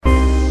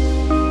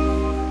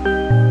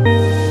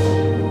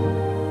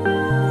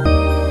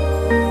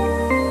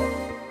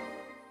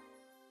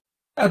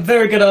A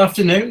very good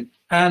afternoon,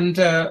 and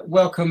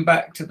welcome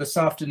back to this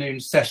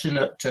afternoon's session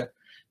at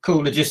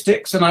Cool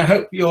Logistics. And I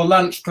hope your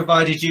lunch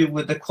provided you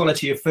with the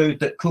quality of food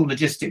that Cool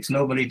Logistics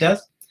normally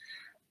does,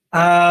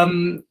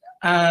 and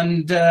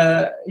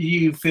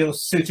you feel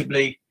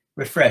suitably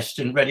refreshed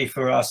and ready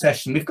for our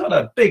session. We've got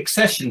a big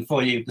session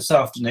for you this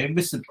afternoon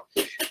with some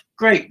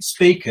great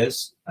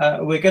speakers.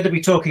 We're going to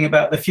be talking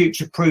about the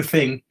future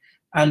proofing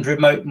and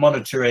remote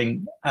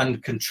monitoring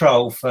and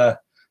control for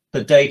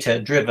the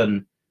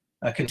data-driven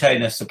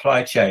container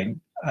supply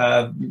chain.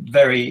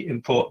 Very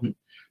important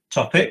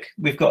topic.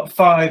 We've got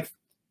 5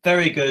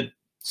 very good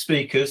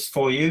speakers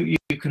for you.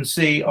 You can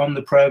see on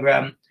the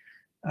program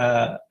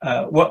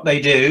what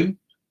they do.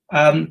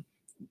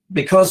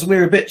 Because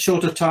we're a bit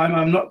short of time,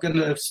 I'm not going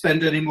to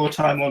spend any more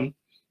time on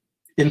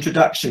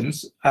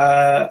introductions,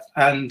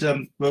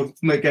 and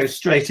we'll go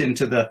straight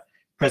into the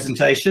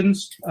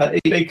presentations.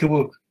 Each speaker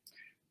will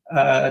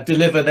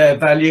deliver their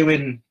value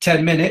in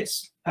 10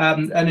 minutes.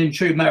 And in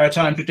true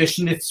maritime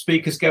tradition, if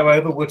speakers go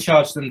over, we'll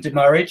charge them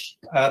demurrage,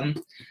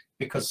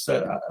 because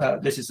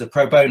this is a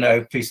pro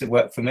bono piece of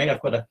work for me.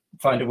 I've got to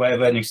find a way of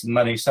earning some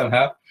money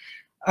somehow.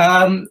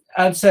 And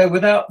so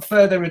without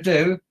further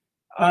ado,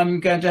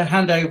 I'm going to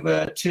hand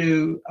over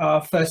to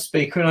our first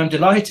speaker, and I'm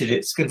delighted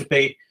it's going to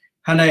be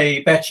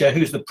Hanne Becher,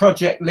 who's the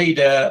project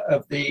leader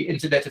of the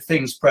Internet of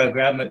Things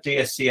program at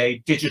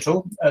DSCA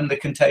Digital and the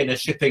Container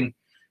Shipping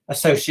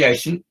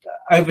Association.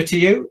 Over to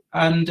you,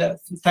 and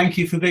thank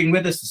you for being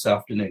with us this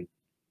afternoon.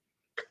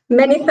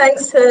 Many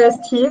thanks,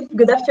 Steve.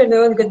 Good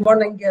afternoon, good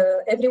morning,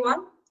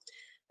 everyone.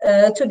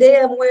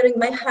 Today I'm wearing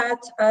my hat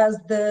as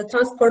the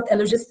Transport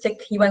and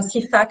Logistics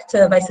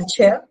UNCFACT Vice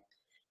Chair,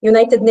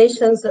 United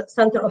Nations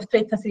Center of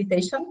Trade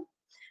Facilitation,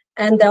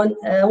 and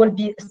I will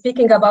be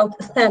speaking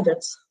about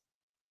standards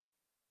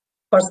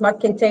for smart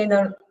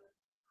container,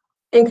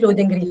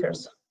 including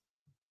reefers.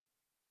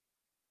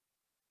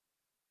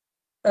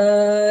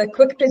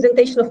 Quick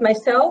presentation of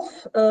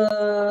myself.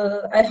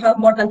 I have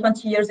more than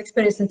 20 years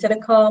experience in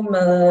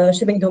telecom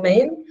shipping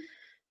domain.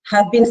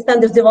 Have been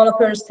standards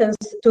developer since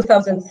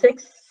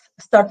 2006.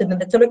 Started in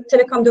the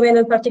telecom domain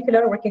in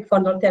particular, working for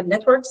Nortel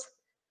Networks,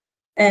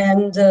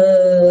 and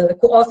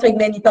co-authoring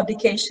many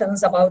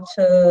publications about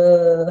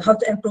how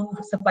to improve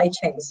supply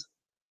chains.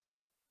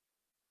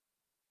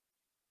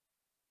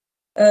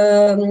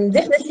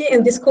 Definitely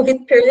in this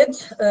COVID period,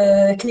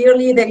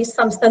 clearly there is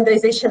some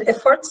standardization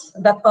efforts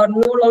that are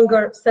no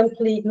longer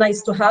simply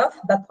nice to have,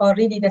 that are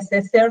really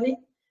necessary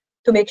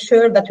to make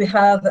sure that we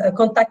have a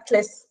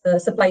contactless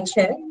supply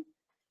chain,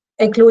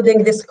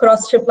 including this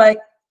cross-supply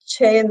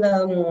chain.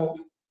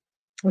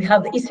 We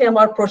have the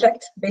ECMR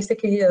project,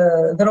 basically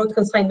the road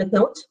consignment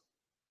note,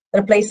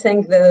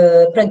 replacing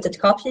the printed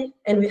copy,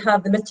 and we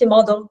have the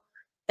multimodal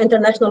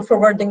international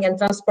forwarding and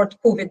transport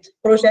COVID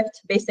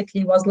project,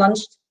 basically was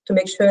launched to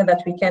make sure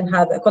that we can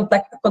have a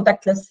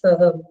contactless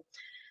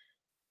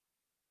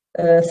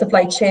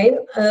supply chain.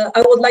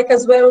 I would like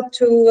as well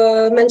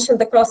to mention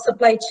the cross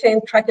supply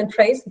chain track and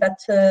trace that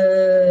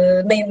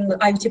main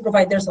IoT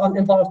providers are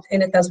involved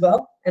in it as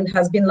well, and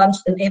has been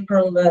launched in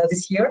April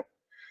this year.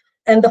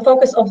 And the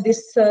focus of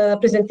this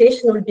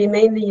presentation will be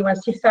mainly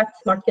UNCFACT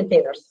smart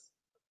containers.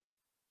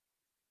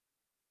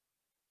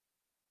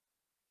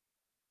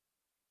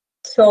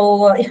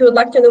 So if you would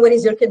like to know what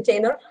is your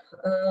container,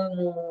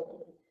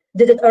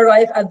 did it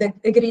arrive at the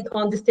agreed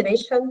on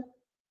destination,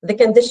 the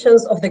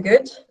conditions of the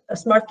good, a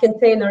smart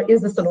container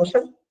is the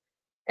solution.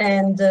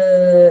 And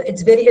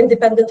it's very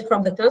independent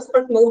from the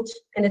transport mode,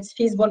 and it's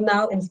feasible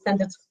now in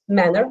standard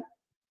manner.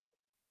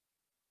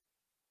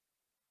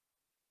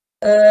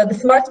 The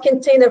Smart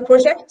Container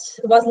project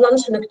was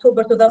launched in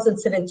October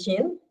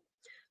 2017.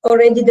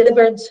 Already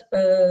delivered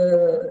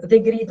the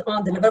agreed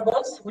on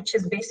deliverables, which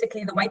is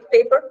basically the white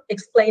paper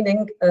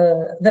explaining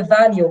the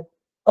value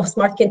of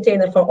smart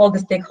container for all the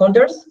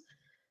stakeholders.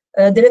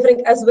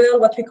 Delivering as well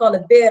what we call a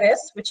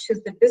BRS, which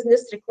is the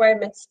business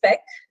requirement spec,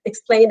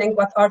 explaining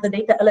what are the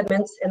data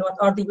elements and what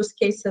are the use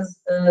cases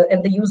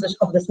and the usage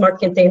of the smart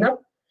container.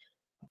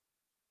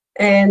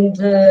 And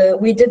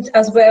we did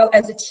as well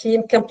as a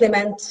team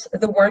complement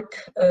the work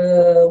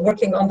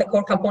working on the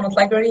core component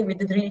library. We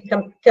did really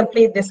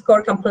complete this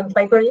core component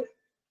library,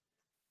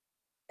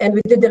 and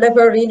we did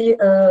deliver really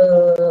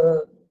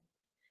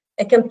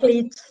a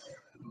complete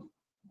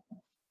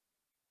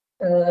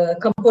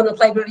component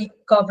library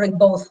covering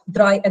both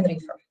dry and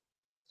reefer.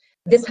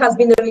 This has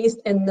been released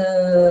in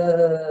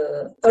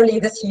early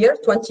this year,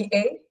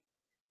 20A,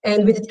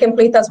 and we did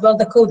complete as well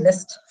the code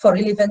list for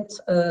relevant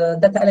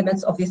data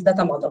elements of this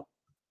data model.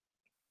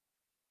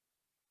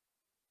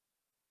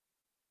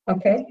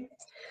 Okay.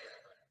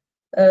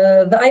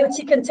 The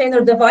IoT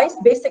container device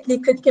basically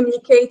could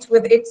communicate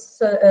with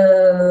its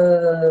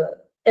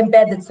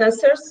embedded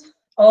sensors,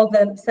 all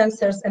the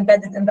sensors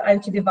embedded in the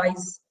IoT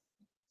device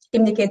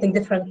communicating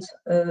different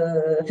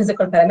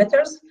physical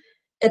parameters.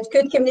 It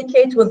could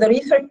communicate with the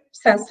reefer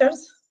sensors,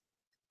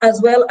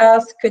 as well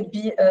as could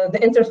be the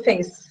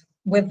interface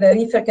with the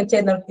reefer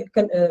container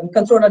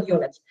controller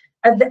unit.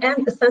 At the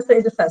end, the sensor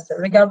is a sensor,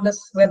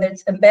 regardless whether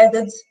it's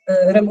embedded,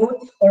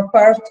 remote, or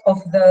part of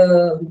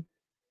the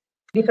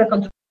reefer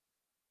control.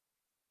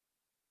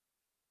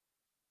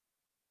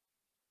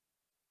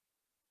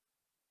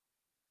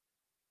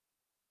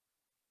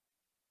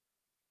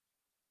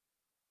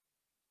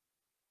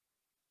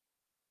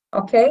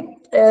 Okay,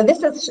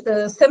 this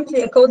is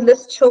simply a code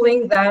list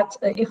showing that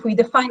if we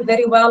define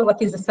very well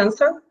what is a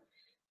sensor,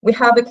 we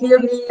have a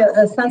clearly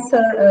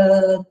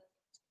sensor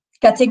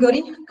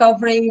category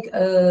covering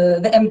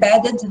the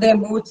embedded, the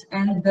remote,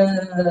 and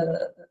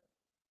the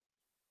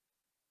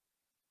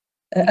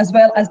as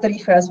well as the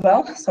reefer as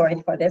well. Sorry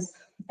for this.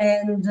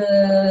 And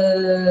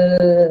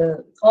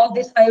all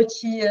this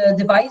IoT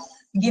device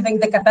giving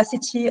the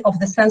capacity of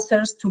the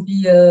sensors to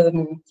be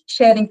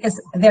sharing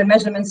their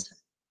measurements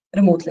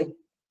remotely.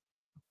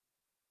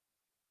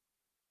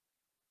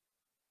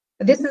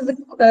 This is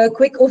a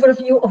quick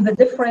overview of the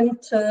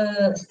different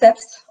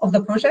steps of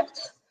the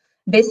project,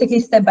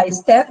 basically step by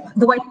step.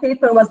 The white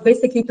paper was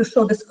basically to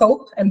show the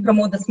scope and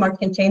promote the smart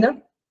container,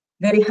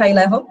 very high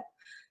level.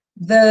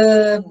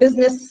 The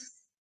business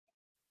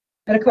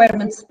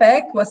requirement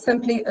spec was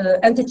simply an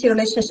entity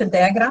relationship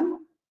diagram.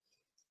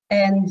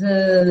 And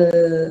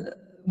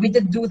we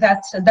did do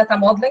that data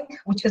modeling,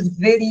 which is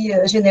very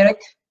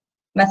generic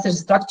message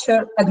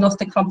structure,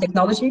 agnostic from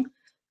technology.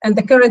 And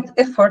the current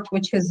effort,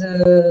 which is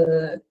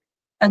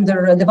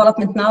under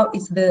development now,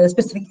 is the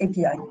specific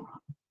API.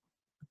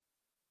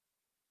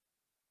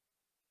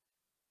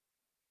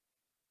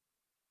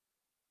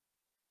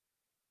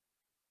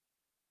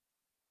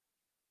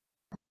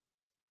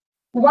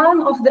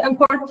 One of the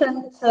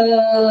important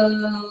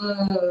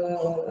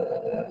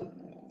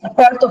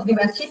part of the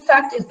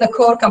CFACT is the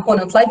core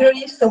component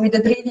library. So we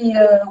did really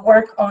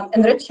work on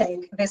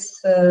enriching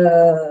this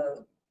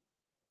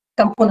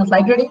component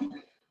library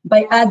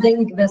by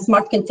adding the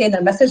smart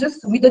container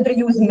messages. We did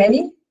reuse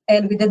many,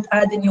 and we did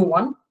add a new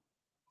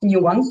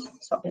ones.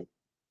 Sorry.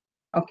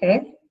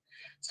 Okay.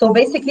 So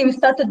basically, we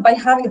started by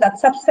having that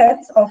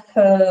subset of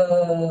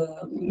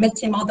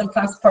multi-model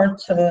transport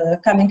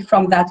coming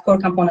from that core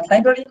component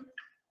library.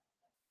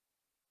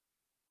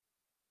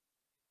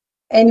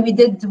 And we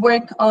did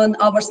work on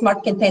our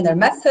smart container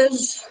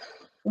message,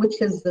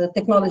 which is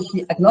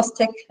technology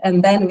agnostic.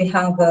 And then we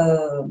have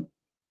the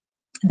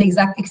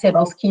exact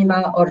XML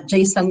schema or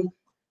JSON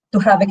to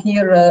have a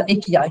clear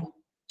API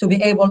to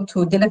be able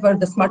to deliver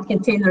the smart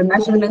container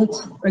measurement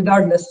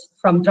regardless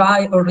from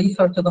dry or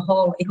reefer to the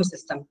whole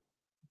ecosystem.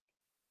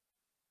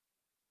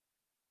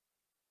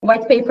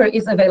 White paper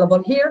is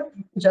available here,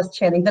 just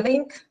sharing the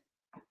link.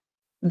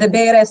 The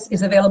BRS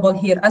is available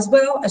here as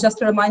well. Just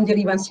to remind you,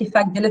 even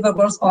CFACT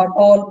deliverables are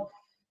all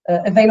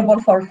available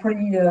for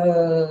free,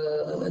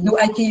 no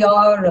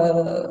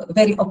IPR,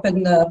 very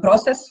open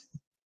process.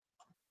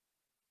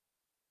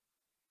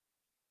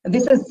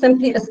 This is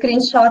simply a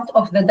screenshot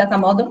of the data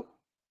model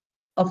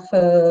of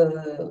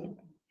the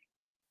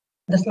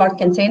smart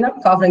container,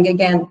 covering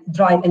again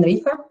dry and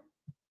reefer.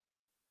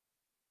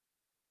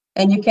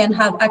 And you can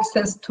have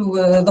access to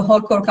the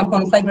whole core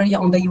component library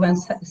on the UN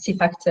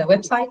CFACT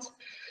website.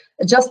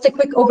 Just a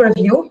quick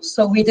overview.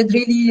 So we did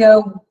really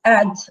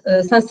add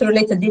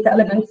sensor-related data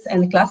elements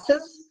and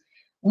classes.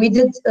 We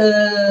did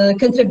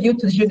contribute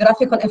to the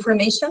geographical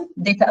information,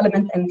 data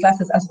element and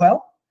classes as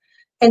well.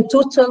 In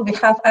total, we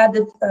have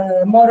added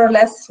more or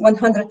less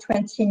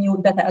 120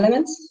 new data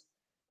elements,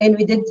 and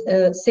we did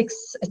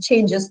 6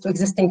 changes to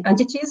existing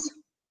entities.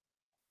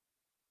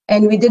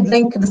 And we did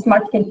link the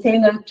smart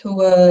container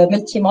to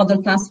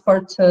multi-model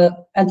transport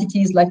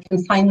entities like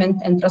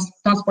consignment and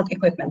transport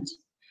equipment.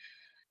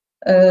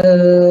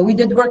 We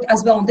did work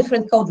as well on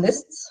different code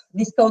lists.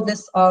 These code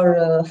lists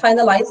are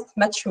finalized,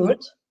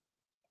 matured.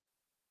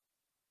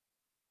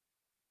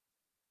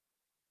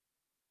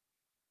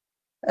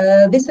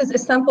 This is a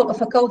sample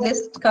of a code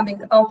list coming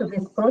out of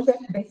this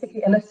project,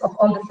 basically a list of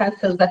all the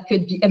sensors that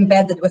could be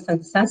embedded within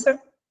the sensor.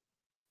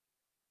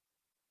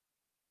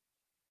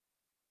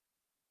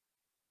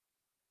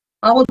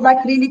 I would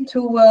like really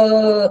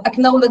to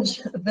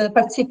acknowledge the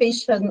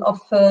participation of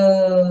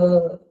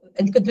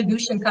and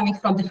contribution coming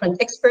from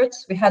different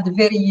experts. We had a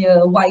very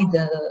wide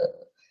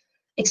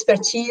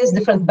expertise,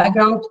 different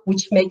background,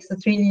 which makes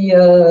it really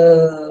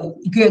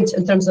good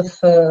in terms of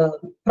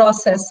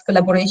process,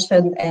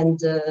 collaboration, and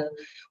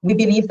we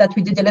believe that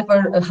we did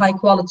deliver a high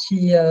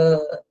quality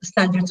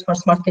standards for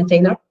smart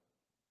container.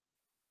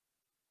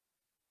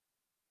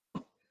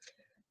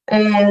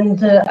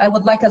 And I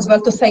would like as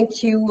well to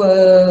thank you,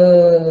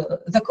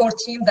 the core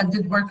team that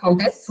did work on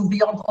this. So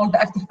beyond all the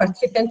active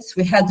participants,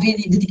 we had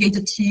really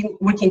dedicated team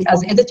working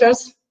as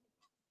editors,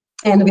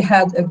 and we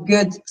had a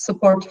good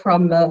support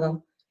from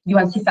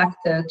UN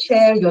CFACT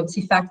chair, UN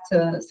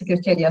CFACT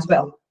secretary as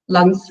well.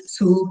 Lance,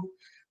 Sue,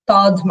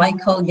 Todd,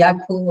 Michael,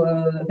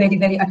 Yaku, very,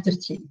 very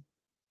active team.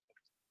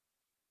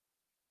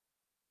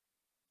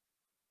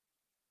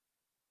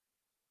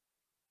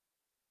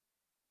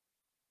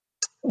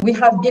 We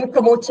have been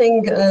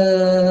promoting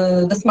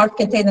the smart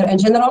container in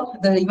general,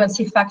 the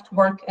UNC FACT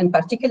work in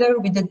particular.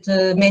 We did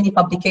many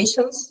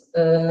publications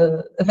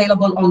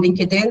available on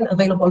LinkedIn,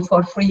 available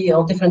for free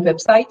on different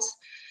websites,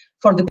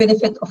 for the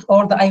benefit of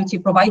all the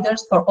IoT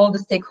providers, for all the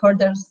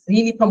stakeholders,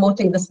 really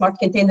promoting the smart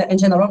container in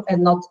general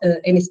and not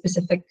any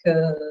specific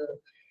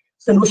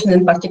solution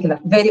in particular.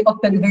 Very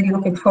open, very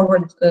looking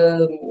forward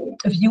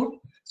view.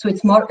 So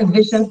it's more a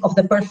vision of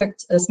the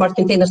perfect smart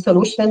container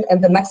solution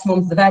and the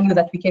maximum value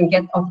that we can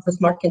get out of the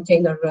smart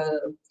container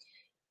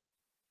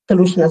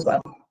solution as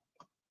well.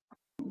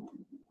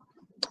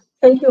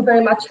 Thank you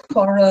very much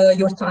for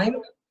your time.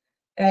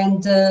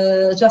 And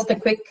just a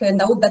quick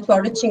note that we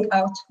are reaching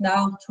out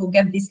now to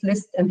get this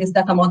list and this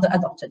data model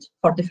adopted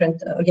for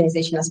different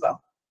organizations as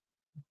well.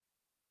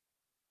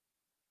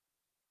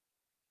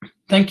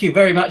 Thank you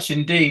very much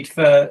indeed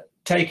for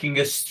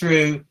taking us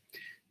through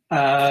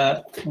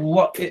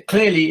what it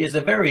clearly is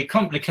a very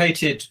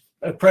complicated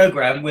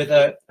program with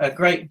a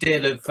great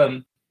deal of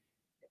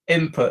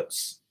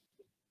inputs.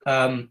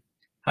 Hanane,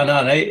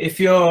 if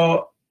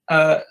you're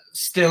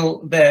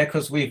still there,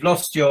 because we've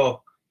lost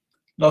your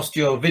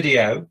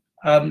video,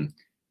 what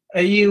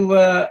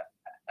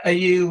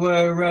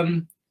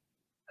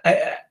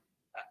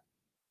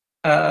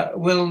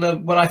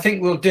I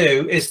think we'll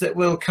do is that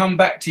we'll come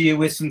back to you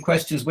with some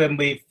questions when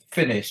we've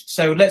finished.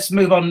 So let's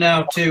move on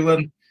now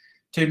to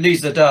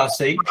Lisa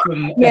Darcy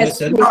from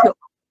Emerson.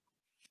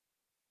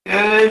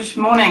 Good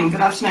morning, good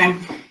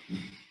afternoon.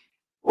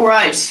 All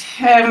right,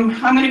 I'm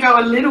going to go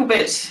a little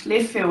bit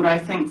left field, I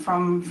think,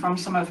 from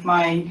some of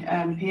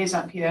my peers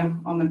up here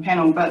on the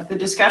panel, but the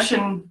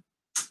discussion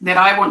that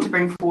I want to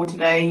bring forward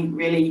today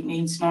really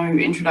needs no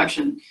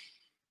introduction.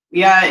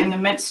 We are in the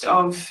midst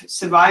of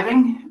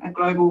surviving a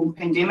global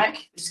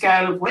pandemic, the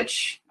scale of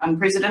which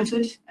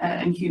unprecedented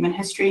in human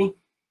history.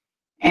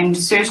 And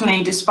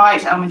certainly,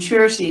 despite our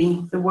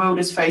maturity, the world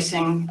is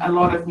facing a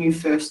lot of new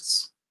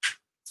firsts,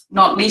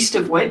 not least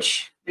of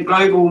which the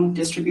global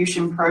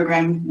distribution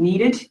program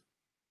needed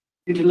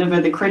to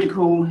deliver the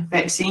critical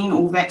vaccine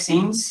or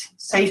vaccines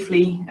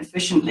safely,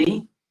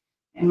 efficiently,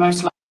 and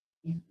most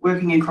likely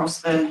working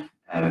against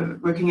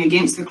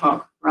the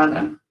clock,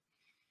 rather.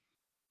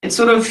 It's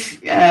sort of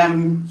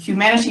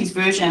humanity's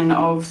version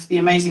of The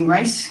Amazing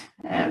Race,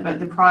 but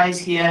the prize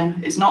here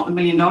is not the $1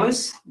 million.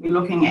 We're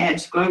looking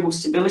at global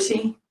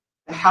stability,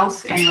 the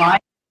health and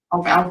life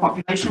of our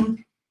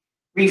population,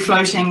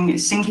 refloating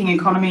sinking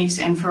economies,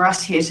 and for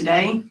us here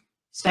today,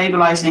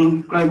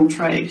 stabilizing global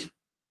trade.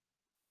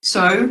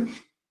 So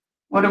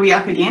what are we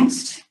up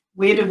against?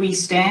 Where do we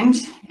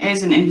stand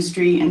as an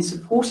industry in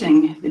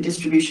supporting the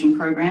distribution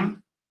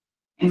program?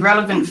 And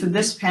relevant for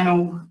this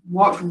panel,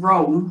 what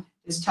role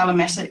does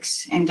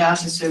telematics and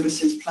data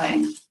services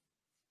play?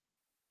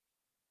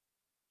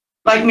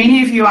 Like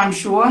many of you, I'm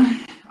sure,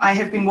 I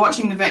have been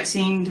watching the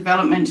vaccine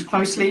development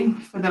closely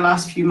for the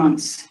last few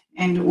months.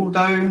 And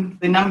although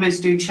the numbers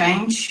do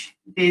change,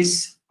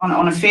 there's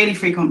on a fairly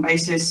frequent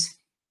basis,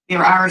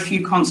 there are a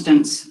few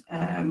constants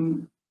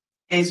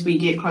as we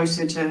get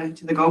closer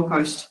to the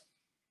goalpost.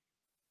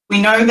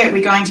 We know that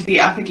we're going to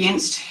be up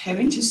against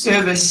having to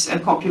service a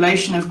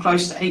population of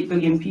close to 8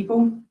 billion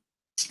people.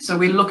 So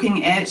we're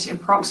looking at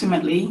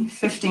approximately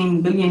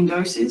 15 billion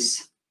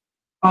doses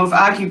of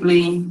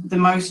arguably the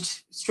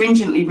most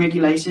stringently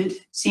regulated,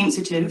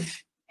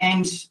 sensitive,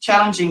 and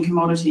challenging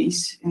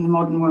commodities in the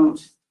modern world.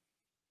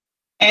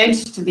 Add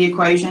to the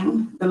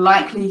equation the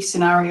likely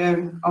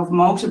scenario of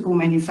multiple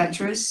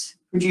manufacturers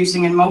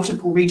producing in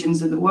multiple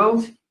regions of the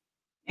world,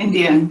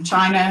 India,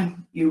 China,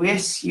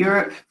 US,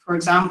 Europe, for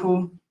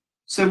example.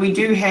 So we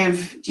do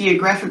have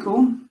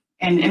geographical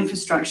and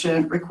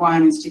infrastructure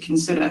requirements to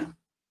consider.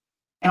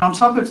 And on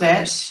top of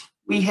that,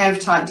 we have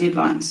tight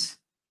deadlines.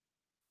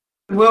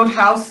 The World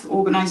Health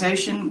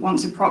Organization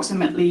wants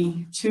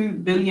approximately 2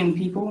 billion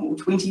people, or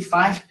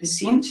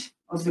 25%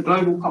 of the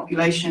global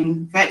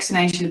population,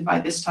 vaccinated by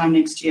this time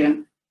next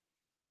year.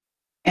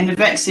 And the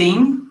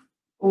vaccine,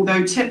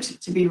 although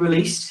tipped to be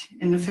released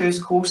in the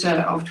first quarter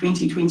of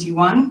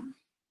 2021,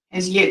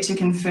 has yet to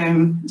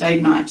confirm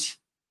date-night.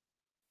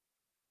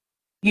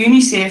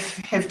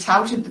 UNICEF have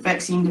touted the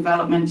vaccine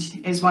development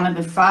as one of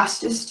the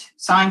fastest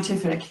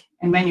scientific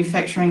and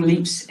manufacturing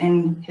leaps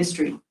in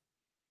history.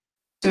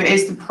 So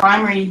as the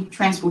primary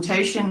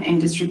transportation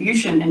and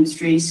distribution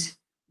industries,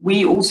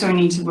 we also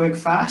need to work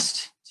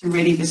fast to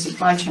ready the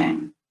supply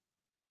chain.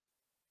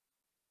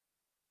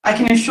 I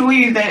can assure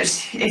you that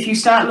if you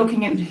start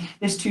looking at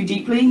this too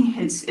deeply,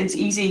 it's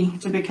easy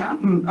to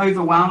become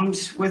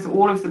overwhelmed with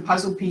all of the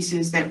puzzle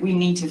pieces that we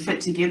need to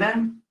fit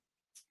together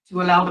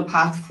to allow the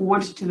path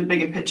forward to the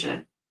bigger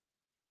picture.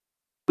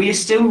 We are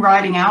still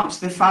riding out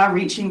the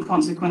far-reaching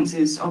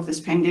consequences of this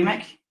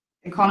pandemic.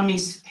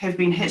 Economies have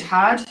been hit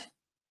hard,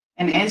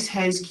 and as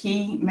has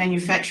key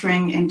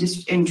manufacturing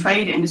and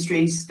trade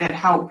industries that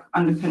help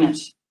underpin it.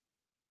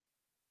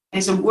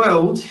 As a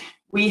world,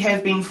 we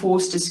have been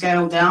forced to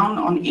scale down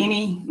on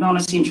any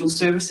non-essential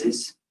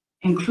services,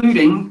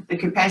 including the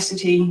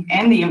capacity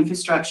and the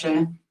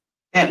infrastructure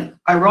that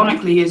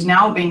ironically is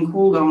now being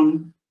called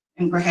on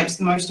and perhaps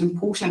the most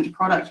important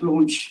product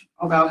launch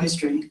of our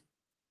history.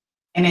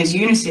 And as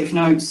UNICEF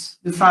notes,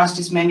 the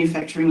fastest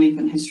manufacturing leap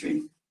in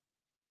history.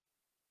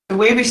 So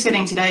where we're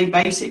sitting today,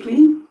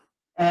 basically,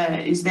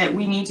 is that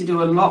we need to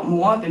do a lot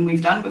more than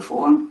we've done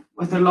before,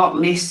 with a lot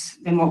less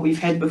than what we've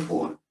had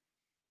before,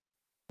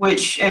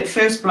 which at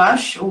first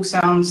blush all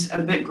sounds a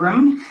bit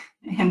grim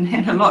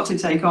and a lot to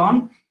take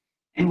on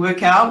and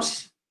work out.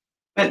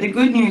 But the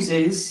good news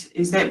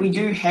is that we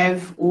do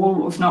have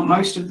all, if not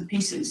most, of the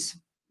pieces.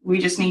 We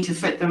just need to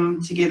fit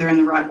them together in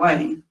the right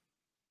way.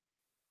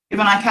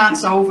 Given I can't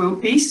solve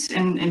world peace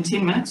in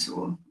 10 minutes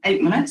or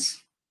 8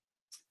 minutes,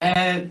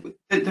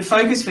 the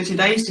focus for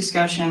today's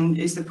discussion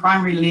is the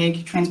primary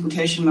leg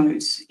transportation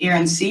modes, air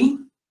and sea,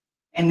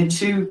 and the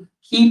two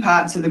key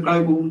parts of the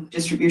global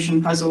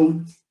distribution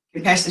puzzle,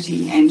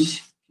 capacity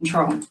and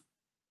control.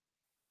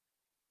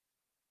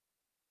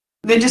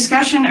 The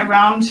discussion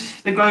around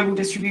the global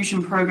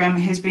distribution program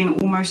has been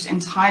almost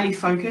entirely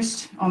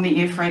focused on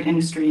the air freight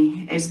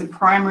industry as the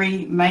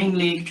primary main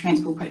leg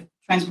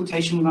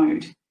transportation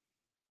mode.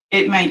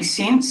 It makes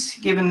sense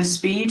given the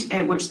speed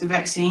at which the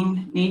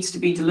vaccine needs to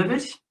be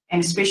delivered,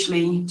 and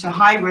especially to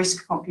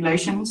high-risk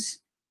populations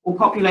or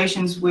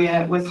populations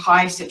with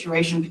high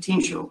saturation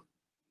potential.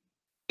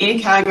 Air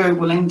cargo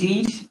will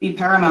indeed be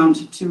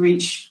paramount to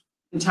reach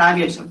the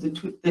target of the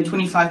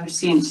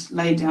 25%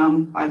 laid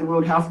down by the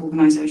World Health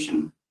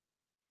Organization.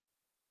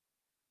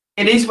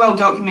 It is well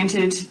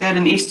documented that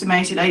an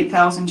estimated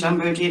 8,000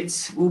 jumbo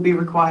jets will be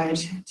required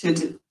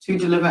to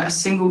deliver a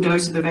single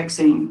dose of the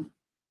vaccine.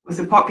 With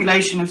a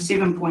population of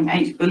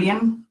 7.8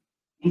 billion,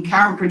 and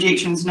current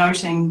projections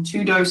noting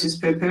 2 doses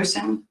per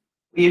person,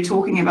 we are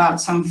talking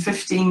about some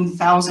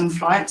 15,000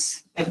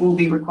 flights that will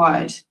be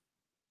required.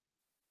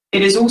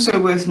 It is also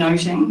worth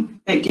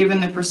noting that given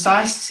the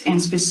precise and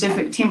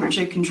specific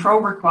temperature control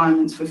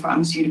requirements for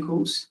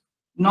pharmaceuticals,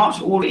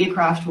 not all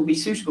aircraft will be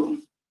suitable.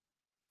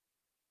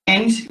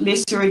 And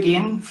lesser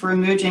again for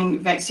emerging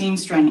vaccine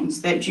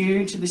strains that,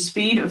 due to the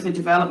speed of the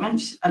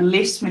development, are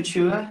less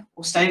mature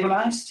or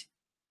stabilized,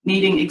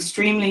 needing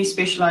extremely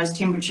specialized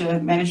temperature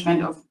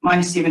management of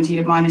 -70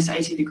 to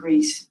 -80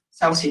 degrees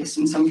Celsius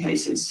in some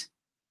cases.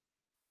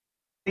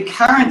 The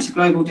current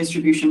global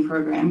distribution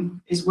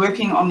program is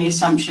working on the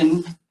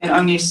assumption that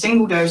only a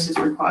single dose is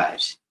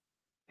required.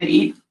 But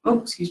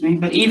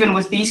even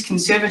with these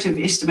conservative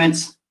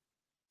estimates,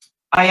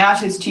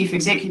 IATA's chief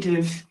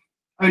executive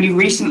only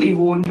recently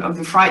warned of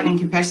the frightening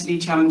capacity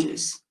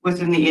challenges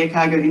within the air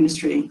cargo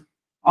industry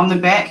on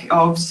the back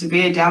of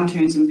severe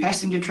downturns in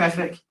passenger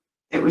traffic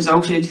that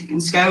resulted in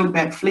scaled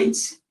back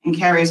fleets and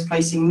carriers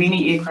placing many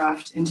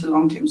aircraft into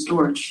long-term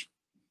storage.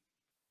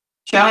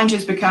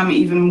 Challenges become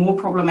even more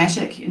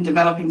problematic in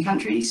developing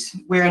countries,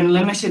 wherein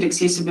limited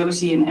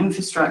accessibility and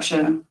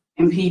infrastructure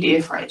impede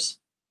air freight.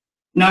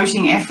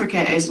 Noting Africa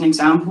as an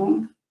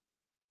example,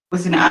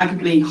 with an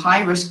arguably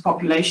high-risk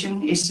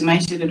population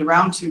estimated at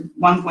around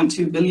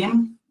 1.2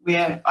 billion,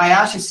 where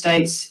IATA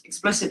states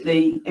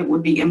explicitly it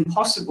would be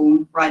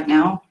impossible right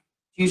now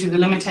due to the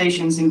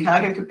limitations in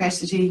cargo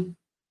capacity,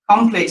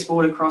 complex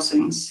border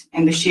crossings,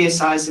 and the sheer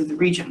size of the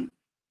region.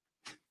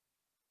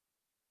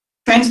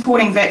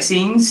 Transporting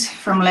vaccines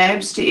from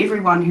labs to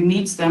everyone who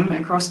needs them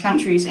across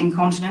countries and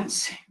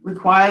continents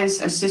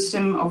requires a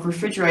system of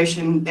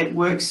refrigeration that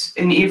works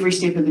in every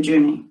step of the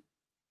journey.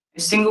 A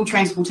single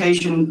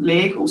transportation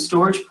leg or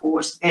storage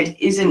port that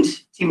isn't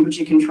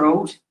temperature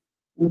controlled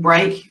will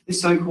break the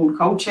so-called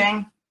cold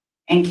chain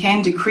and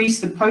can decrease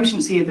the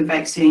potency of the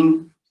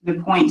vaccine to the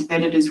point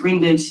that it is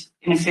rendered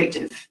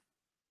ineffective.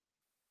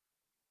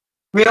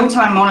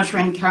 Real-time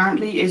monitoring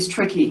currently is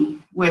tricky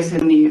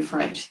within the air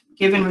freight,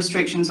 given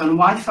restrictions on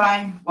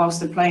Wi-Fi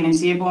whilst the plane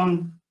is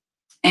airborne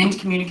and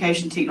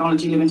communication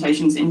technology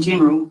limitations in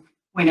general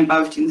when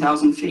above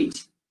 10,000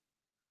 feet.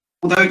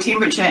 Although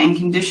temperature and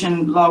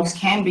condition logs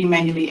can be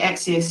manually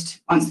accessed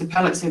once the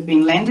pallets have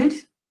been landed,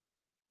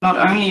 not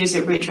only is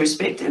it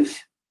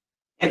retrospective,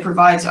 it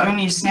provides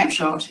only a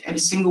snapshot at a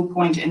single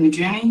point in the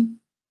journey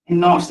and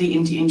not the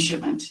end-to-end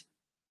shipment.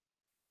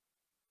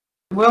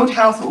 The World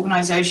Health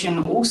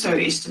Organization also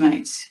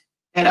estimates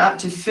that up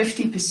to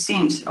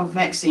 50% of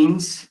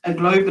vaccines are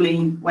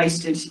globally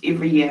wasted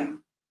every year,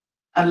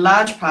 a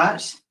large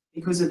part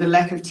because of the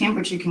lack of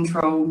temperature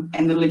control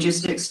and the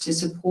logistics to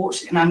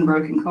support an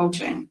unbroken cold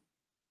chain.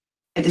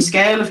 At the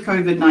scale of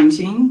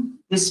COVID-19,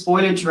 this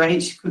spoilage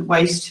rate could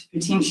waste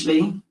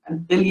potentially 1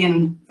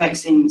 billion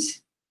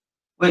vaccines,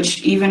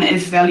 which, even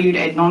if valued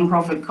at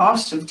non-profit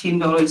cost of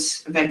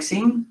 $10 a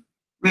vaccine,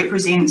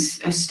 represents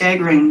a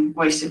staggering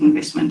wasted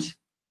investment.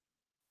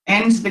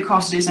 And the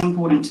cost is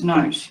important to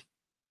note.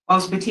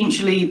 Whilst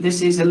potentially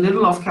this is a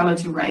little off color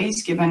to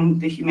raise given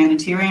the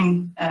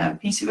humanitarian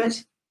piece of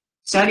it,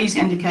 studies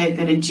indicate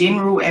that as a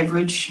general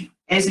average,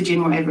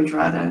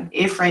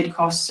 air freight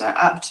costs are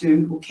up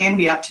to, or can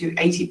be up to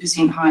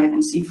 80% higher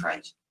than sea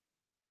freight.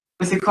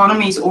 With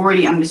economies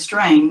already under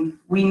strain,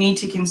 we need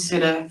to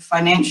consider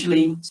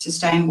financially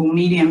sustainable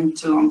medium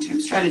to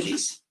long-term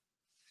strategies.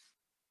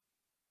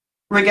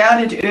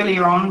 Regarded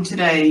earlier on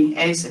today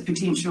as a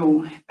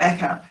potential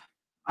backup,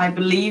 I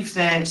believe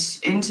that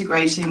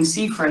integrating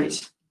sea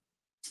freight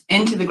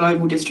into the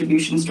global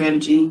distribution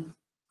strategy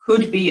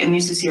could be a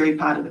necessary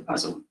part of the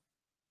puzzle.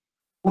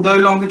 Although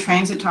longer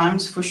transit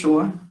times for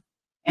sure,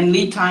 and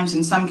lead times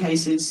in some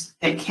cases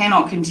that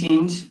cannot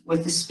contend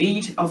with the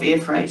speed of air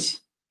freight,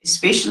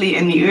 especially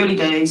in the early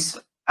days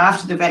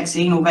after the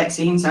vaccine or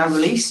vaccines are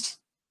released,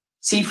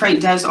 sea freight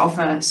does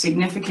offer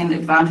significant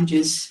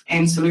advantages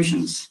and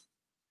solutions.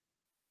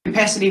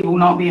 Capacity will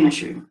not be an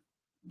issue.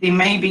 There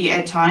may be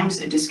at times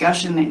a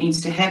discussion that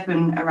needs to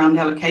happen around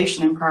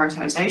allocation and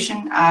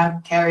prioritization.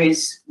 Are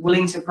carriers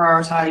willing to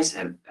prioritize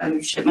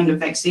a shipment of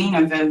vaccine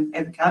over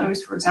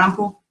avocados, for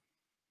example?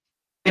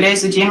 But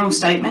as a general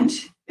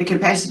statement, the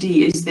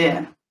capacity is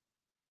there.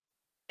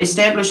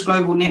 Established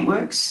global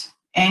networks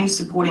and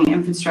supporting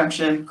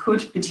infrastructure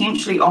could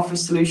potentially offer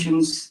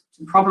solutions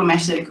to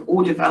problematic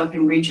or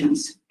developing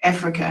regions,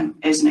 Africa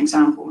as an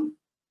example.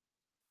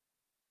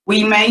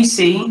 We may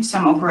see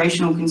some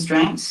operational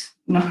constraints.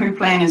 No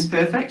plan is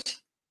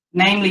perfect,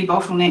 namely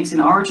bottlenecks in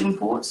origin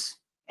ports,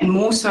 and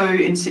more so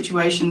in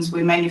situations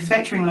where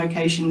manufacturing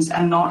locations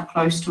are not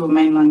close to a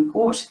mainland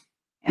port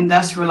and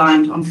thus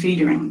reliant on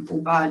feedering or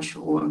barge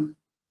or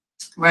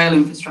rail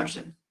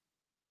infrastructure.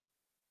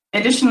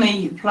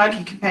 Additionally,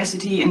 plug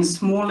capacity in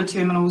smaller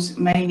terminals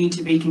may need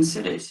to be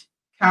considered.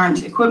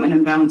 Current equipment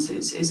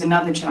imbalances is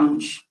another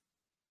challenge.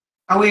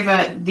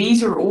 However,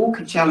 these are all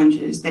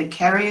challenges that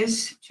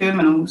carriers,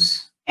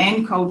 terminals,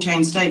 and cold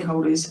chain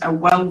stakeholders are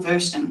well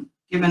versed in,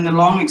 given the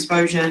long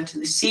exposure to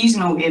the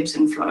seasonal ebbs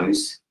and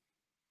flows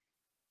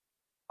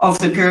of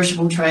the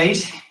perishable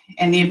trade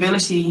and the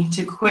ability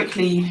to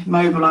quickly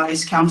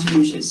mobilize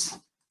countermeasures.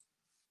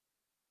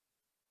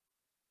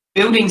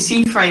 Building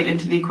sea freight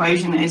into the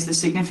equation as the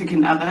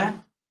significant other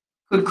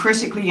could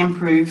critically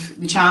improve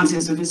the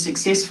chances of a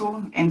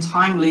successful and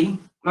timely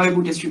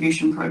global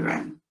distribution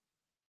program.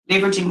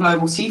 Leveraging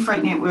global sea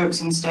freight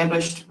networks and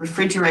established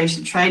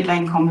refrigerated trade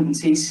lane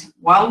competencies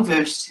while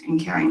versed in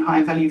carrying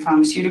high-value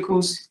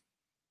pharmaceuticals,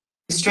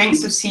 the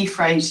strengths of sea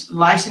freight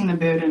lighten the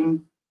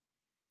burden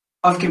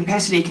of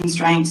capacity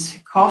constraints,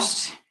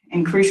 cost,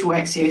 and crucial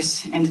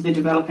access into the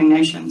developing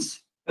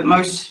nations. But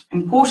most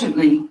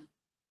importantly,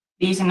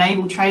 these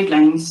enabled trade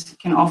lanes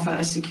can offer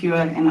a secure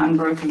and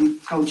unbroken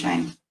cold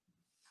chain.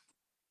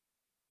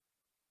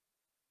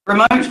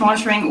 Remote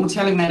monitoring or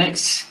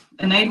telematics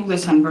enable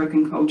this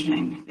unbroken cold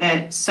chain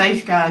that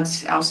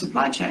safeguards our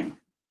supply chain.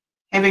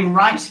 Having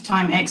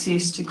right-time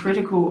access to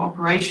critical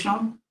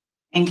operational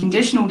and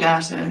conditional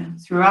data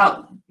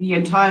throughout the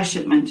entire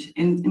shipment,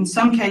 in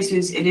some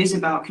cases it is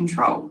about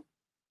control,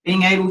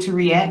 being able to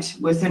react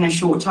within a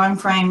short time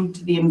frame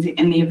to in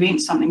the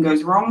event something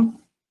goes wrong,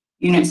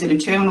 units at a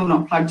terminal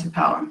not plugged to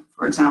power,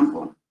 for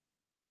example.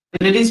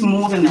 But it is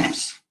more than that.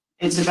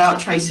 It's about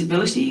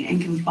traceability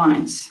and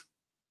compliance.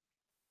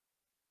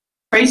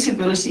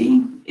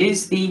 Traceability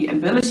is the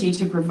ability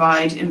to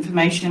provide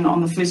information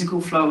on the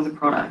physical flow of the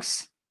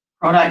products,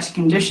 product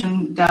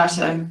condition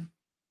data,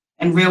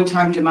 and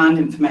real-time demand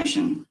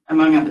information,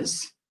 among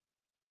others.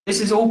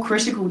 This is all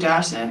critical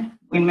data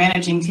when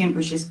managing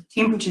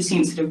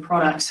temperature-sensitive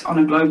products on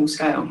a global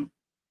scale.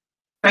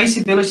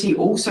 Traceability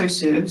also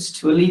serves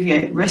to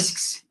alleviate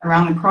risks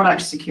around the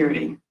product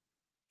security,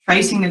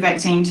 tracing the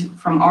vaccine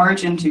from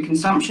origin to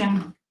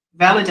consumption,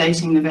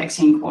 validating the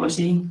vaccine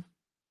quality,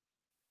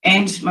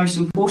 and most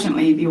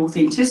importantly, the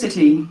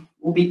authenticity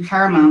will be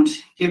paramount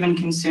given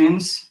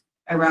concerns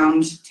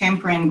around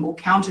tampering or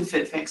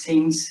counterfeit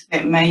vaccines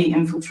that may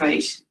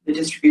infiltrate the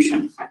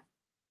distribution.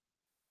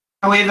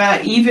 However,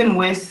 even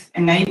with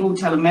enabled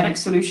telematic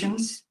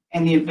solutions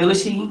and the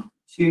ability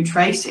to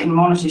trace and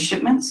monitor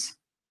shipments,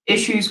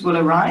 issues will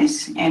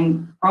arise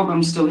and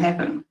problems still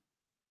happen.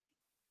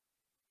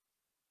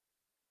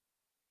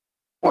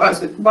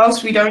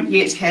 Whilst we don't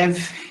yet have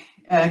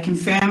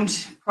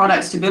confirmed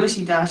product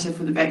stability data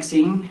for the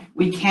vaccine,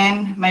 we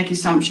can make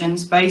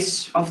assumptions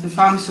based off the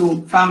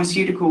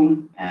pharmaceutical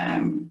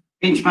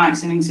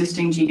benchmarks and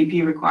existing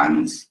GDP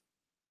requirements.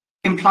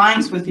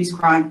 Compliance with these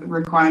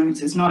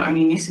requirements is not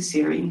only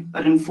necessary,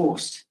 but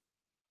enforced.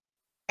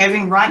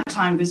 Having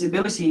right-time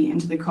visibility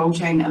into the cold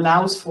chain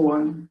allows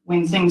for,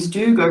 when things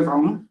do go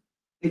wrong,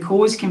 the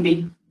cause can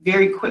be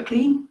very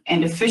quickly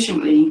and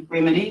efficiently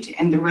remedied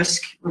and the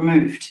risk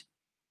removed.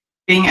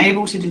 Being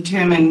able to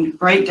determine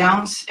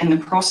breakdowns in the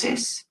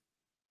process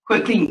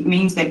quickly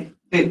means that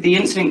the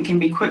incident can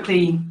be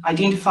quickly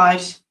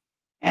identified,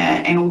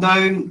 and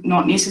although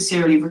not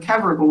necessarily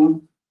recoverable,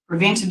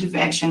 preventative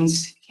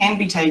actions can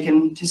be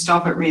taken to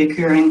stop it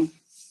reoccurring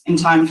in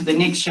time for the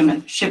next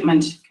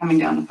shipment coming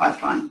down the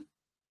pipeline.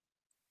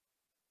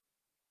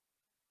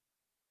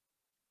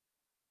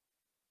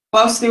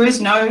 Whilst there is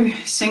no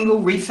single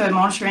reefer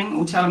monitoring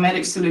or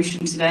telematics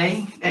solution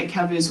today that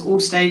covers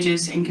all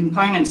stages and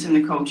components in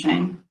the cold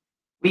chain,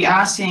 we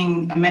are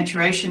seeing a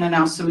maturation in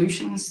our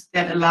solutions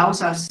that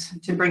allows us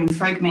to bring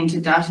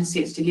fragmented data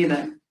sets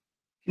together,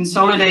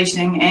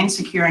 consolidating and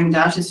securing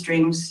data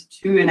streams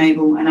to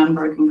enable an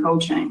unbroken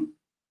cold chain.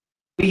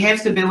 We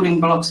have the building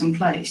blocks in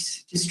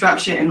place to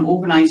structure and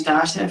organize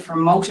data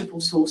from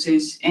multiple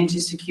sources into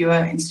secure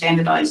and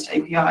standardized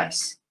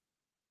APIs.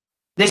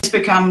 This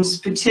becomes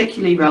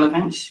particularly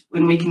relevant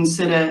when we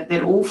consider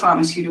that all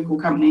pharmaceutical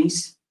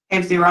companies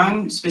have their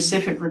own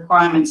specific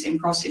requirements and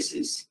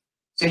processes.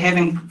 So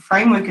having a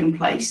framework in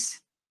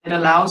place that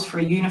allows for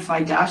a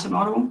unified data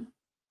model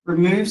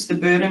removes the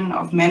burden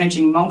of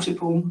managing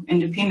multiple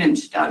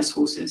independent data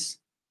sources.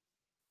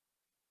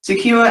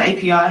 Secure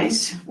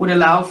APIs would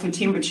allow for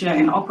temperature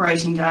and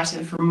operating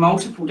data from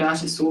multiple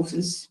data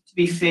sources to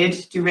be fed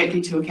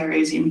directly to a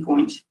carrier's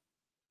endpoint,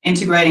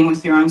 integrating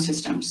with their own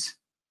systems.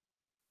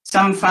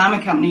 Some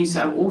pharma companies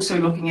are also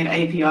looking at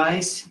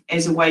APIs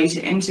as a way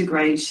to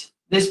integrate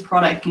this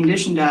product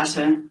condition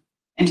data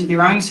into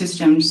their own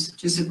systems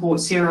to support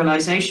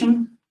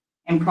serialization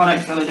and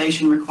product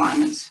validation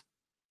requirements.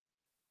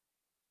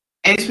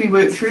 As we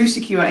work through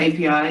secure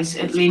APIs,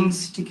 it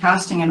lends to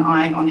casting an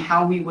eye on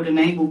how we would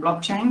enable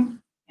blockchain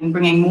and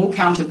bringing more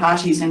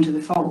counterparties into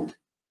the fold: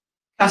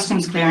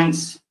 customs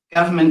clearance,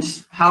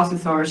 government, health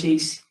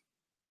authorities,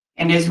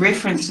 and as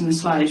referenced in the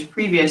slide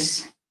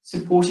previous,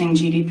 supporting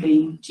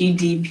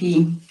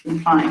GDP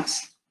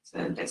compliance.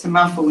 So that's a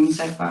mouthful when you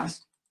say it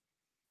fast.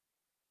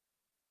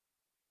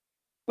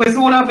 With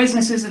all our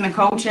businesses in the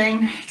cold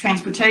chain,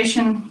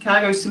 transportation,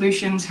 cargo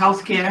solutions,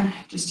 healthcare,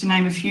 just to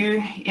name a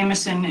few,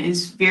 Emerson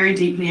is very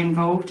deeply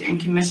involved and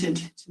committed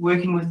to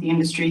working with the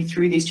industry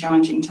through these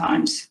challenging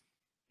times.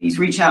 Please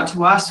reach out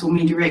to us or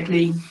me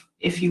directly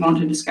if you want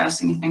to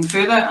discuss anything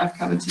further I've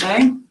covered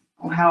today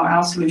or how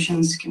our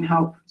solutions can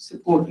help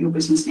support your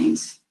business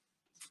needs.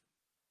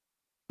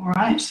 All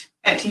right,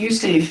 back to you,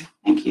 Steve.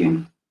 Thank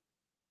you.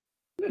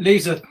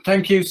 Lisa,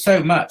 thank you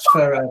so much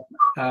for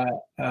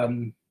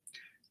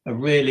a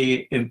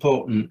really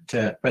important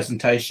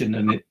presentation,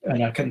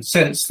 and I can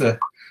sense the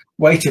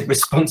weight of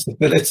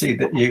responsibility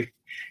that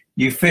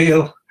you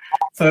feel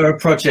for a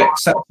project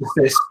such as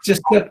this.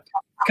 Just a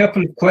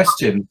couple of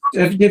questions.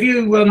 Have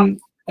you,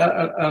 and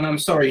I'm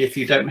sorry if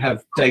you don't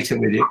have data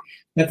with you,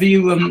 have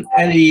you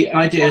any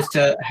ideas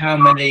to how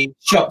many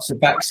shots of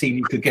vaccine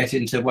you could get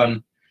into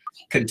one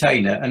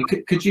container? And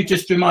could you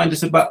just remind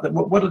us about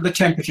what are the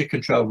temperature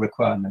control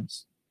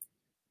requirements?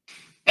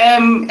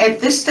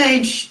 At this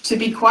stage, to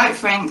be quite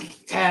frank,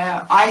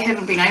 I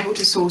haven't been able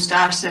to source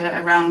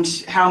data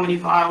around how many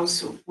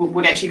vials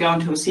would actually go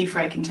into a sea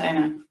freight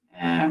container.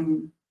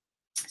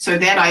 So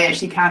that I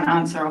actually can't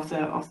answer off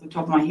the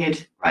top of my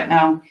head right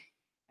now.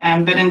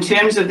 But in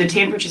terms of the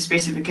temperature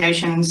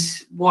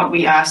specifications, what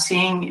we are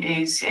seeing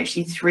is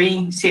actually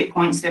 3 set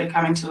points that are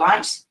coming to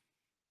light.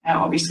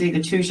 Obviously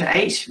the 2 to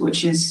 8,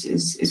 which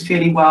is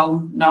fairly well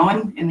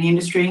known in the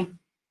industry.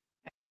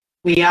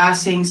 We are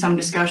seeing some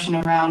discussion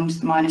around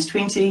the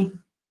 -20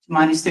 to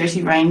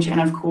 -30 range, and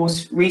of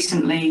course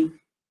recently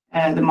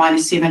the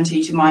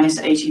 -70 to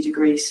 -80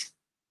 degrees.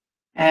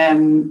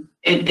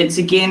 It's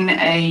again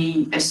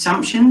a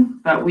assumption,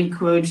 but we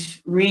could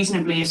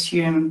reasonably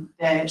assume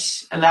that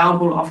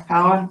allowable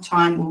off-power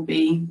time will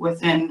be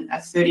within a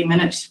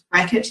 30-minute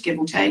bracket, give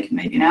or take,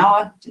 maybe an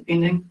hour,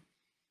 depending.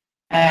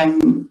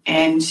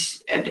 And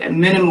at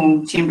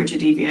minimal temperature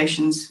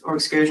deviations or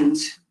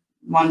excursions,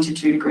 1 to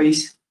 2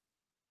 degrees.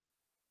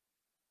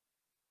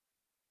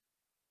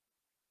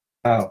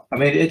 Oh, I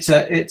mean, it's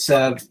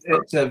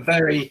a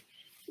very,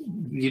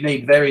 you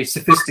need very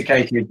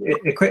sophisticated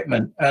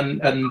equipment,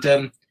 and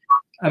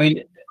I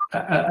mean,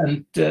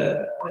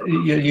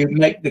 you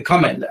make the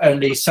comment that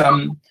only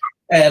some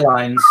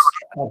airlines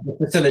have the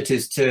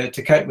facilities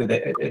to cope with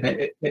it.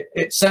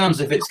 It sounds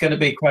as if it's going to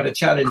be quite a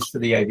challenge for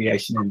the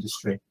aviation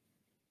industry.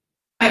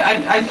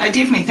 I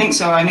definitely think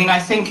so. I mean, I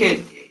think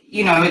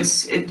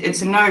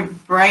it's a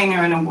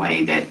no-brainer in a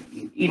way that,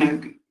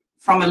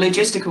 from a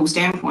logistical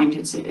standpoint,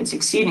 it's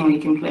exceedingly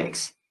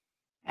complex.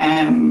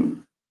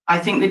 I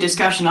think the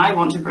discussion I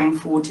want to bring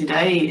forward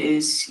today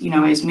is,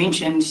 as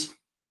mentioned,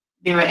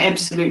 there are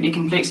absolutely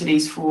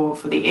complexities for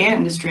the air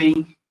industry,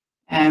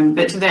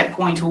 but to that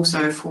point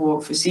also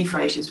for sea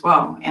freight as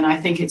well. And I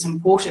think it's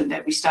important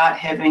that we start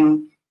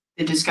having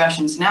the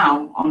discussions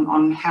now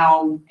on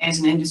how, as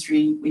an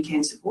industry, we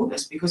can support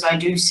this, because I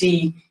do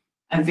see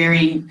a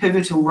very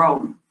pivotal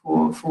role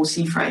for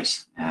sea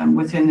freight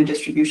within the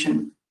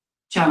distribution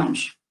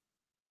challenge.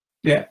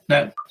 Yeah,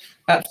 no,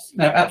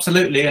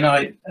 absolutely. And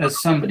I,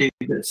 as somebody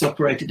that's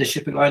operated a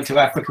shipping line to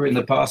Africa in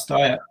the past,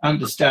 I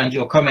understand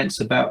your comments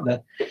about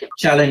the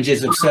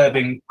challenges of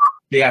serving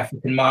the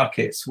African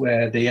markets,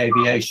 where the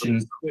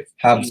aviation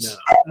hubs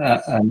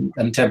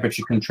and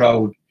temperature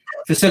controlled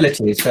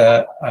facilities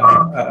are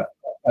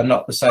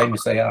not the same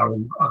as they are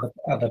in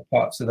other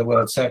parts of the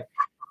world. So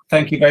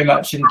thank you very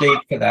much indeed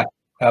for that.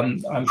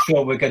 I'm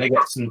sure we're going to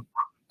get some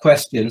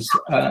questions,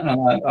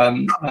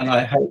 and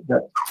I hope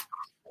that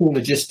Cool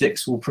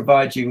Logistics will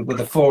provide you with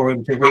a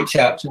forum to reach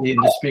out to the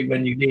industry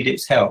when you need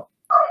its help.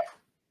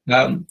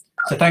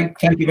 So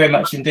thank you very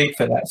much indeed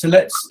for that. So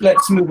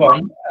let's move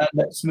on.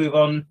 Let's move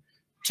on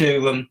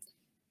to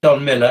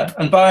Don Miller.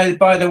 And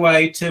by the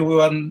way, to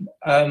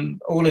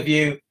all of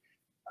you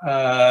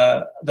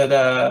that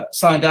are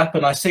signed up,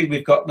 and I see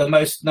we've got the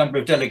most number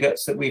of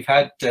delegates that we've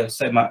had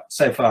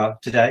so far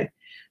today.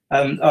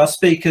 Our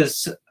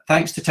speakers,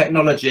 thanks to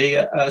technology,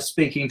 are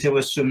speaking to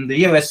us from the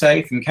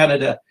USA, from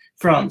Canada,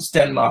 France,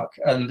 Denmark,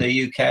 and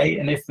the UK.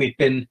 And if we'd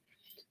been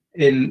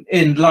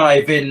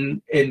live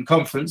in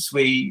conference,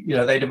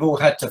 they'd have all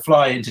had to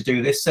fly in to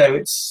do this. So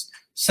it's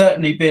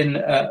certainly been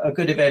a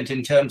good event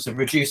in terms of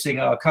reducing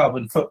our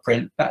carbon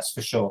footprint, that's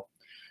for sure.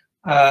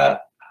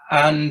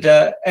 And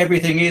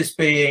everything is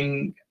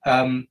being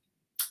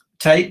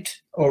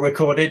taped or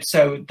recorded,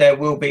 so there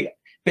will be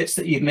bits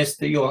that you've missed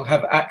that you'll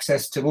have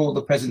access to all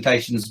the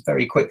presentations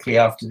very quickly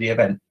after the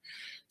event.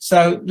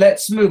 So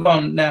let's move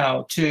on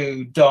now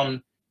to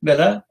Don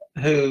Miller,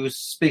 who's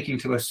speaking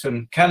to us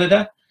from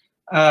Canada,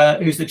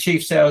 who's the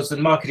Chief Sales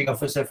and Marketing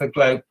Officer for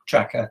Globe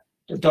Tracker.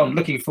 Don,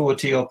 looking forward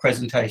to your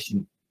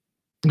presentation.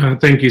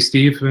 Thank you,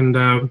 Steve, and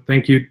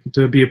thank you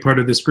to be a part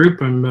of this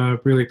group. I'm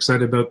really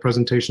excited about the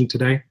presentation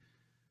today.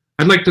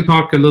 I'd like to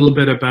talk a little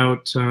bit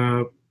about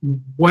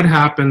what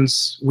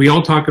happens. We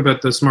all talk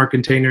about the smart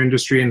container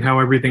industry and how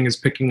everything is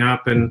picking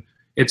up, and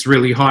it's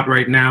really hot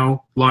right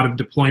now, a lot of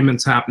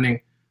deployments happening.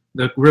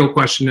 The real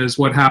question is,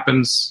 what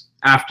happens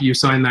after you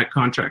sign that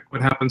contract?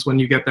 What happens when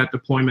you get that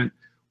deployment?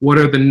 What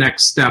are the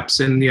next steps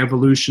in the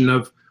evolution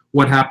of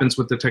what happens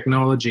with the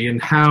technology,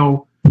 and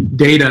how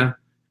data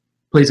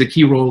plays a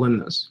key role in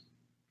this?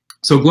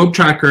 So Globe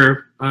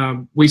Tracker,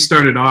 we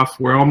started off,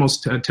 we're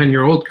almost a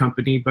 10-year-old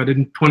company, but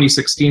in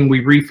 2016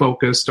 we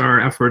refocused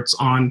our efforts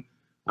on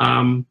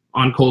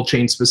cold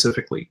chain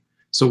specifically.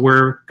 So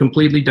we're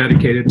completely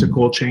dedicated to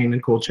cold chain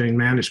and cold chain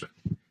management.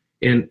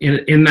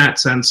 In that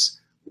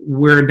sense,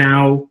 we're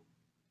now,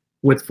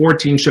 with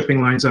 14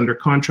 shipping lines under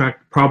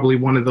contract, probably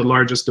one of the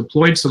largest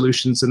deployed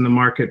solutions in the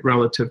market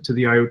relative to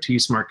the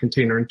IoT smart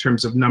container in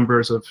terms of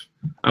numbers of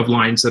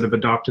lines that have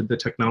adopted the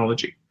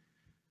technology.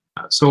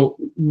 So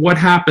what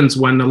happens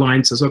when the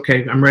line says,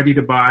 okay, I'm ready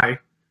to buy,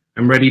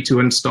 I'm ready to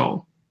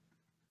install?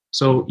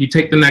 So you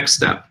take the next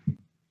step.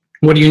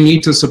 What do you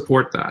need to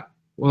support that?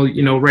 Well,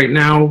 right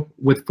now,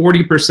 with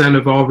 40%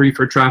 of all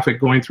reefer traffic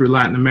going through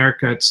Latin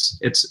America,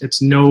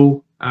 it's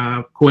no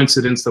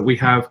coincidence that we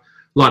have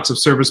lots of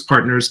service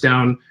partners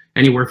down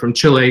anywhere from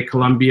Chile,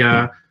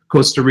 Colombia,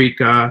 Costa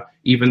Rica,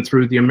 even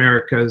through the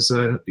Americas,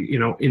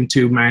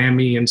 into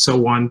Miami and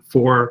so on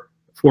for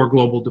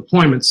global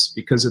deployments,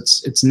 because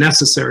it's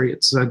necessary.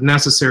 It's a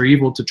necessary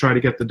evil to try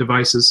to get the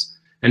devices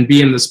and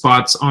be in the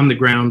spots on the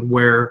ground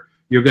where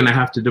you're going to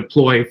have to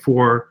deploy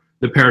for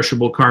the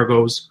perishable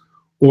cargoes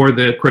or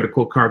the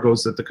critical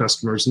cargoes that the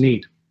customers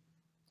need.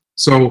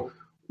 So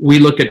we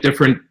look at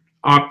different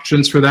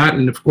options for that,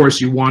 and of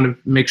course you want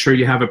to make sure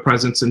you have a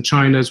presence in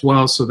China as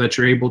well, so that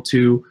you're able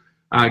to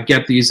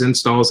get these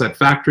installs at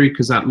factory,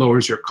 because that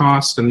lowers your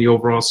cost and the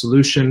overall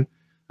solution.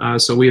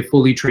 So we have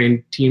fully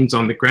trained teams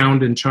on the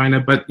ground in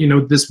China, but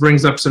this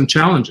brings up some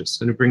challenges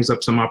and it brings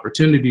up some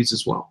opportunities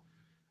as well.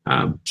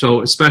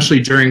 So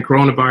especially during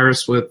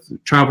coronavirus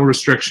with travel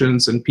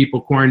restrictions and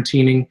people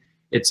quarantining,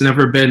 it's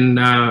never been,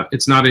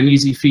 it's not an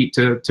easy feat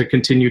to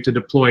continue to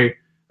deploy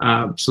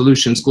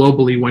solutions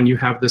globally when you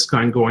have this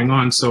kind going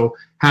on. So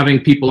having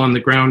people on the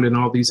ground in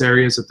all these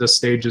areas at this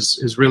stage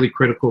is really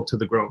critical to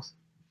the growth.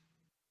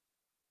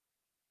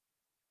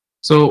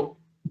 So,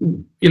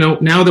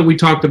 now that we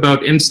talked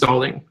about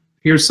installing,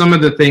 here's some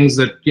of the things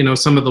that,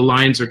 some of the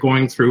lines are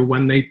going through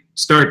when they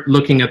start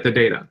looking at the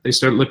data. They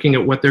start looking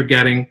at what they're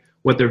getting,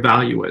 what their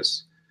value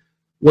is.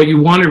 What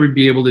you want to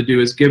be able to do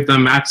is give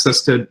them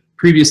access to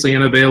previously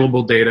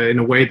unavailable data in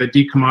a way that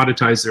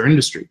decommoditize their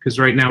industry. Because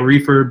right now,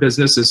 reefer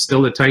business is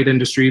still a tight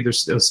industry. They're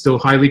still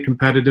highly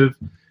competitive.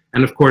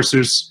 And of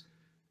course,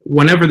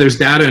 whenever there's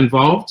data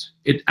involved,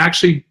 it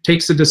actually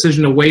takes a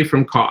decision away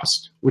from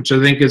cost, which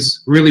I think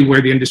is really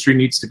where the industry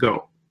needs to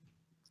go.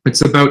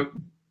 It's about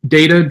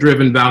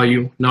data-driven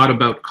value, not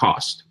about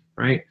cost,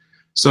 right?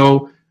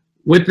 So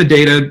with the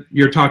data,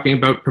 you're talking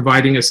about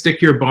providing a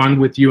stickier bond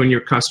with you and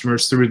your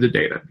customers through the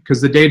data,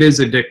 because the data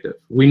is addictive.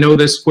 We know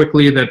this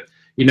quickly that,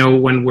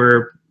 when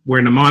we're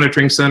in a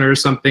monitoring center or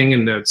something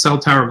and the cell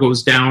tower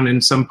goes down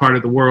in some part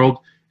of the world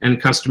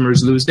and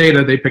customers lose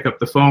data, they pick up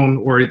the phone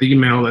or the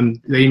email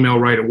and they email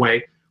right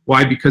away.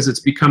 Why? Because it's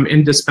become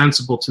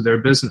indispensable to their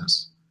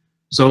business.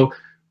 So,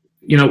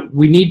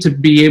 we need to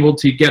be able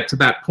to get to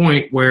that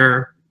point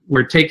where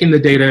we're taking the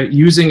data,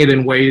 using it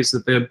in ways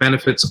that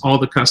benefits all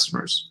the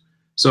customers.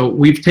 So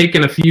we've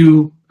taken a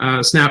few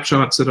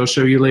snapshots that I'll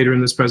show you later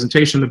in this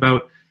presentation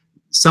about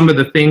some of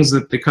the things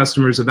that the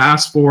customers have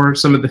asked for,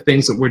 some of the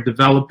things that we're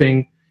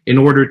developing in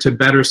order to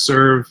better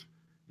serve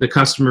the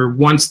customer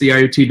once the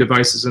IoT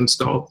device is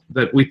installed,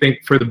 that we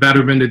think for the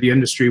betterment of the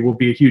industry will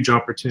be a huge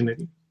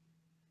opportunity.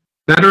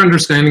 Better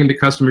understanding the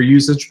customer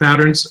usage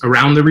patterns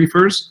around the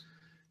reefers,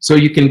 so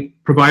you can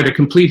provide a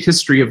complete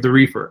history of the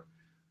reefer.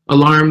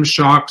 Alarms,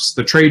 shocks,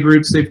 the trade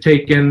routes they've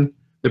taken,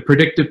 the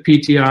predictive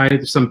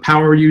PTI, some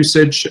power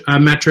usage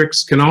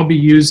metrics can all be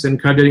used in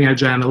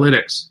cutting-edge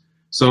analytics.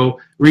 So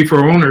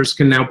reefer owners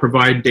can now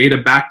provide data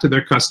back to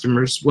their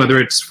customers, whether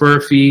it's for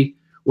a fee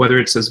whether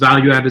it's as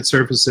value-added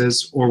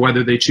services, or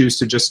whether they choose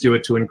to just do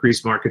it to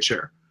increase market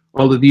share.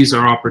 All of these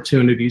are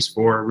opportunities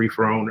for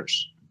reefer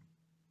owners.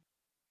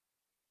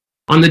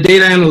 On the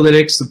data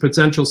analytics, the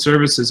potential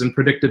services and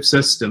predictive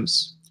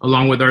systems,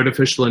 along with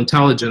artificial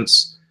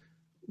intelligence,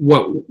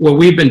 what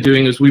we've been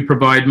doing is we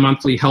provide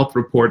monthly health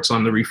reports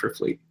on the reefer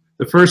fleet.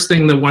 The first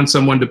thing that when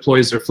someone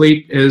deploys their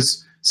fleet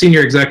is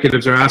senior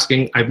executives are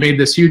asking, I've made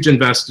this huge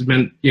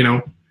investment, you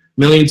know,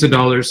 millions of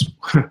dollars.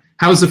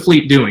 How's the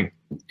fleet doing?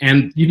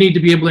 And you need to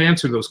be able to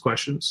answer those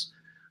questions.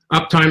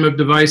 Uptime of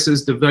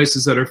devices,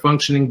 devices that are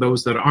functioning,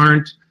 those that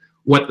aren't,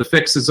 what the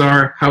fixes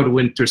are, how to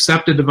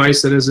intercept a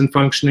device that isn't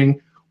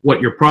functioning,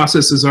 what your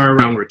processes are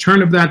around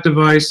return of that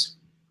device.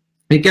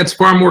 It gets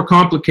far more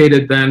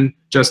complicated than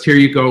just here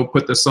you go,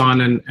 put this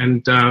on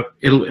and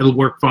it'll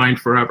work fine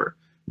forever.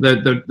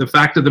 The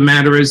fact of the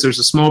matter is there's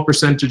a small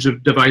percentage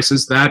of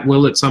devices that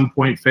will at some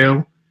point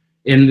fail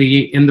in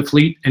the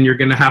fleet, and you're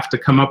going to have to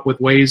come up with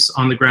ways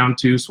on the ground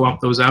to swap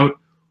those out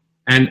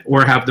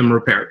or have them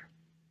repaired.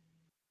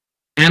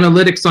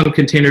 Analytics on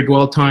container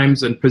dwell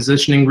times and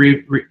positioning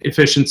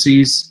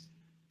efficiencies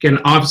can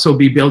also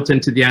be built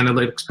into the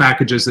analytics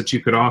packages that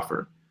you could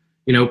offer.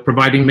 You know,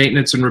 providing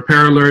maintenance and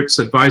repair alerts,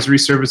 advisory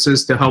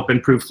services to help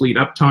improve fleet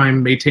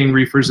uptime, maintain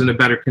reefers in a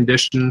better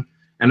condition,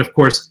 and of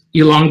course,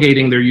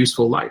 elongating their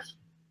useful life.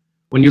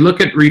 When you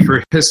look at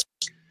reefer history,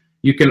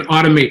 you can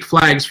automate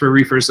flags for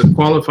reefers that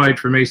qualified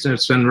for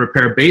maintenance and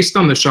repair based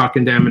on the shock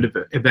and damage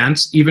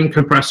events, even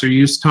compressor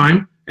use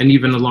time, and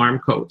even alarm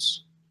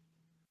codes.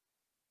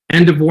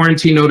 End of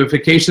warranty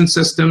notification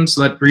systems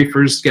let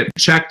reefers get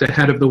checked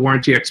ahead of the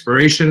warranty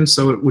expiration,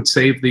 so it would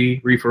save the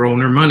reefer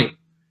owner money.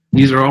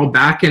 These are all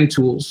back-end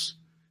tools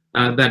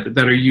that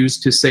are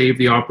used to save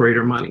the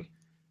operator money.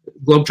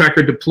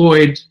 GlobeTracker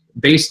deployed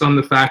based on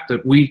the fact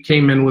that we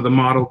came in with a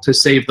model to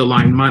save the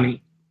line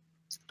money,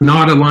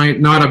 not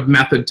a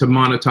method to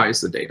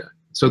monetize the data.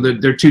 So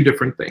they're two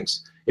different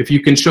things. If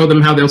you can show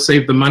them how they'll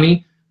save the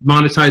money,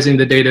 monetizing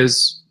the data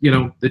is, you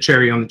know, the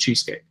cherry on the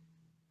cheesecake.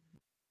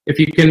 If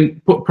you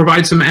can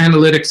provide some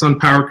analytics on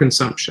power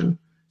consumption,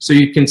 so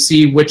you can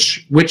see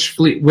which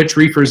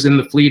reefers in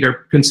the fleet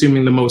are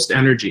consuming the most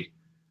energy.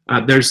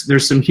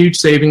 There's some huge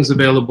savings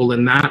available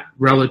in that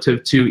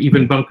relative to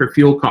even bunker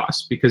fuel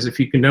costs, because if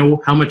you can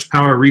know how much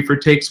power a reefer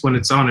takes when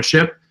it's on a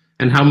ship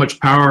and how much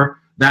power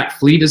that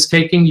fleet is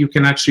taking, you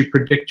can actually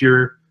predict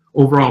your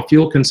overall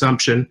fuel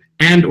consumption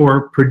and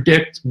or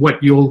predict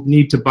what you'll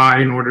need to buy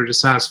in order to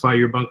satisfy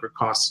your bunker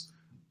costs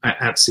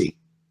at sea.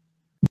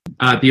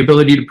 The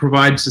ability to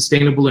provide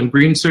sustainable and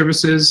green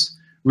services,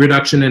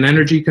 reduction in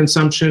energy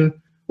consumption,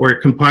 or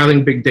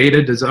compiling big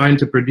data designed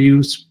to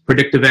produce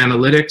predictive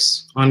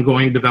analytics,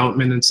 ongoing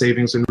development and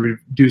savings, and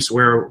reduce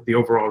wear of the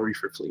overall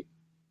reefer fleet.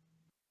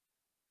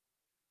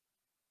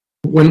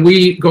 When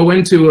we go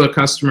into a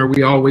customer,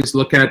 we always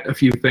look at a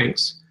few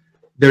things.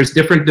 There's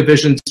different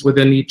divisions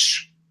within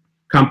each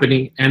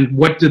company, and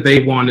what do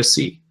they want to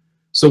see?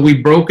 So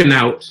we've broken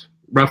out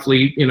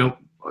roughly,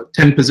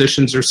 10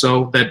 positions or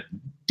so that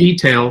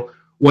detail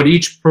what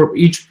each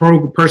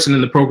person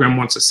in the program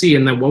wants to see,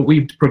 and then what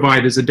we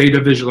provide is a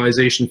data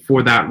visualization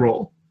for that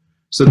role.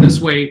 So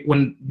this way,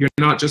 when you're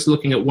not just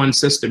looking at one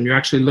system, you're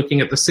actually looking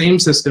at the same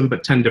system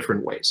but 10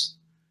 different ways.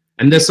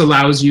 And this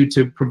allows you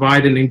to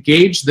provide and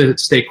engage the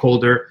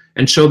stakeholder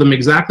and show them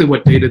exactly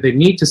what data they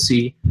need to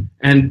see,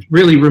 and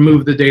really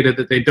remove the data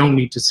that they don't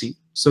need to see,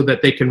 so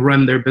that they can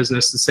run their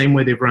business the same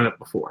way they've run it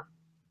before,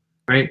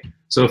 right?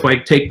 So if I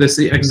take this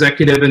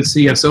executive and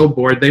CSO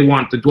board, they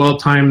want the dwell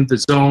time,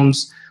 the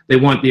zones, they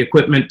want the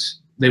equipment,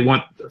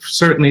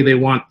 certainly they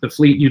want the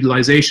fleet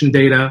utilization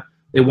data,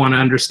 they want to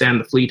understand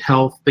the fleet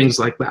health, things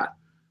like that.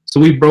 So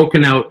we've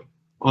broken out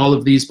all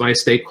of these by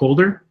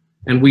stakeholder,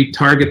 and we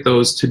target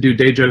those to do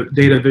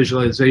data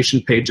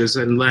visualization pages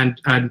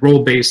and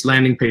role-based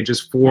landing pages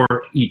for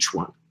each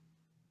one.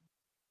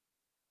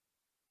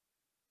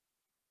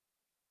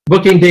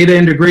 Booking data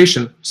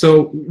integration.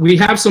 So we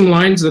have some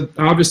lines that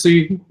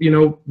obviously,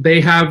 they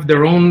have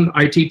their own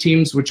IT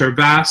teams, which are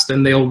vast,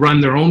 and they'll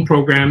run their own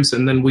programs,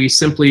 and then we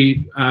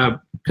simply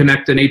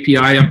connect an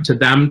API up to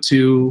them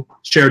to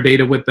share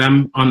data with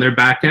them on their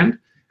back end.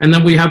 And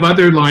then we have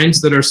other lines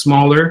that are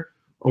smaller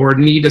or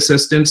need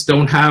assistance,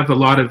 don't have a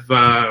lot of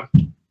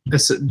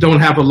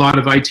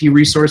IT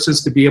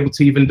resources to be able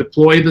to even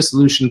deploy the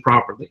solution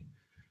properly.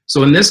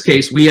 So in this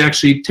case, we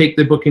actually take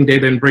the booking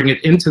data and bring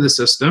it into the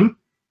system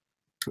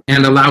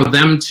and allow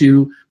them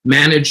to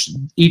manage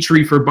each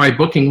reefer by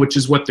booking, which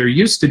is what they're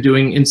used to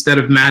doing, instead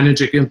of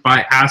managing it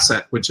by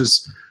asset, which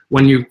is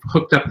when you've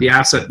hooked up the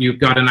asset, you've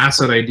got an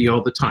asset ID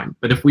all the time.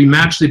 But if we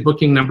match the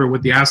booking number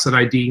with the asset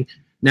ID,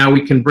 now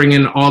we can bring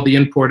in all the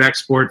import,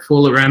 export,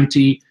 full or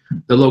empty,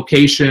 the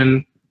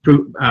location,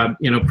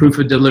 proof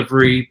of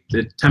delivery,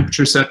 the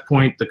temperature set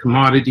point, the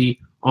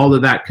commodity, all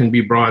of that can be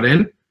brought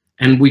in,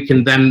 and we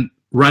can then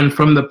run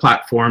from the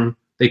platform.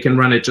 They can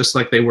run it just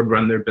like they would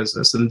run their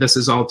business, and this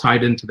is all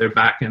tied into their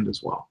back end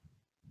as well.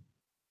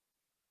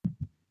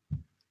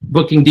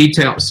 Booking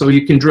details, so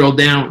you can drill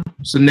down.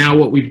 So now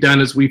what we've done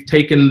is we've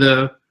taken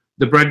the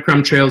the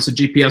breadcrumb trails, the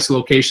GPS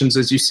locations,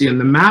 as you see in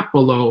the map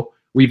below,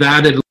 we've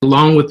added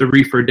along with the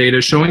reefer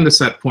data showing the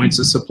set points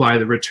of supply,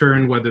 the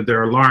return, whether there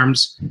are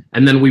alarms,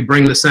 and then we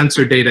bring the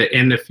sensor data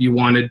in if you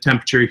wanted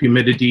temperature,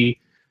 humidity,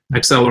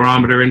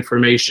 accelerometer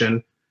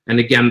information, and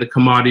again, the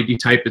commodity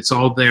type, it's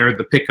all there,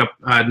 the pickup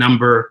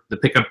number, the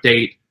pickup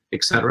date,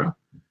 etc.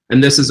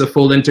 And this is a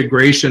full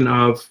integration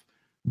of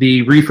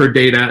the reefer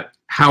data,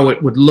 how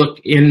it would look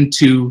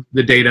into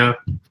the data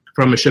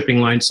from a shipping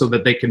line so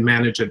that they can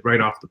manage it right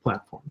off the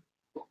platform.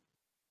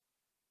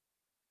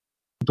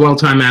 Dwell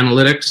time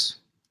analytics.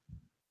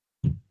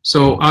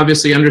 So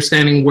obviously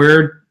understanding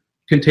where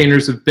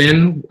containers have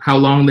been, how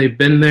long they've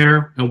been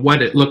there, and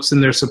what it looks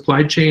in their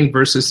supply chain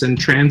versus in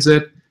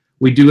transit.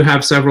 We do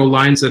have several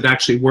lines that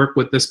actually work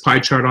with this pie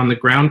chart on the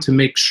ground to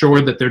make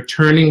sure that they're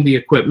turning the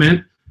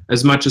equipment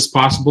as much as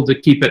possible to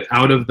keep it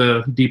out of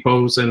the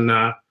depots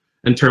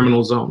and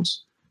terminal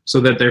zones so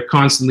that they're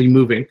constantly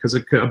moving, because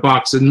a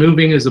box is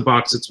moving is a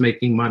box that's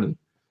making money.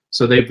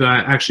 So they've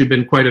actually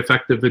been quite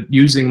effective at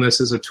using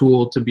this as a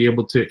tool to be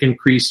able to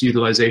increase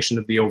utilization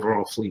of the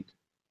overall fleet.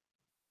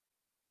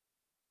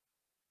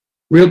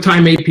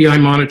 Real-time API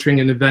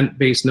monitoring and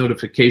event-based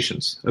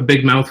notifications. A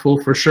big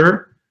mouthful for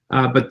sure,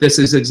 but this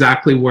is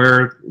exactly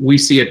where we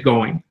see it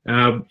going.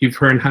 You've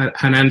heard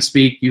Hanan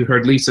speak, you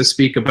heard Lisa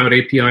speak about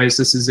APIs.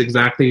 This is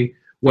exactly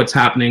what's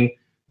happening.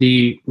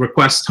 The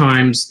request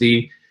times,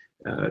 the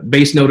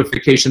base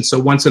notification. So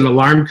once an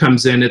alarm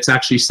comes in, it's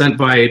actually sent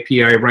via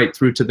API right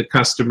through to the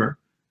customer.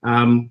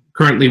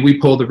 Currently, we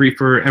pull the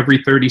reefer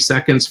every 30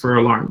 seconds for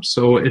alarms.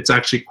 So it's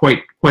actually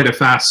quite a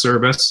fast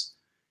service.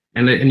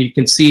 And you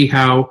can see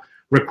how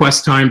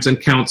request times and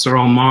counts are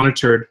all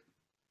monitored.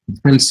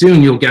 And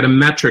soon you'll get a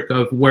metric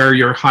of where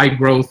your high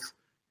growth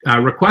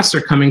requests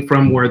are coming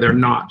from, where they're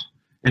not.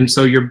 And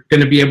so you're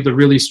going to be able to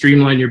really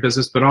streamline your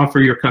business, but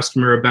offer your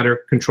customer a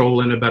better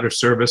control and a better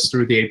service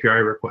through the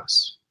API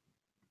requests.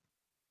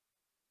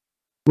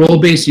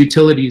 Role-based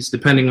utilities,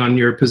 depending on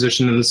your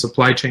position in the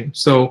supply chain.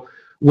 So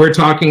we're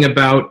talking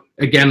about,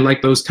 again,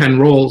 like those 10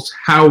 roles,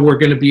 how we're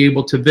going to be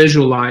able to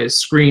visualize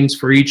screens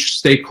for each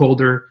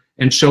stakeholder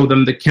and show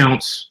them the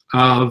counts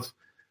of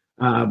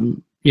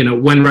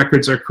when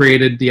records are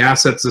created, the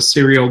assets, the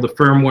serial, the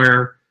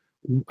firmware,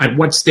 at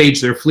what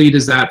stage their fleet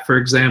is at, for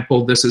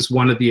example. This is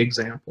one of the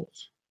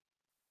examples.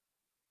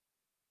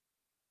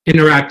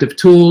 Interactive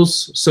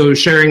tools, so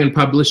sharing and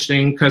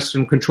publishing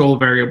custom control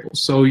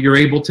variables. So you're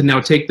able to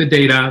now take the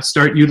data,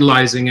 start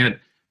utilizing it,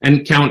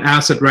 and count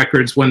asset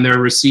records when they're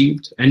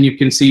received. And you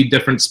can see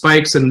different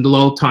spikes and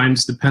lull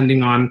times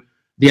depending on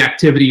the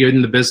activity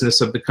in the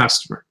business of the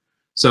customer.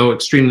 So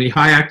extremely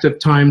high active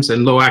times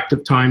and low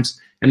active times.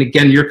 And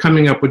again, you're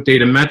coming up with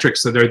data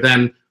metrics that are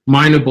then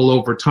mineable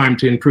over time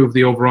to improve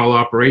the overall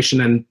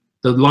operation, and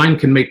the line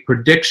can make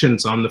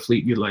predictions on the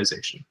fleet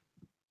utilization.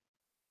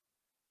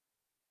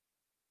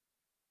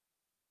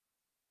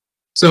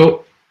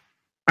 So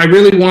I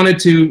really wanted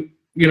to,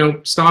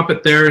 stop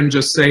it there and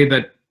just say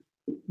that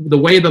the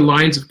way the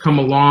lines have come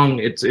along,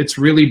 it's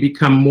really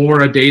become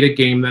more a data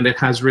game than it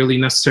has really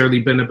necessarily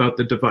been about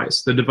the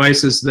device. The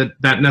device is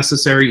that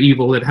necessary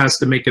evil. It has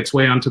to make its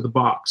way onto the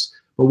box.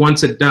 But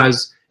once it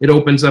does, it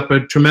opens up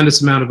a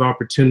tremendous amount of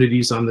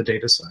opportunities on the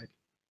data side.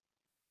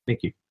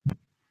 Thank you.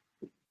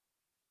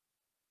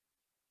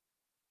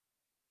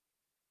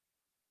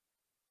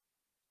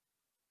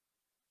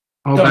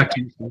 All Don, back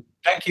to you.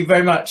 Thank you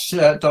very much,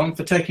 Don,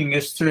 for taking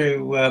us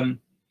through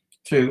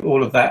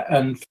all of that,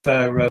 and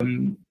for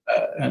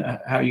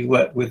how you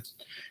work with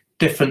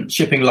different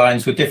shipping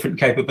lines with different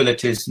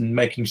capabilities and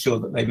making sure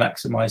that they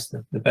maximize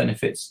the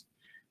benefits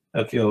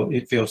of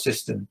your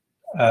system.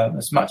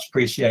 It's much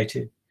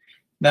appreciated.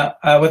 Now,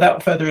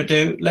 without further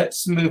ado,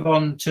 let's move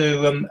on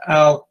to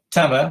Al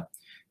Tamer,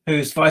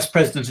 who's Vice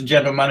President and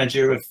General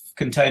Manager of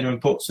Container and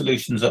Port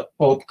Solutions at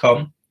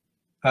Orbcomm.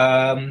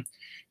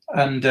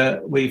 And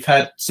we've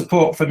had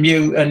support from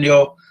you and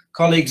your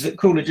colleagues at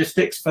Cool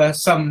Logistics for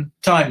some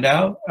time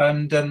now.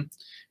 And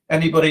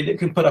anybody that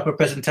can put up a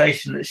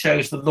presentation that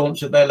shows the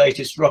launch of their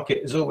latest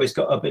rocket has always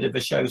got a bit of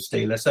a show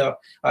stealer. So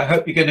I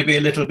hope you're going to be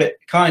a little bit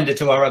kinder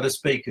to our other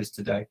speakers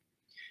today.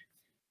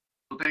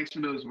 Well, thanks for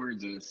those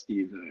words,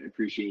 Steve. I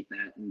appreciate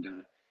that. And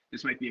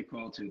this might be a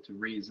call to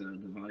raise the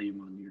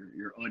volume on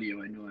your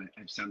audio. I know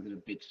I've sounded a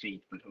bit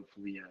faint, but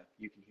hopefully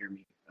you can hear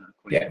me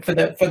quite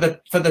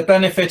well. For the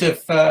benefit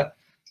of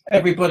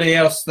everybody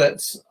else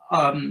that's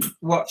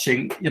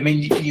watching, I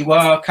mean, you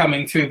are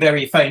coming through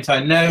very faint.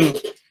 I know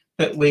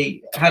that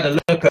we had a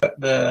look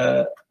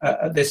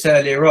at this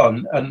earlier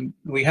on, and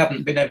we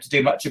haven't been able to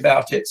do much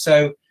about it.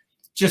 So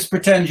just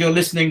pretend you're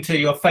listening to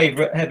your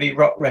favorite heavy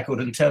rock record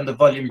and turn the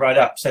volume right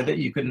up so that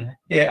you can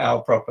hear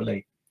Al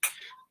properly.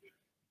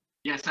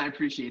 Yes, I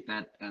appreciate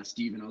that,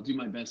 Steve, and I'll do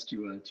my best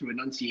to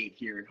enunciate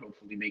here and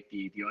hopefully make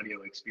the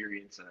audio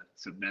experience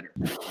so better.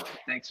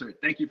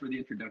 Thank you for the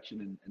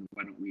introduction, and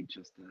why don't we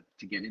just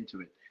to get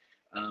into it.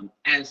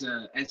 As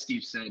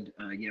Steve said,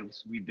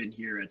 we've been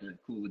here at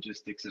Cool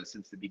Logistics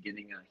since the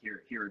beginning here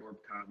at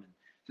Orbcomm, and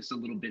just a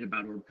little bit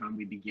about Orbcomm.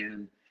 We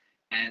began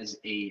as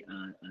a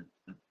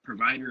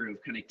provider of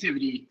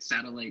connectivity,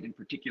 satellite in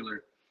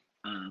particular,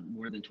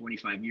 more than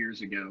 25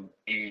 years ago.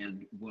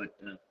 And what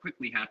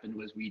quickly happened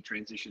was we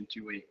transitioned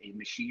to a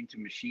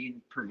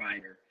machine-to-machine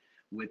provider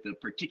with a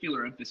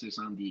particular emphasis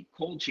on the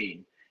cold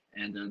chain.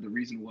 And the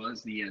reason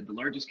was the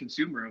largest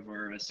consumer of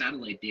our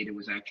satellite data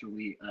was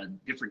actually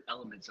different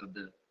elements of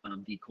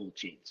the cold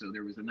chain. So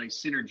there was a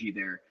nice synergy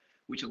there,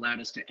 which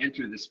allowed us to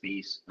enter the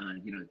space,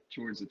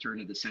 towards the turn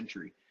of the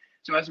century.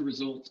 So as a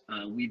result,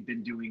 we've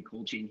been doing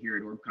cold chain here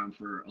at Orbcomm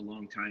for a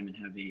long time and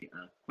have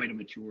quite a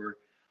mature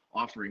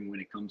offering when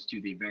it comes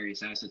to the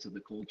various assets of the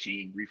cold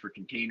chain, reefer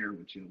container,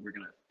 which we're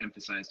going to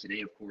emphasize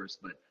today, of course,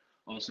 but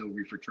also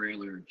reefer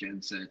trailer,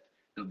 genset,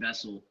 the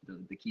vessel,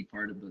 the key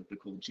part of the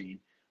cold chain,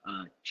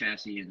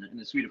 chassis,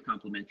 and a suite of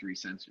complementary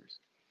sensors.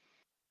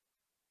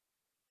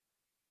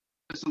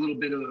 Just a little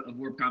bit of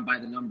Orbcomm by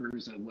the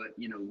numbers.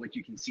 What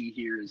you can see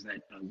here is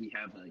that we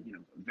have a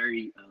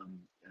very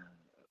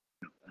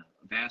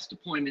vast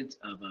deployment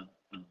of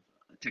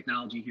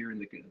technology here in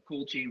the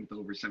cold chain with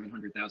over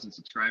 700,000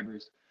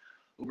 subscribers.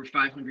 Over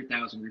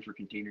 500,000 reefer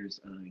containers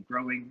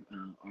growing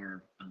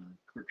are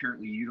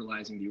currently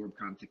utilizing the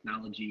Orbcomm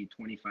technology,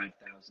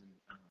 25,000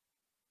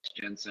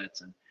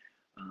 gensets, and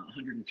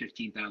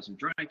 115,000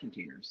 dry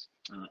containers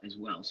as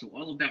well. So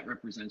all of that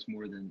represents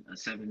more than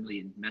 7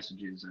 million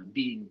messages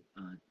being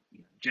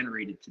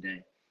generated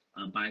today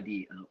by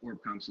the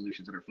Orbcomm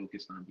solutions that are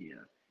focused on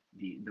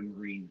the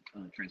marine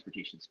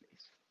transportation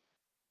space.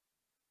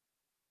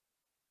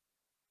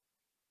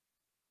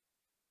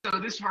 So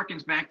this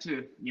harkens back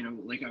to,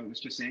 like I was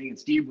just saying, and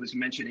Steve was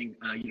mentioning,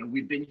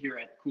 we've been here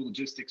at Cool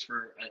Logistics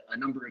for a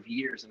number of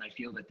years, and I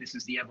feel that this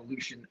is the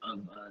evolution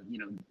of,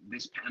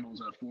 this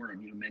panel's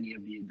forum. Many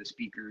of the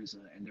speakers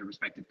and their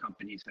respective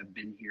companies have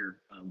been here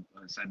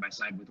side by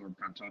side with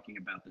Orbcomm talking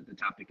about the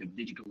topic of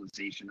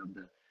digitalization of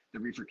the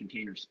reefer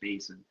container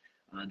space,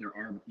 and there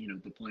are,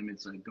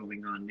 deployments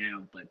going on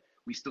now, but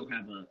we still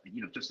have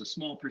just a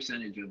small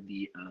percentage of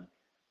the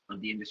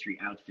industry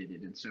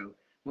outfitted, and so.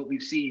 What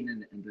we've seen,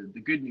 and the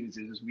good news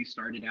is we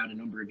started out a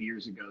number of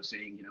years ago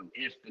saying,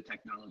 if the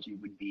technology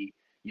would be,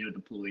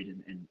 deployed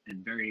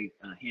and very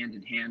hand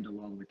in hand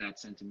along with that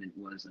sentiment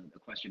was a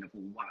question of,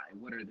 well, why?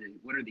 What are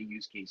the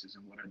use cases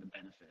and what are the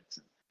benefits?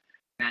 And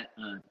that,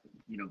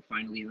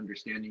 finally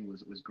understanding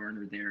was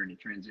garnered there, and it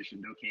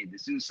transitioned, okay,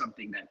 this is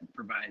something that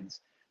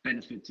provides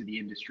benefit to the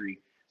industry.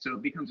 So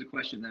it becomes a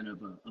question then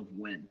of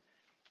when.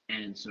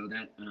 And so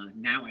that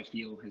now I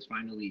feel has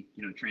finally,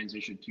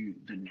 transitioned to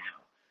the now.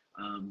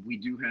 We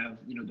do have,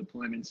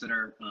 deployments that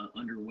are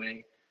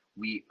underway.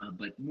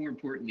 But more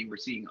importantly, we're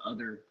seeing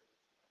other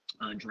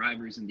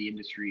drivers in the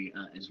industry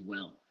as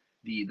well.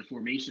 The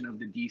formation of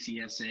the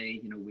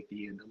DCSA, with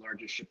the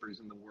largest shippers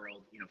in the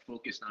world,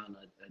 focused on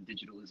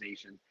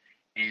digitalization,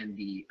 and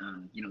the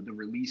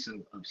release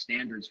of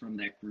standards from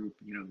that group,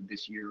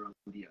 this year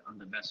on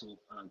the vessel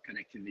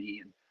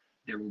connectivity, and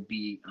there will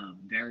be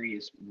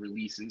various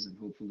releases and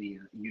hopefully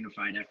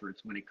unified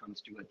efforts when it comes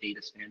to a data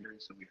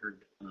standard. So we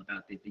heard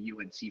about the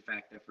UN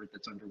CFACT effort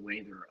that's underway.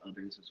 There are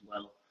others as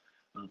well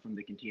from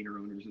the Container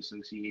Owners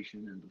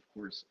Association and of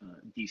course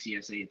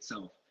DCSA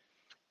itself.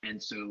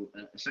 And so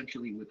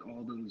essentially with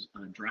all those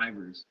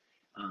drivers,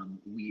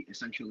 we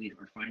essentially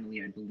are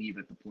finally, I believe,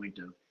 at the point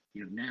of,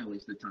 now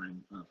is the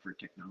time for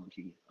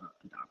technology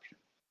adoption.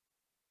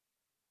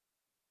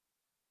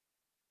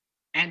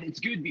 And it's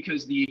good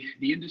because the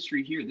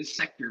industry here, this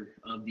sector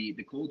of the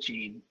cold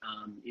chain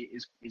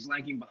is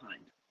lagging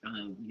behind.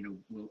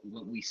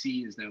 What we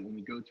see is that when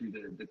we go through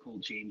the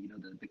cold chain,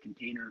 the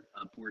container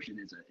portion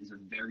is a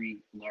very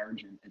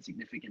large and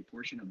significant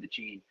portion of the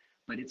chain,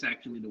 but it's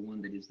actually the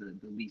one that is the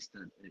least,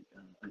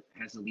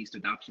 has the least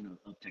adoption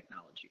of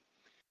technology.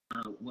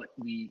 What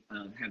we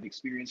have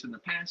experienced in the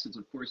past is,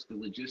 of course, the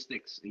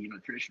logistics,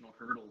 traditional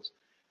hurdles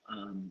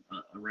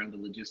around the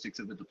logistics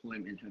of the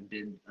deployment have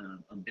been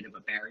a bit of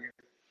a barrier.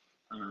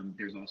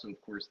 There's also,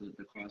 of course,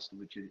 the cost,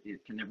 which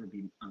it can never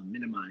be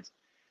minimized.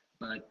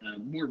 But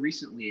more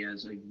recently,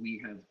 as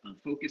we have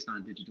focused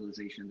on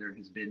digitalization, there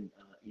has been,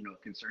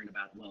 a concern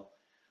about, well,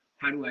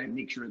 how do I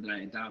make sure that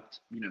I adopt,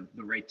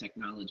 the right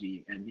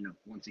technology? And,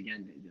 once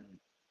again,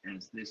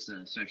 as this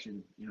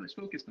session, is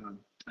focused on,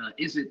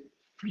 is it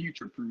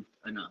future-proof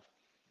enough?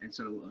 And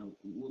so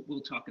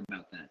we'll talk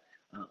about that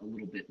a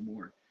little bit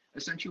more.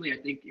 Essentially, I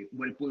think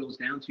what it boils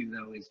down to,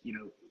 though, is,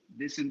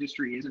 this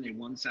industry isn't a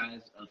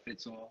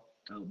one-size-fits-all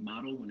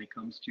model when it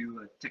comes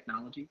to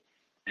technology.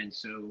 And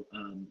so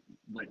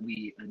what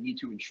we need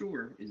to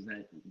ensure is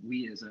that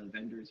we as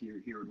vendors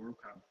here at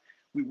Orbcomm,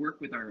 we work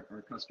with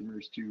our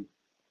customers to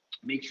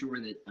make sure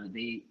that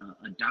they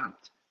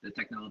adopt the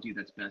technology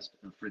that's best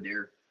for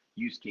their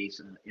use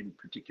case in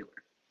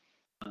particular.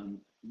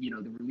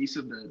 The release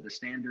of the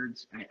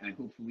standards, I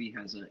hopefully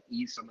has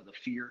eased some of the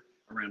fear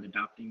around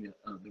adopting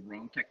the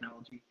wrong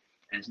technology,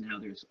 as now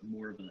there's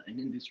more of an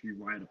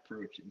industry-wide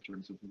approach in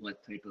terms of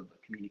what type of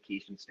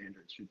communication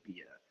standards should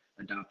be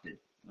adopted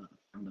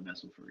on the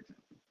vessel, for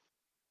example.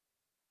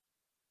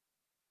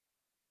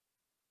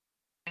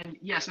 And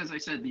yes, as I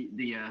said,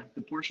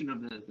 the portion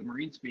of the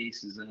marine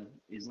space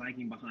is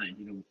lagging behind.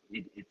 You know,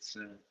 it's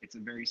a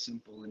very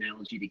simple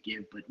analogy to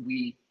give, but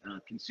we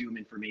consume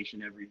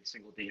information every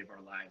single day of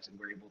our lives, and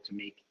we're able to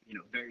make, you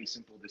know, very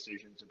simple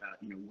decisions about,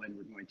 you know, when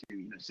we're going to,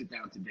 you know, sit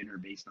down to dinner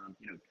based on,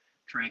 you know,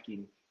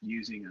 tracking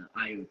using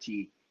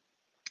IoT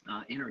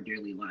in our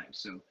daily lives.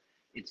 So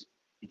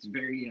it's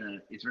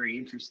very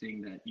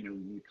interesting that, you know,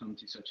 when we come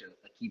to such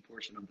a key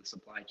portion of the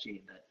supply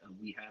chain, that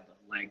we have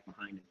a lag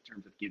behind in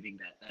terms of giving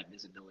that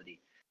visibility.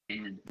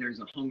 And there's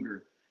a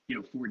hunger, you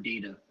know, for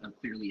data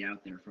clearly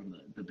out there, from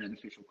the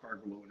beneficial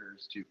cargo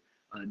owners to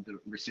the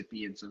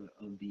recipients of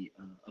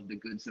the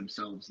goods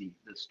themselves, the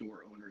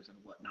store owners and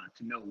whatnot,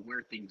 to know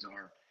where things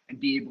are and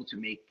be able to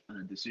make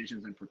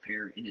decisions and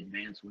prepare in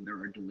advance when there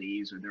are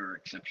delays or there are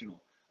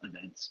exceptional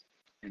events.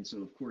 And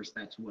so, of course,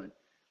 that's what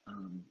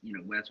you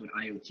know, that's what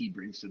IoT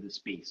brings to this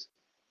space.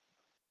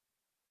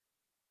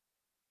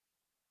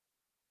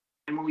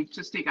 And when we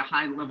just take a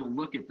high-level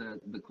look at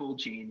the cold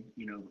chain,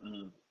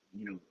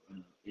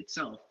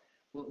 itself,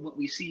 what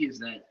we see is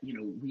that, you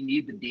know, we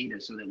need the data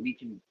so that we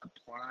can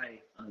apply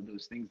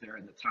those things that are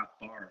in the top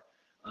bar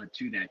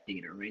to that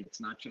data, right?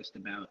 It's not just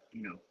about,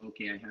 you know,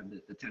 okay, I have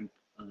the temp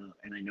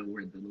and I know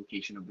where the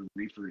location of the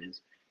reefer is.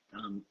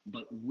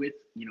 But with,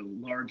 you know,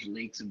 large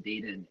lakes of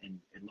data and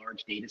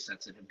large data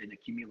sets that have been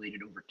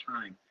accumulated over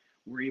time,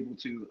 we're able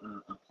to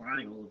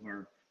apply all of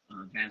our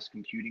vast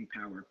computing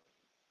power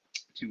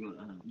to,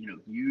 you know,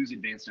 use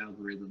advanced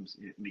algorithms,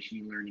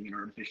 machine learning and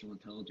artificial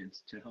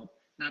intelligence to help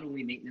not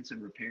only maintenance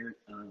and repair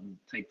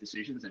type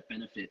decisions that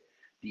benefit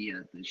the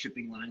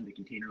shipping line, the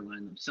container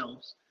line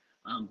themselves,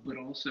 but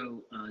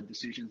also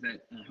decisions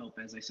that help,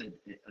 as I said,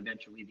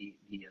 eventually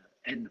the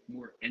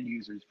more end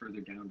users further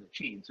down the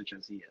chain, such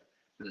as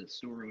the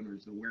store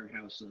owners, the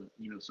warehouse,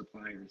 you know,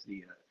 suppliers,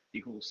 the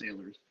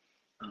wholesalers,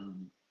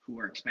 who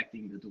are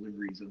expecting the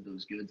deliveries of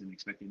those goods and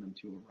expecting them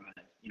to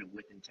arrive, you know,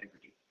 with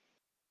integrity.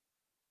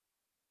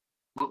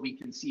 What we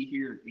can see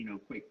here, you know,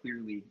 quite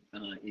clearly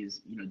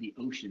is, you know, the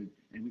ocean,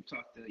 and we've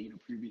talked, you know,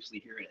 previously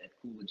here at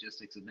Cool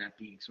Logistics of that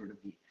being sort of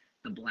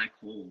the black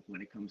hole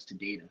when it comes to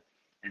data.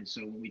 And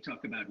so when we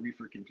talk about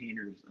reefer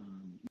containers,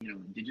 you know,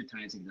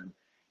 digitizing them,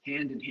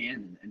 hand in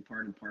hand and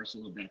part and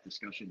parcel of that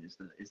discussion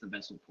is the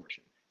vessel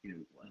portion. You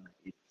know,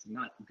 it's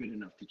not good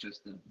enough to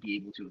just be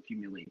able to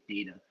accumulate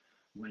data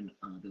when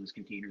those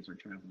containers are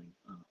traveling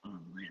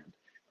on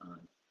land.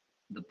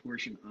 The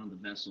portion on the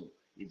vessel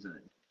is a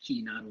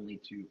key not only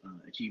to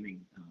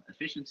achieving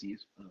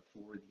efficiencies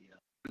for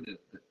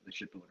the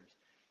ship owners,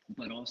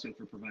 but also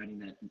for providing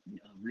that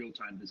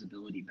real-time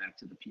visibility back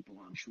to the people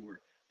on shore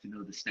to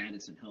know the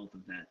status and health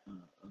of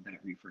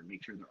that reefer and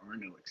make sure there are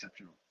no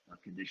exceptional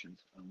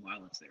conditions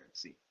while it's there at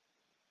sea.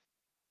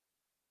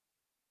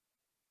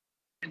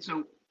 And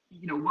so,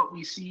 you know, what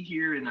we see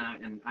here, and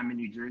I'm in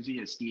New Jersey,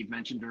 as Steve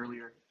mentioned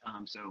earlier.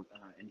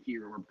 And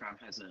here Orbcomm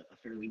has a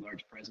fairly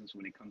large presence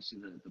when it comes to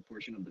the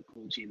portion of the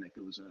cold chain that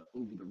goes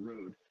over the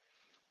road.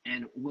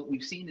 And what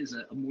we've seen is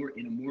in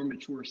a more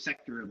mature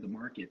sector of the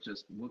market,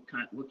 just what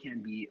can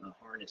be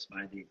harnessed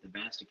by the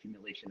vast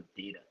accumulation of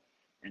data.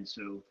 And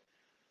so,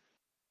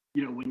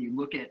 you know, when you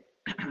look at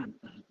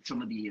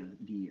some of the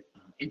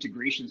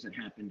integrations that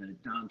happened,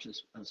 Dom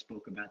just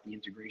spoke about the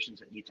integrations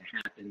that need to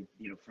happen,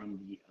 you know, from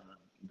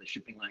the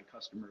shipping line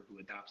customer who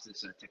adopts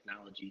this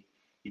technology,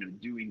 you know,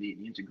 doing the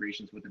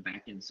integrations with the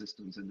back-end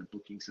systems and the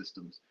booking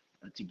systems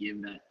to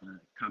give that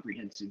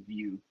comprehensive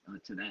view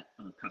to that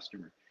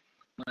customer.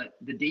 But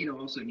the data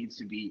also needs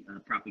to be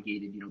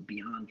propagated, you know,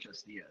 beyond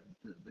just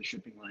the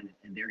shipping line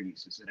and their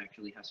uses. It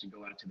actually has to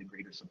go out to the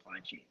greater supply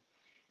chain.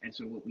 And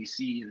so what we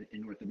see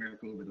in North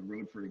America over the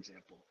road, for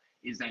example,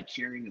 is that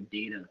sharing of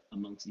data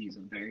amongst these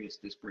various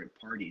disparate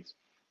parties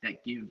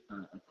that give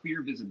a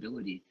clear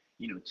visibility,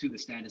 you know, to the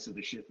status of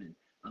the shipment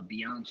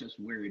beyond just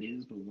where it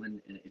is, but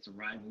when its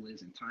arrival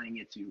is, and tying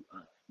it to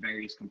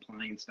various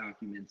compliance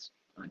documents,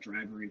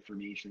 driver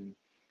information,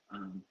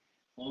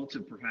 all to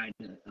provide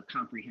a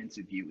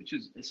comprehensive view, which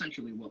is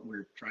essentially what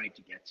we're trying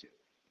to get to.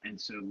 And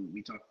so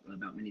we talk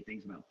about many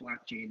things about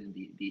blockchain and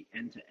the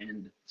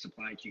end-to-end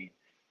supply chain.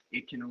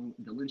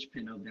 The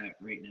linchpin of that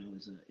right now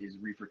is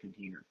reefer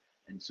container.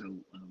 And so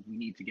we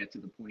need to get to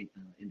the point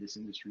in this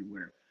industry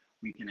where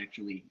we can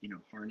actually, you know,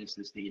 harness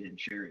this data and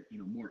share it, you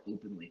know, more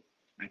openly.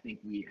 I think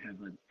we have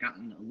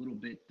gotten a little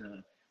bit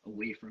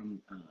away from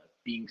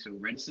being so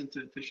reticent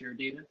to share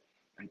data.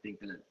 I think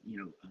that, you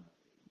know,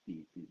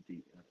 the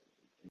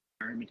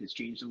environment has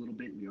changed a little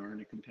bit. We are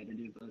in a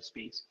competitive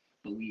space,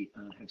 but we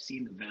have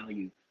seen the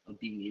value of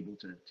being able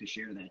to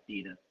share that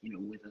data, you know,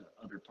 with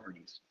other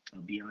parties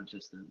beyond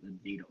just the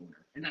data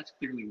owner. And that's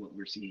clearly what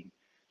we're seeing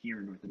here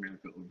in North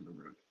America over the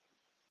road.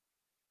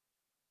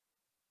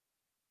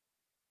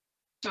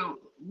 So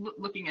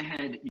looking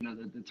ahead, you know,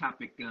 the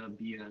topic of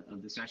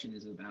the session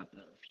is about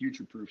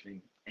future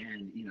proofing,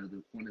 and you know,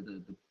 one of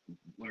the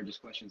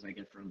largest questions I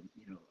get from,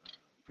 you know,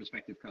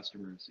 prospective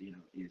customers, you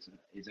know, is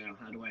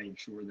how do I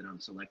ensure that I'm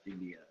selecting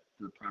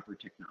the proper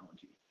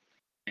technology?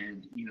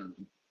 And you know,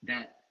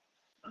 that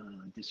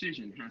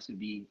decision has to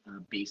be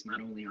based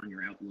not only on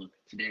your outlook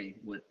today,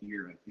 what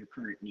your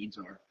current needs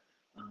are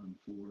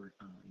for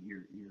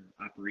your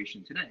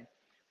operation today,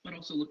 but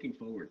also looking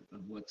forward of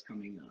what's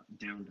coming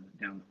down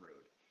the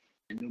road.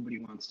 And nobody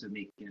wants to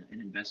make an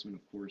investment,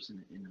 of course,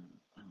 in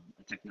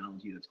a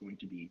technology that's going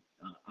to be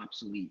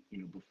obsolete,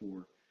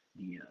 before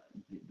the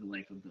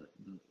life of the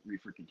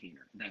reefer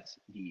container. That's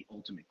the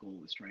ultimate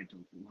goal, is trying to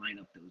line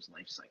up those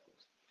life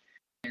cycles.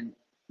 And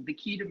the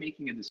key to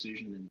making a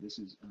decision, and this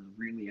is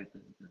really at the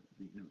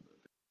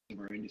of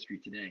our industry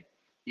today,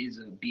 is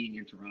being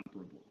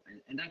interoperable,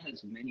 and that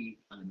has many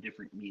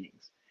different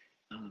meanings.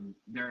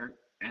 There,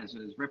 as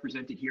is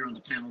represented here on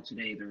the panel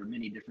today, there are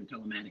many different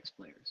telematics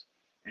players,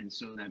 and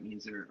so that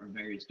means there are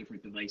various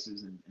different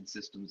devices and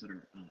systems that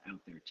are out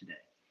there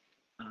today.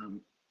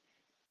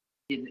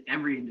 In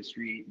every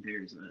industry,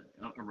 there's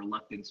a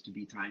reluctance to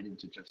be tied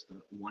into just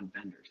one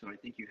vendor. So I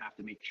think you have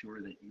to make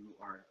sure that you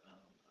are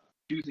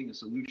choosing a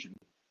solution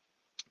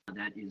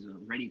that is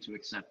ready to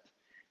accept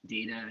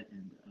data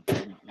and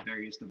from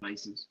various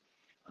devices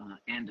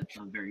and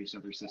various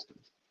other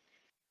systems.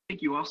 I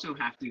think you also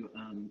have to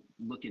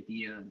look at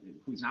the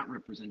who's not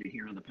represented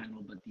here on the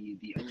panel, but the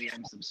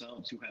OEMs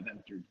themselves who have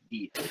entered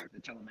the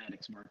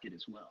telematics market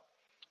as well.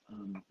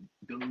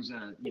 Those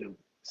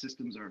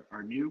systems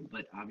are new,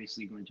 but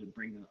obviously going to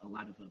bring a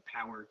lot of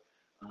power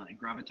and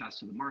gravitas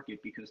to the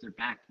market, because they're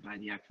backed by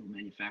the actual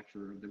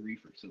manufacturer of the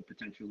reefer. So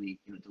potentially,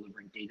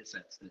 delivering data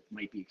sets that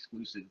might be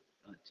exclusive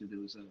to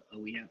those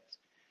OEMs.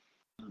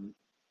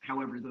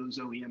 However, those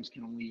OEMs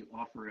can only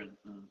offer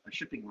a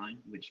shipping line,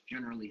 which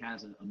generally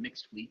has a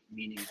mixed fleet,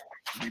 meaning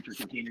reefer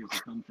containers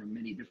that come from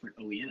many different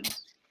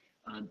OEMs.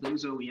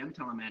 Those OEM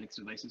telematics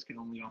devices can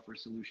only offer a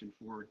solution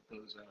for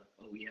those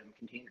OEM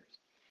containers.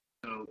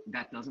 So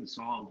that doesn't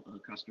solve a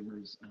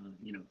customer's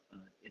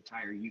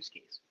entire use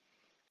case.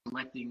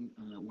 Selecting,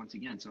 once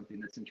again, something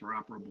that's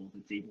interoperable,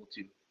 that's able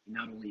to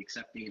not only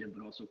accept data,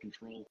 but also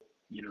control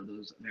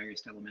those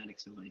various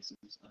telematics devices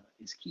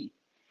is key.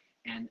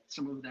 And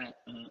some of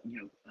that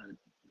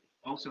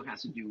also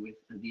has to do with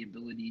the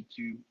ability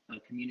to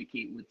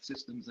communicate with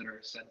systems that are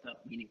set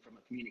up, meaning from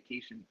a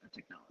communication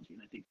technology.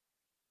 And I think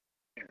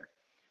there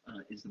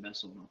is the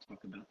vessel, and I'll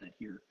talk about that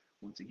here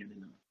once again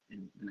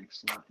in the next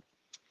slide.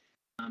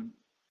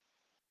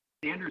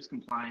 Standards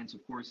compliance,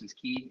 of course, is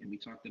key, and we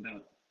talked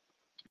about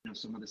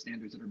some of the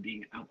standards that are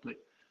being output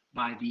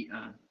by the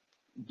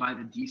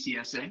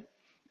DCSA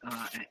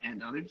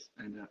and others.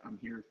 And I'm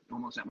here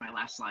almost at my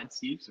last slide,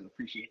 Steve, so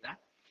appreciate that.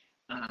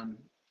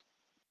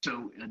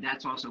 So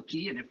that's also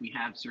key, and if we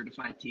have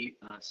certified safe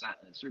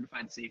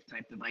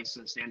type device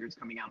standards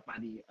coming out by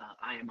the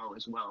IMO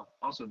as well,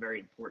 also very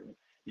important,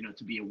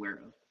 to be aware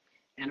of.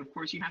 And of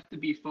course, you have to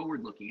be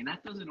forward-looking, and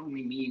that doesn't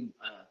only mean,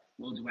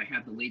 well, do I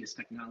have the latest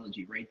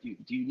technology, right?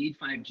 Do you need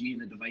 5G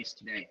in a device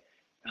today?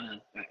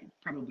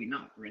 Probably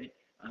not, right?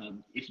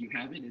 If you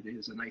have it, it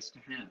is a nice to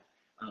have.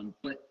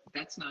 But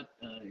that's not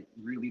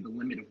really the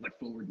limit of what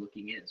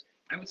forward-looking is.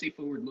 I would say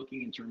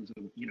forward-looking in terms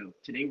of,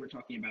 today we're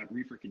talking about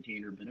reefer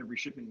container, but every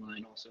shipping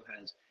line also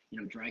has,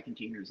 dry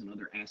containers and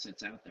other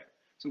assets out there.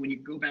 So when you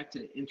go back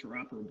to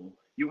interoperable,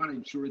 you want to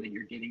ensure that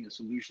you're getting a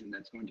solution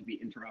that's going to be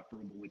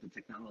interoperable with the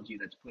technology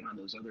that's put on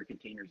those other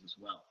containers as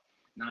well.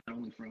 Not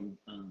only from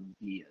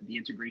the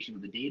integration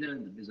of the data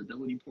and the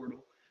visibility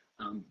portal,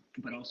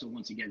 but also,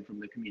 once again, from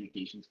the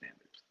communication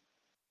standards.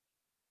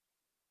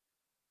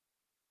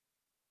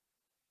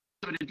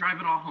 So to drive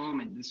it all home,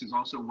 and this is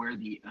also where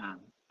the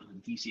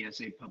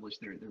DCSA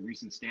published their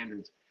recent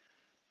standards.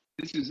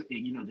 This is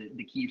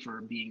the key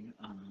for being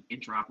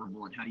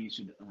interoperable and how you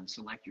should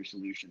select your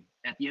solution.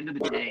 At the end of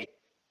the day,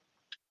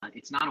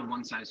 it's not a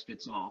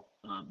one-size-fits-all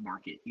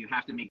market. You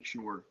have to make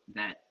sure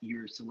that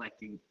you're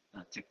selecting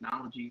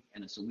technology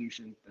and a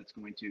solution that's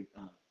going to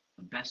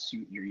best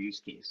suit your use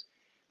case.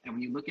 And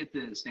when you look at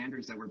the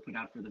standards that were put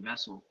out for the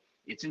vessel,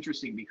 it's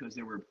interesting because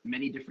there were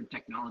many different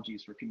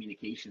technologies for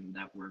communication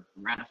that were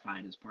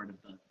ratified as part of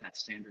that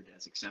standard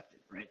as accepted,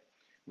 right?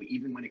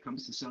 Even when it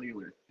comes to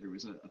cellular, there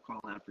was a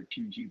call out for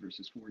 2G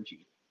versus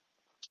 4G.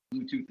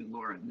 Bluetooth and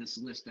LoRa, this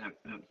list out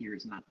here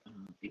is not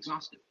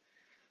exhaustive.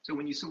 So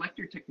when you select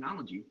your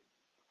technology,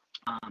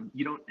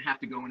 you don't have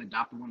to go and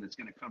adopt the one that's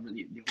going to cover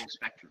the whole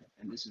spectrum.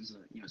 And this is,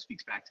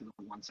 speaks back to the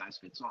one size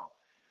fits all.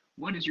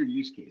 What is your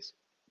use case?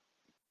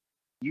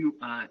 You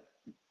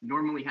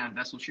normally have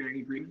vessel sharing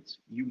agreements.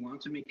 You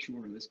want to make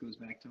sure, and this goes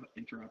back to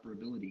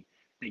interoperability,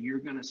 that you're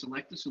going to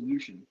select a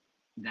solution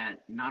that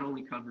not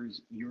only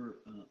covers your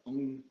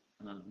own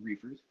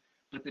reefers,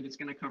 but that it's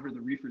going to cover the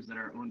reefers that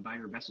are owned by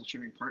your vessel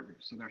sharing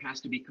partners. So there has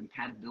to be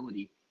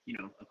compatibility,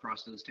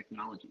 across those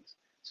technologies.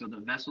 So the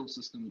vessel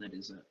system that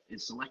is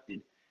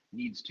selected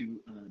needs to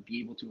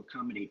be able to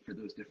accommodate for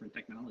those different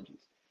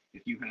technologies.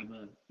 If you have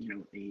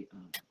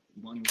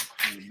one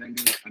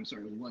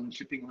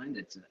shipping line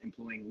that's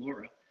employing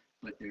LoRa,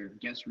 but their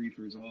guest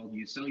reefers all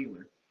use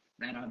cellular,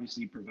 that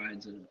obviously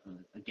provides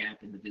a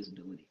gap in the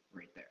visibility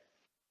right there.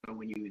 So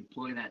when you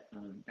employ that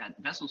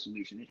vessel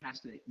solution, it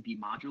has to be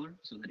modular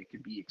so that it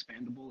could be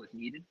expandable if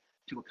needed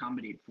to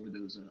accommodate for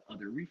those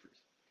other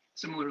reefers.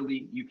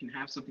 Similarly, you can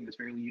have something that's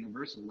fairly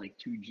universal like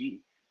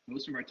 2G.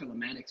 Most of our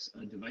telematics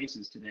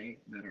devices today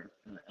that are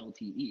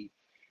LTE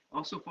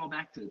also fall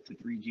back to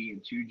 3G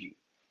and 2G.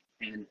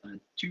 And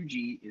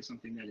 2G is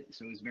something that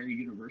is very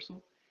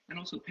universal and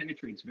also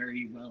penetrates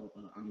very well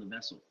on the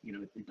vessel. You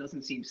know, it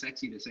doesn't seem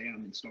sexy to say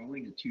I'm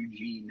installing a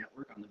 2G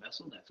network on the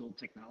vessel. That's old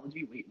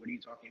technology. Wait, what are you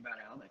talking about,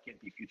 Al? That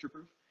can't be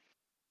future-proof.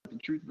 But the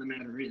truth of the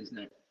matter is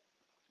that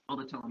all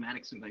the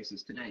telematics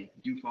devices today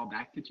do fall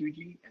back to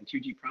 2G, and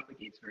 2G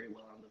propagates very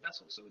well on the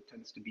vessel. So it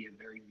tends to be a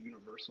very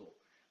universal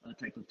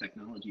type of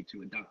technology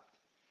to adopt.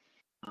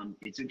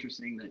 It's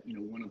interesting that, you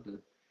know, one of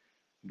the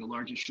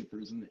largest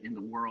shippers in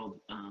the world,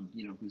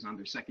 you know, who's on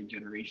their second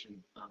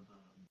generation of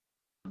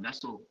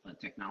vessel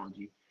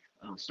technology,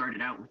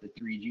 started out with a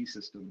 3G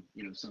system,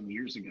 you know, some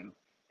years ago.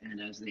 And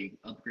as they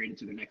upgraded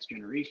to the next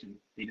generation,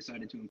 they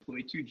decided to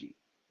employ 2G.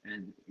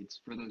 And it's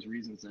for those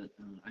reasons that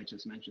I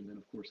just mentioned, and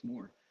of course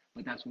more.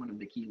 But that's one of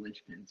the key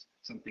linchpins.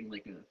 Something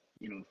like a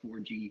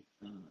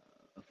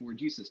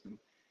 4G system,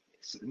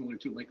 similar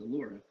to like a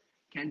LoRa,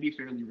 can be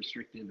fairly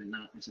restrictive and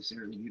not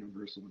necessarily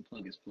universal and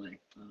plug as play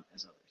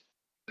as others.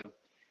 So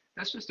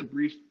that's just a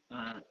brief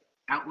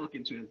outlook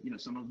into, you know,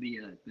 some of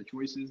the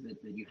choices that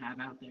you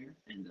have out there,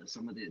 and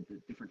some of the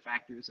different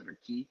factors that are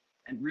key,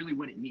 and really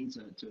what it means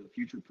to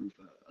future-proof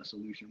a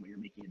solution when you're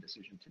making a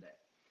decision today.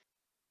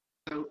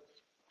 So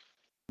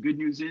good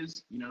news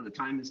is, you know, the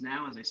time is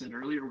now. As I said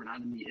earlier, we're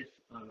not in the if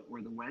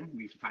or the when.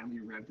 We've finally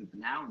arrived at the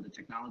now, and the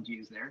technology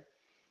is there.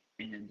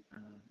 And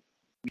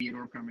we at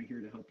ORBCOMM are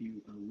here to help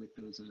you with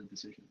those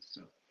decisions.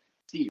 So,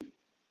 Steve,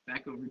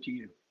 back over to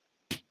you.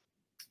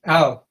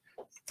 Al,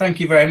 thank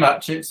you very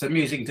much. It's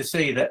amusing to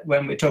see that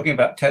when we're talking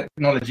about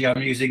technology,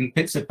 I'm using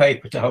bits of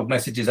paper to hold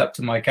messages up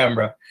to my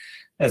camera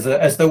as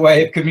the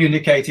way of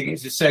communicating. It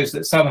just shows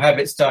that some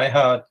habits die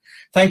hard.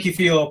 Thank you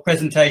for your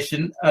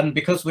presentation. And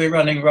because we're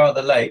running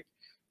rather late,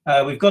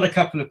 we've got a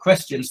couple of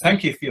questions.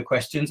 Thank you for your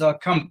questions. I'll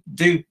come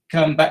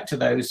back to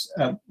those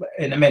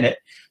in a minute,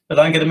 but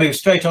I'm going to move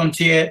straight on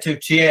to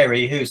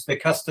Thierry, who's the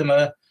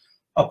Customer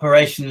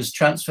Operations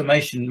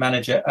Transformation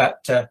Manager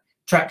at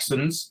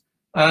Traxens.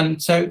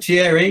 And so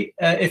Thierry,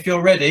 if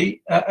you're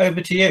ready,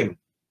 over to you.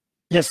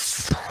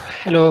 Yes.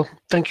 Hello.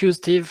 Thank you,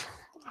 Steve.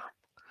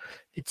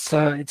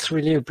 It's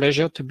really a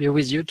pleasure to be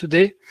with you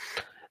today.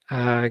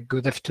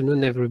 Good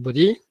afternoon,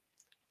 everybody.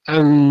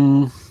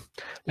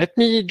 Let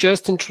me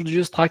just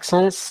introduce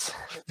Traxens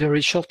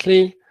very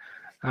shortly.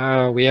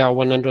 We are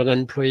 100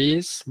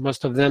 employees.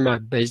 Most of them are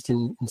based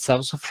in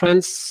south of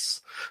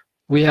France.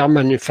 We are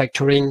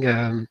manufacturing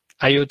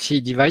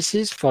IoT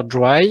devices for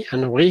dry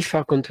and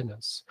reefer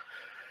containers.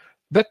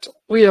 But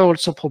we are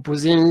also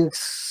proposing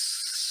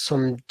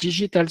some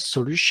digital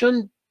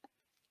solution,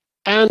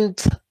 and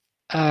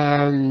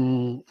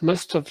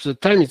most of the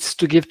time it's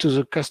to give to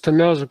the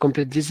customer the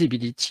complete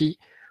visibility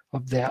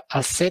of their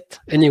asset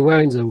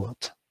anywhere in the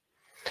world.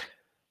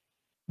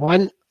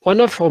 One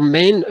of our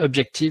main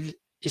objectives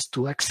is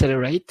to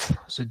accelerate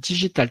the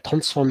digital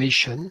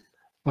transformation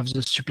of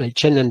the supply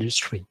chain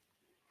industry.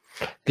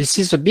 This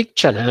is a big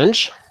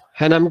challenge,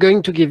 and I'm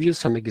going to give you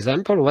some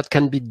examples of what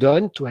can be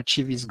done to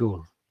achieve this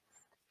goal.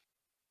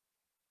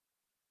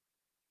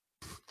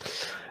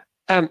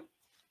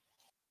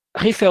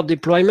 Reefer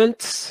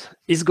deployment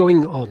is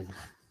going on,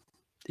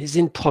 is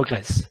in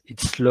progress.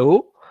 It's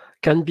slow,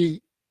 can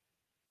be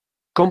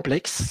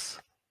complex.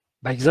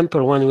 By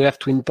example, when we have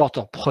to import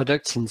our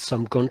products in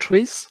some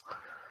countries,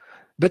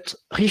 but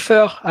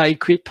reefer are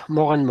equipped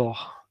more and more,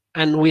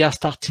 and we are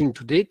starting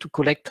today to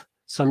collect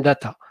some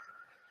data.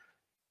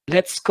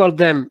 Let's call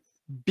them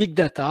big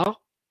data,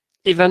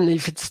 even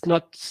if it's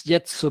not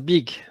yet so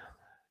big.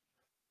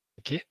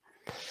 Okay.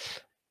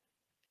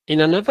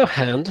 In another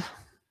hand,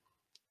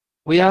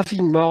 we are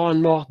having more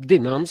and more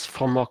demands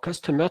from our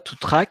customer to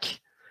track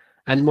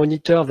and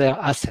monitor their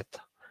asset.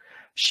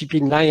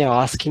 Shipping lines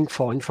are asking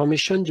for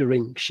information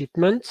during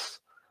shipments,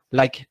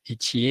 like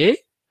ETA,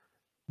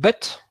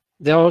 but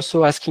they're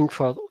also asking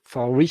for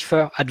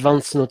reefer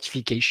advanced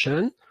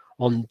notification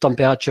on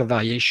temperature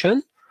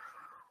variation,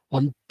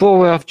 on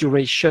power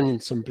duration in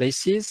some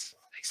places,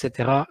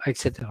 etc.,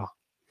 etc.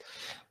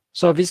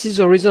 So this is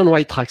the reason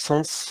why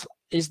Traxens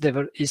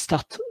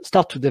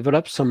start to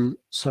develop some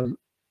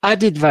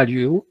added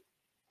value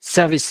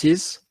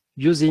services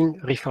using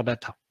reefer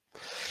data.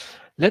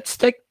 Let's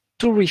take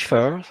two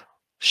reefer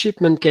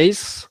shipment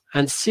case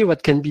and see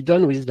what can be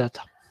done with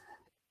data.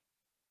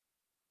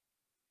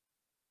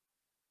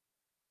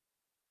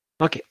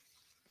 Okay.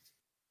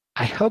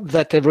 I hope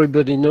that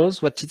everybody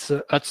knows what is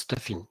a hot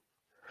stuffing.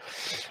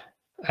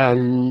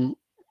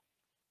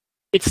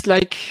 It's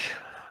like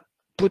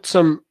put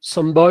some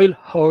boiled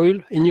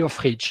oil in your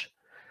fridge,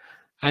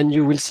 and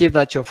you will see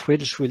that your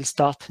fridge will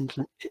start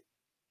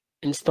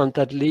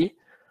instantly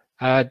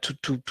to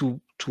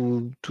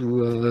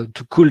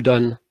cool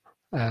down.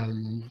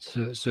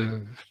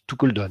 To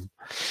cool down.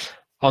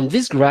 On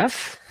this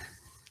graph,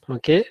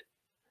 okay,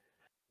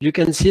 you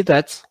can see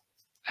that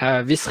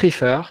this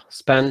reefer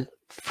spans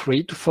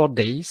 3 to 4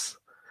 days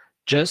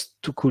just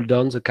to cool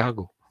down the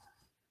cargo.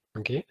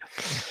 Okay,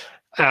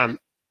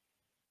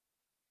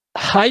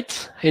 high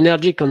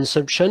energy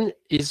consumption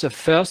is the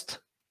first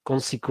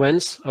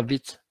consequence of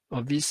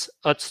this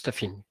hot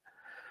stuffing.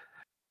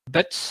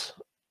 But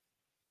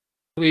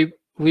we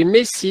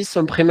may see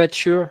some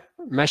premature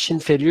machine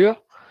failure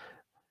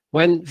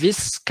when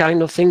this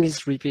kind of thing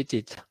is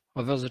repeated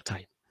over the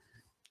time.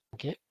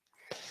 Okay.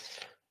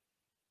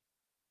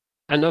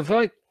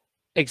 Another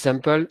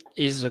example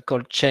is the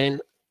cold chain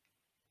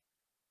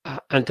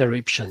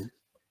interruption.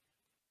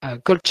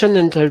 Cold chain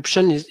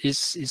interruption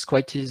is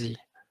quite easy.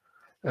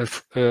 A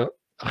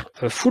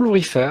full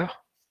reefer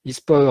is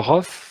power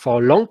off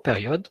for a long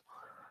period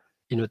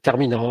in a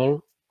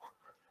terminal,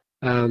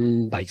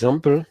 by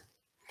example,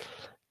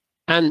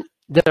 and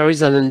there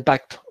is an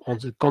impact on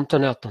the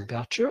container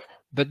temperature,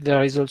 but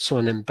there is also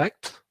an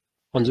impact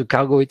on the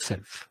cargo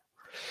itself.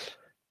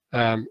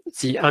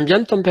 The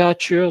ambient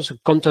temperature, the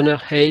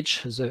container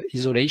age, the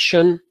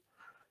isolation,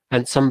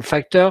 and some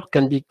factor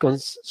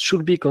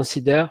should be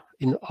considered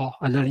in our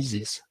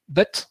analysis.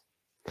 But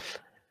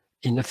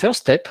in the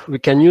first step, we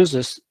can use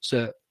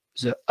the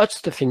hot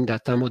stuffing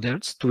data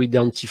models to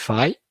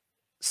identify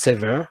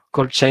severe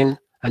cold chain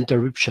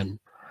interruption.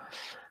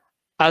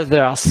 As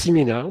there are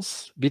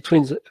similarities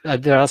between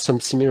there are some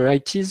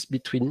similarities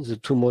between the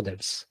two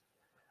models.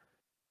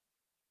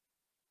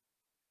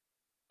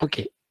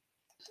 Okay,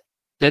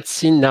 let's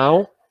see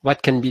now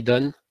what can be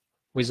done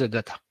with the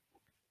data.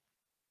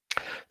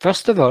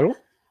 First of all,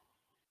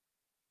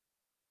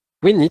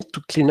 we need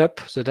to clean up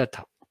the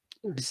data.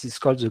 This is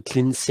called the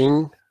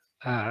cleansing.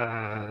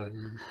 Yeah.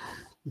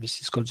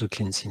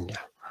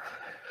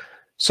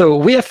 So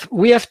we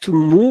have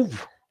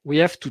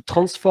to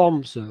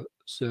transform the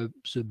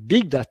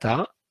big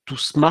data to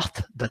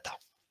smart data.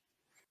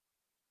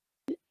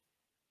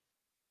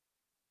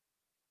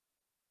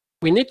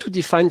 We need to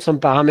define some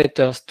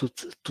parameters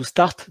to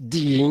start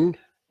digging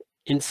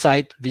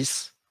inside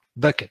this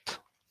bucket,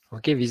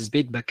 okay, this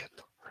big bucket.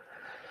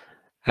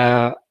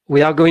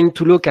 We are going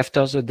to look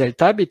after the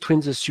delta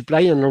between the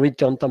supply and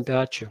return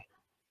temperature.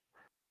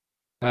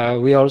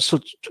 We are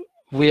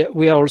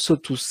also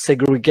to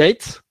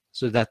segregate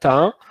the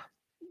data,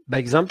 by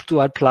example,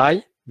 to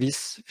apply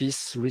this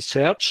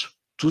research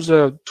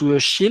to a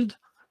shield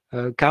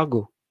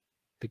cargo,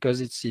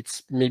 because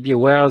it's maybe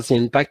where the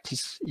impact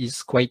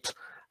is quite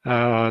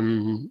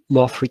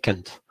more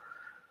frequent.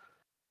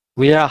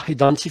 We are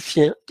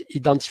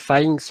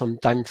identifying some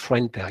time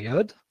frame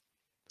period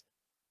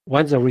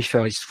when the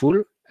reefer is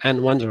full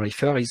and when the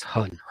reefer is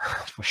on,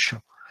 for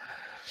sure.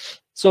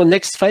 So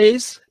next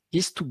phase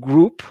is to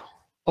group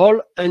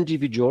all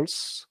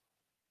individuals.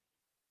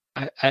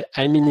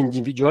 I mean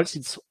individuals,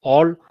 it's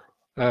all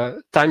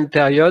time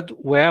period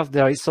where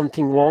there is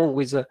something wrong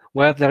with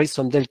where there is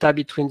some delta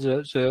between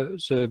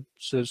the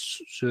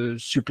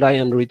supply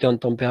and return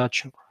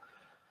temperature.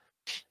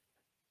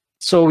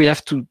 So we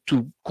have to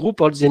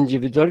group all the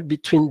individuals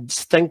between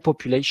distinct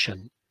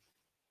population.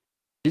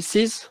 This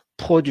is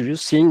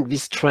producing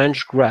this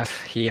strange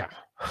graph here.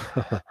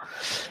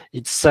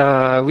 It's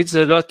with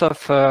a lot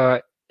of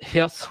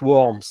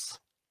earthworms.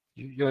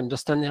 You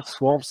understand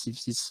earthworms?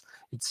 It's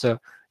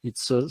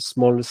a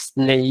small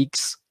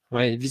snakes.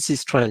 Right? This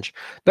is strange,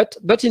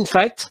 but in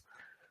fact,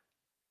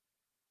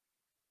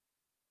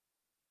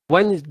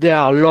 when they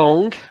are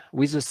long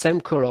with the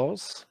same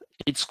colors,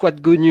 it's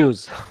quite good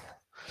news.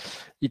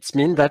 It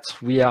means that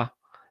we are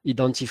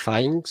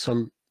identifying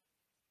some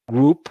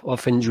group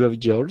of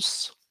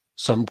individuals,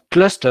 some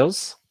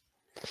clusters,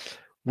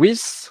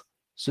 with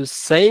the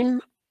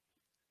same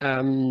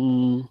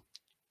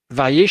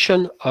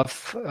variation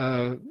of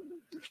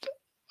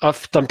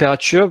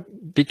temperature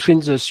between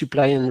the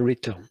supply and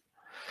return.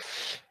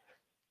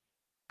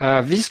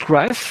 This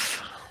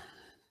graph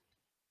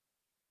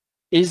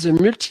is a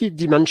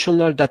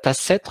multi-dimensional data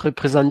set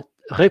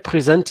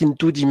represent in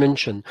 2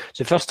 dimensions.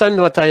 The first time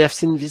that I have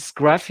seen this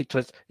graph, it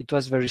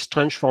was very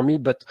strange for me,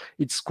 but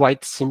it's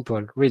quite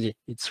simple, really.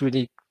 It's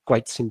really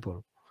quite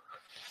simple.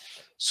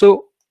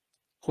 So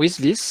with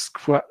this,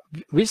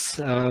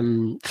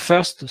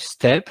 first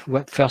step,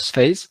 first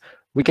phase,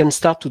 we can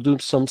start to do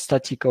some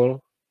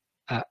statistical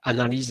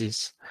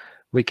analysis.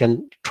 We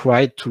can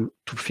try to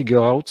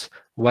figure out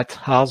what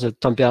are the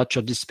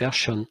temperature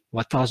dispersion,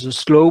 what are the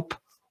slope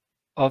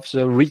of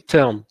the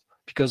return,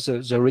 because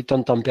the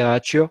return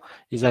temperature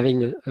is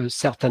having a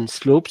certain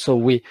slope, so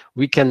we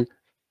can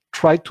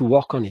try to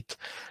work on it.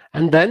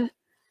 And then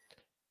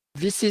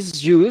this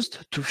is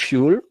used to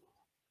fuel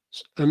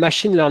a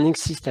machine learning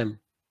system.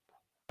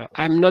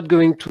 I'm not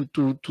going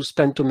to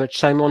spend too much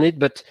time on it,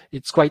 but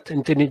it's quite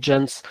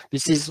intelligent.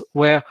 This is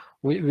where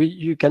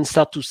you can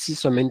start to see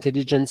some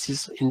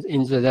intelligences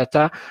in the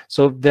data.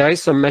 So there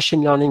is some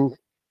machine learning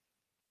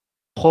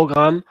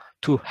program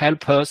to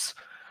help us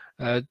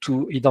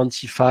to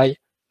identify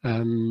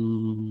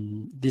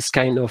this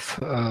kind of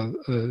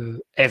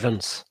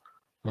events.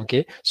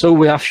 Okay, so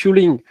we are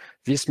fueling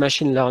this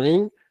machine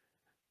learning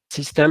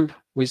system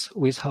with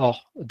our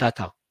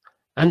data,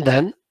 and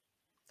then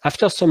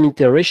after some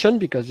iteration,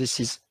 because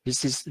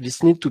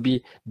this needs to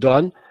be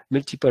done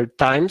multiple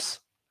times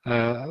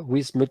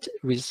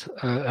with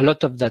a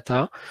lot of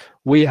data,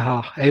 we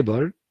are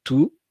able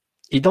to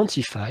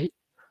identify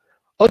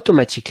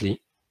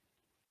automatically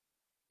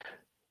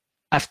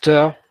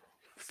after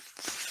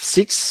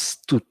 6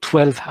 to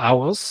 12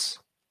 hours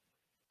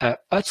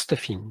hot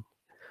stuffing,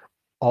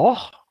 or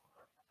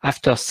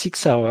after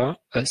 6 hours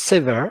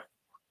a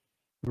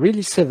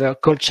really severe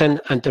cold chain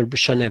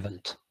interruption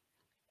event.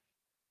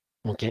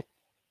 Okay.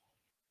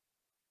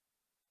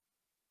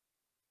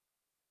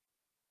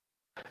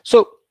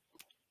 So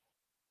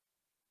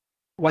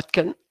what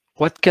can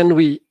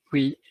we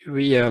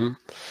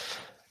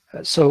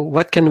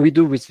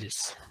do with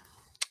this?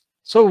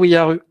 So we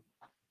are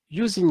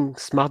using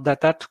smart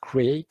data to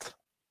create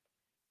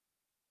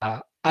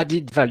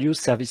added value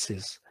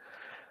services,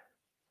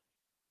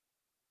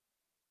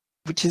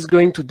 which is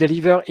going to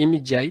deliver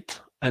immediate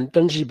and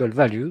tangible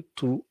value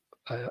to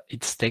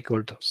its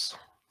stakeholders.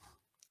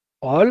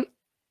 All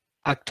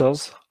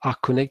actors are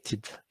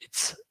connected.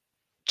 It's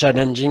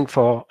challenging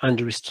for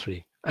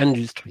industry.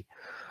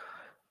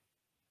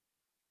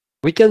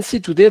 We can see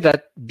today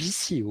that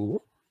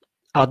BCO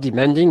are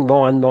demanding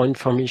more and more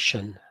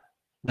information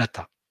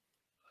data,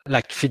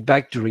 like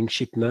feedback during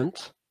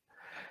shipment.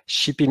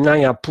 Shipping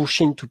lines are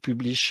pushing to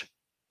publish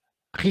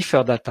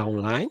reefer data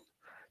online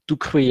to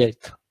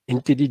create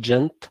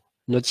intelligent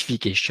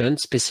notification,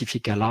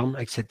 specific alarm,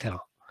 etc.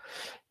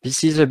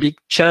 This is a big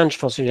change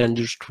for the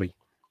industry.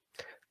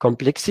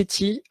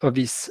 Complexity of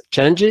these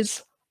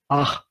changes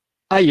are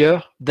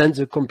higher than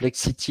the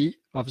complexity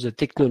of the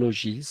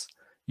technologies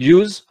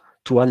used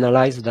to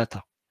analyze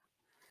data.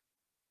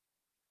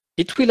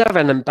 It will have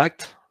an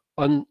impact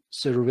on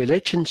the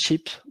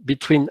relationship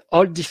between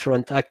all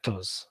different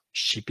actors: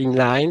 shipping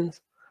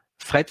lines,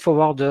 freight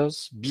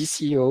forwarders,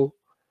 BCO,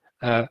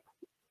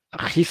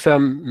 reefer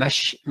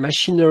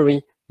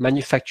machinery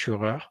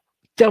manufacturer,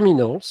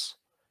 terminals,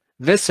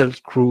 vessel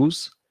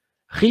crews,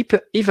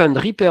 even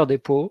repair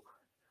depot,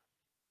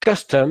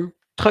 custom,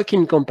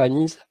 trucking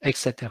companies,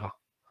 etc.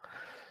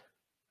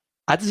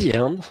 At the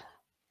end,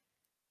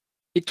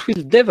 it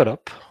will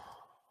develop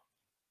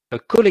a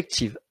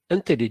collective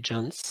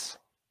intelligence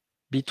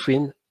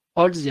between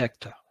all the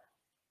actors.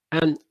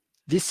 And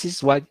this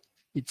is why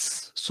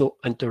it's so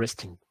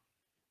interesting.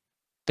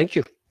 Thank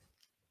you.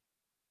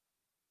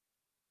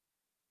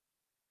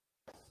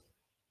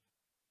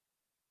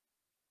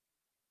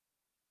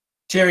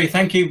 Jerry,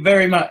 thank you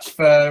very much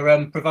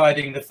for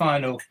providing the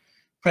final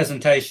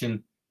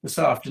presentation this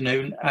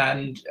afternoon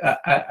and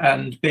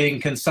being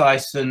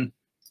concise and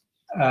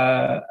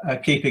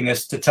keeping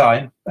us to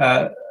time.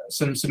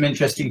 Some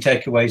interesting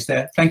takeaways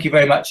there. Thank you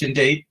very much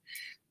indeed.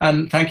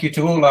 And thank you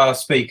to all our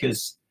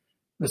speakers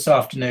this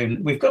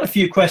afternoon. We've got a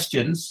few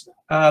questions.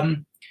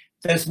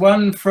 There's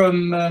one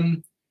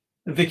from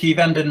Vicky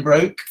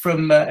Vandenbroek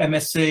from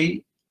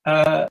MSc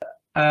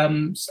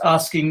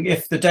asking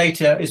if the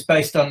data is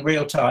based on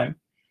real time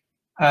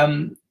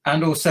and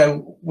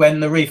also when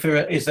the reefer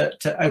is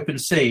at open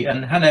sea.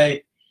 And Hannah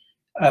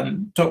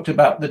talked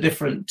about the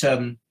different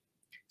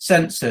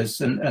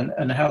sensors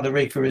and how the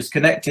reefer is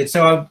connected.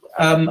 So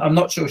I'm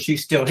not sure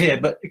she's still here,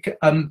 but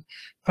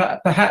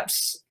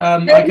perhaps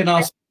I can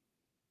ask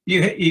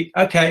you.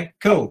 Okay,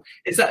 cool.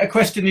 Is that a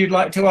question you'd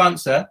like to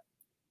answer?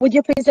 Would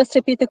you please just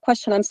repeat the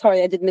question? I'm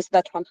sorry, I did miss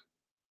that one.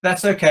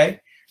 That's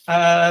okay.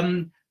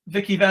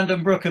 Vicky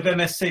Vandenbroek of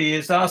MSc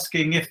is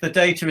asking if the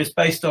data is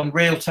based on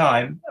real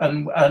time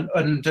and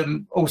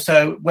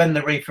also when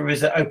the reefer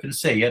is at open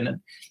sea, and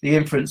the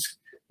inference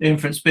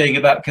being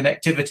about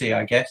connectivity,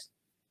 I guess.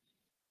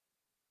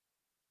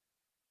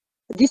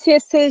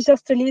 DCSA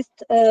just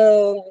released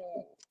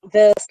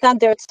the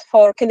standards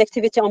for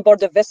connectivity on board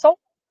the vessel.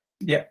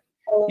 Yeah.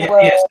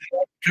 Yes.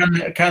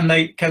 Can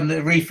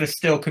the reefer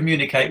still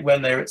communicate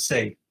when they're at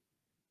sea?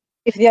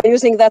 If they are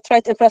using that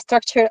right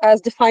infrastructure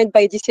as defined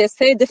by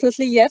DCSA,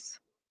 definitely yes.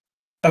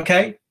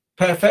 Okay,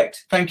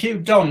 perfect. Thank you.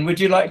 Don, would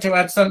you like to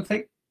add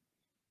something?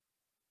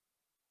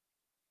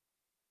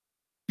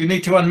 You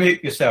need to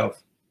unmute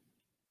yourself.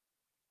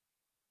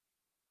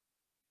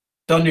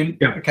 Don,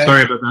 yeah, okay.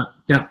 Sorry about that.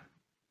 Yeah.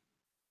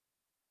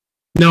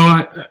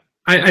 No,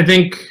 I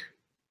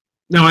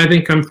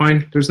think I'm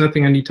fine. There's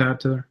nothing I need to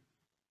add to there.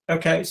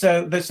 Okay,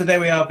 so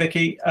there we are,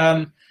 Vicky.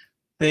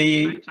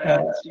 The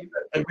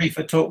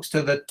reefer talks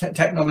to the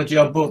technology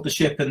on board the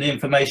ship, and the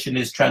information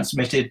is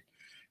transmitted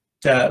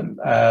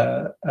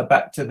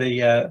back to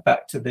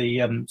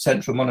the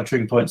central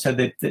monitoring point. So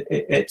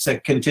it's a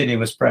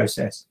continuous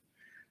process.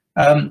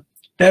 There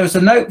was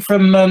a note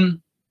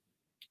from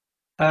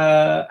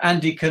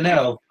Andy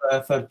Connell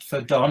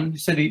for Don. He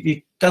said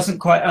he doesn't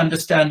quite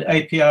understand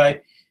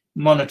API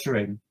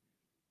monitoring.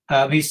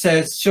 He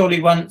says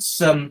surely once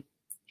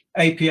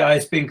API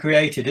has been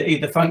created, it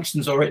either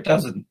functions or it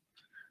doesn't.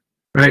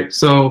 Right,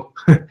 so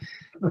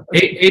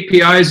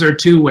APIs are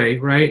two-way,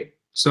 right?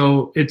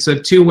 So it's a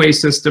two-way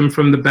system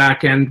from the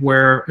back end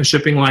where a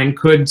shipping line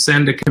could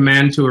send a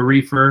command to a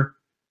reefer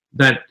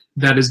that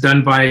is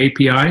done by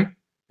API,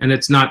 and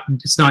it's not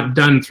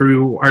done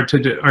through our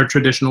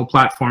traditional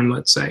platform,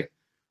 let's say.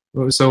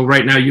 So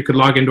right now you could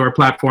log into our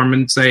platform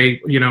and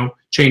say,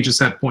 change a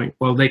set point.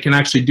 Well, they can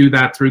actually do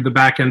that through the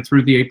backend,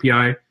 through the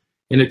API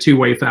in a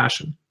two-way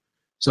fashion.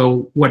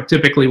 So what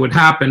typically would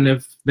happen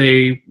if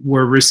they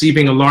were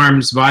receiving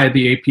alarms via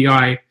the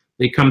API,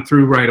 they come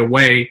through right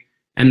away,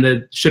 and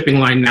the shipping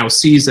line now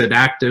sees it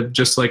active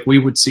just like we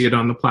would see it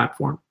on the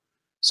platform.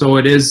 So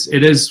it is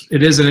an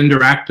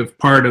interactive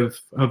part of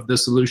the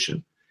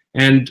solution.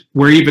 And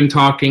we're even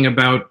talking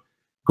about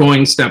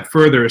going a step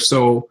further.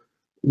 So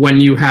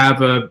when you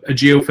have a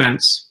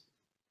geofence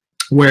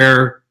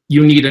where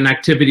you need an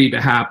activity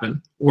to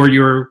happen, or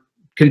your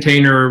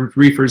container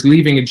reefer is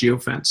leaving a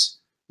geofence,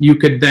 you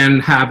could then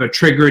have a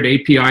triggered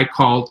API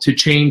call to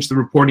change the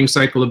reporting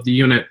cycle of the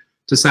unit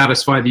to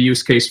satisfy the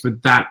use case for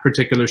that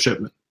particular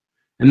shipment.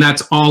 And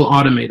that's all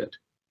automated.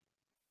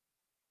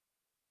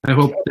 I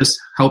hope this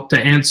helped to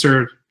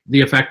answer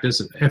the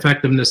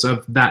effectiveness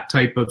of that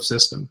type of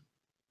system.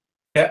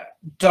 Yeah,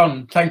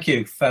 Don, thank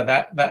you for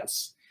that.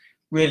 That's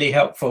really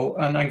helpful.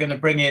 And I'm going to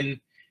bring in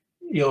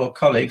your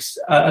colleagues.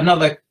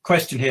 Another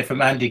question here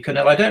from Andy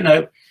Connell. I don't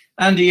know,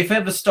 Andy, if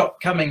ever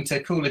stopped coming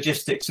to Cool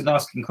Logistics and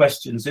asking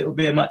questions, it will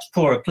be a much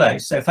poorer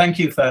place. So thank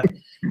you for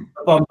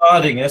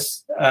bombarding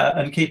us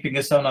and keeping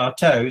us on our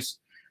toes.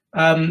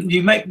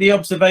 You make the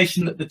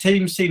observation that the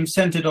team seems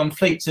centered on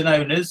fleets and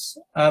owners,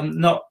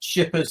 not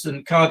shippers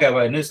and cargo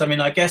owners. I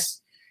mean, I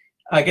guess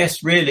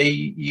really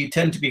you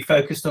tend to be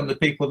focused on the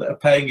people that are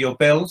paying your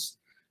bills.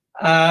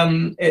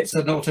 It's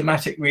an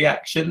automatic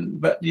reaction,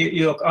 but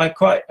I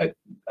quite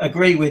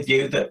agree with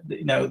you that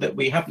that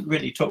we haven't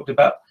really talked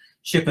about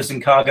shippers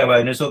and cargo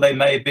owners, or they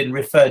may have been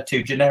referred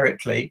to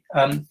generically.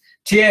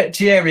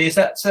 Thierry, is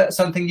that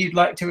something you'd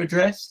like to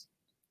address?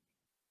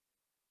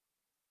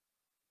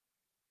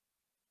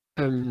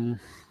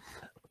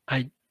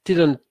 I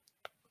didn't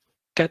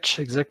catch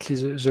exactly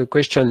the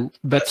question,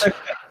 but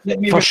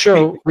for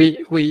sure, when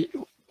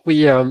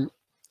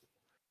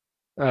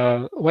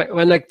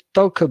I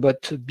talk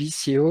about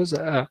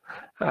BCOs,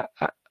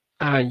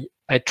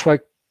 I try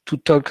to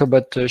talk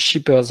about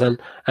shippers,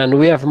 and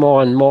we have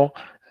more and more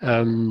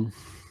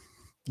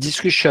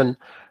discussion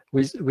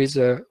with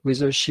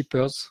the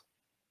shippers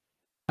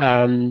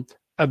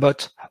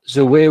about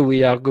the way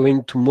we are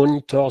going to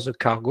monitor the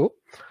cargo.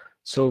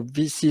 So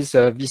this is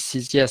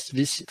yes,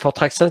 for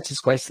TrackSense it's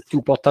quite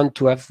important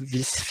to have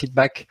this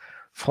feedback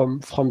from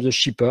the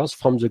shippers,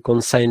 from the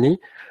consignee,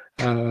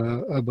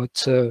 about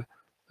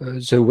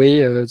the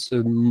way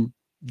the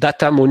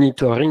data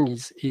monitoring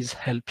is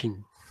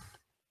helping.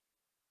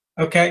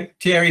 Okay,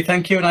 Thierry,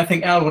 thank you. And I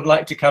think Al would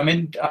like to come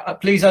in.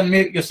 Please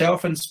unmute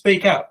yourself and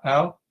speak up,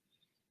 Al.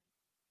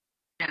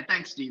 Yeah,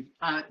 thanks, Steve.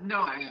 No,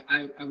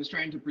 I was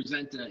trying to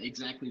present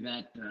exactly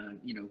that,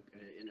 in a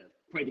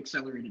quite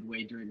accelerated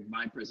way during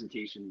my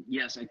presentation.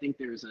 Yes, I think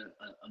there's a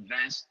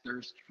vast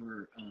thirst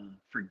for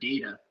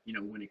data,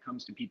 when it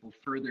comes to people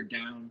further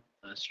down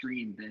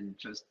stream than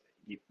just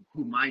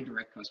who my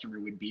direct customer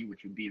would be,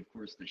 which would be, of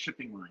course, the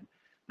shipping line.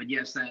 But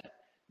yes, that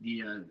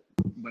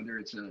whether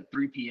it's a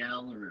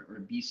 3PL or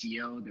a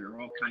BCO, there are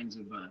all kinds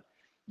of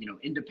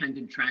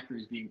independent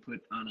trackers being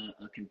put on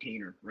a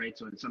container, right?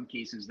 So in some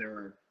cases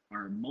there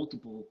are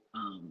multiple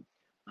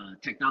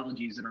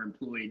technologies that are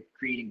employed,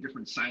 creating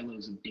different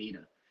silos of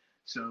data.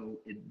 So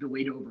the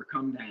way to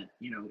overcome that,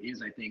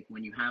 is, I think,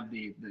 when you have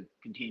the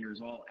containers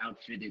all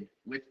outfitted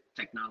with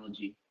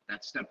technology,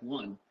 that's step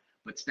one.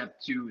 But step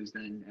two is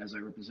then, as I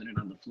represented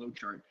on the flow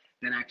chart,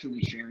 then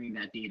actually sharing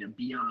that data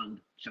beyond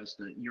just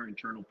your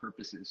internal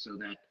purposes, so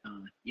that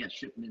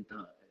shipment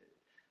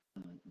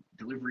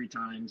delivery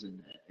times and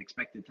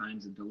expected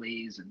times and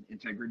delays and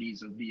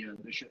integrities of the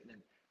shipment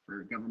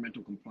for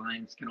governmental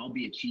compliance can all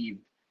be achieved,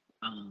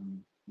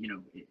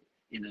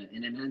 in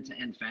an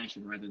end-to-end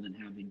fashion, rather than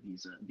having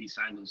these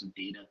silos of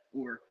data,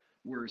 or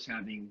worse,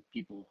 having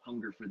people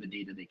hunger for the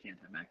data they can't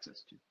have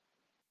access to.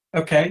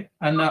 Okay,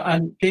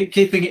 and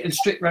keeping it in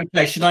strict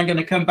rotation, I'm going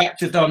to come back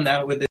to Don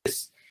now with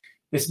this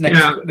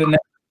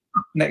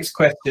next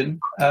question.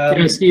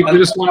 Steve, I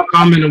just want to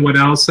comment on what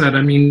Al said.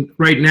 I mean,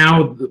 right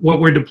now, what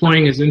we're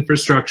deploying is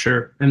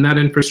infrastructure, and that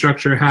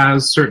infrastructure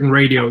has certain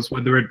radios,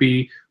 whether it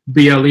be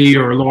BLE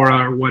or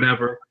LoRa or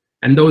whatever.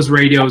 And those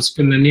radios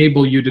can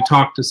enable you to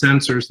talk to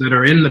sensors that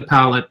are in the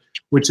pallet,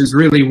 which is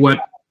really what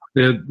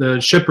the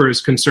shipper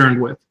is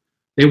concerned with.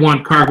 They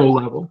want cargo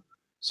level.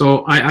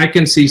 So I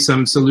can see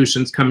some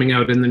solutions coming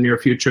out in the near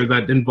future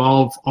that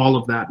involve all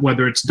of that,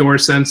 whether it's door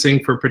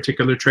sensing for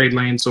particular trade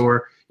lanes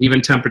or even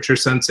temperature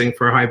sensing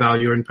for high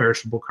value and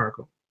perishable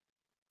cargo.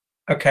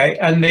 Okay,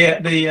 and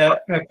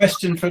the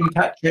question from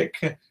Patrick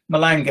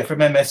Malanga from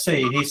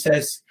MSC, he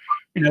says,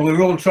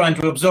 we're all trying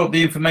to absorb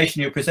the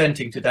information you're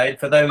presenting today.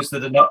 For those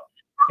that are not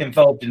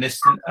involved in this,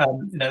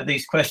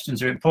 these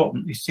questions are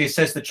important. He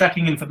says the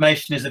tracking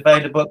information is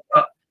available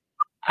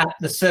at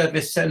the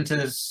service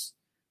centers,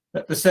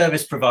 at the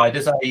service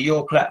providers, i.e.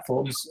 your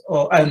platforms,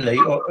 or only,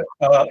 or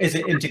is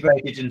it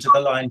integrated into the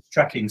line's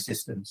tracking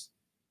systems?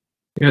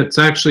 Yeah,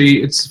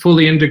 it's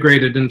fully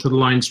integrated into the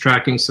line's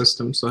tracking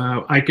systems.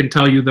 I can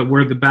tell you that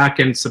we're the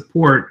back-end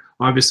support,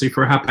 obviously,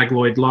 for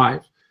Hapag-Lloyd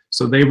Live.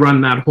 So they run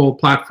that whole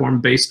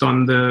platform based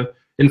on the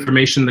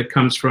information that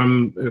comes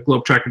from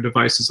Globe Tracker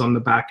devices on the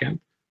back end.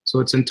 So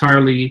it's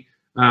entirely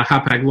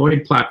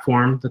Hapag-Lloyd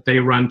platform that they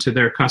run to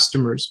their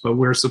customers, but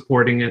we're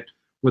supporting it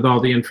with all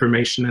the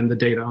information and the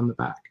data on the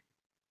back.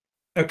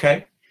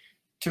 Okay,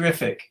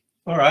 terrific.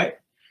 All right.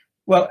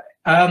 Well,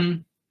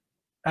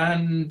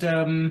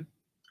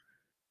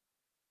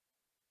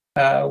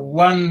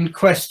 one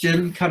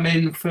question come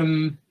in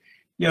from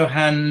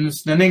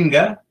Johannes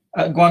Naninga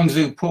at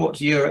Guangzhou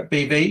Port Europe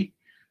BV.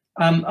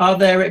 Are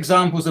there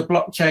examples of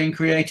blockchain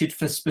created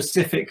for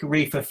specific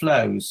reefer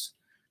flows?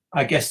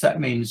 I guess that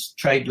means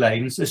trade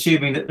lanes,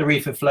 assuming that the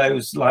reefer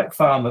flows like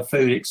pharma,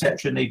 food,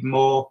 etc. need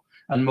more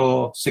and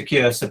more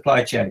secure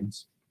supply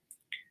chains.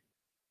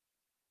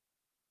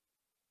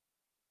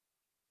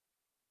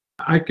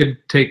 I could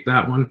take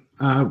that one.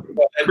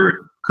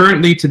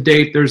 Currently, to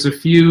date, there's a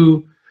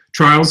few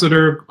trials that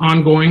are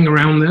ongoing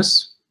around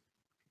this.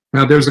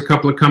 There's a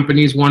couple of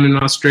companies, one in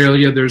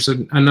Australia, there's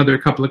another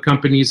couple of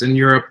companies in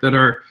Europe that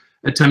are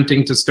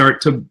attempting to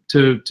start to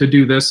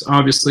do this.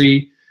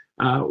 Obviously,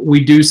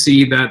 we do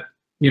see that,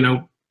 you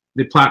know,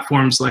 the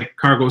platforms like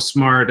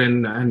CargoSmart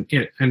and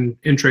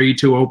Intra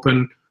E2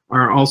 Open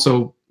are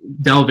also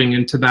delving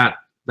into that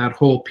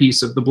whole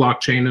piece of the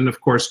blockchain, and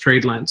of course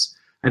TradeLens.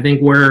 I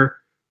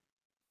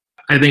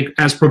think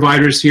as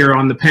providers here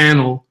on the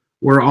panel,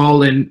 we're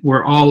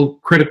all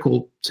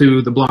critical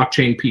to the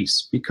blockchain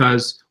piece,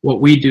 because what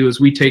we do is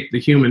we take the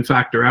human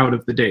factor out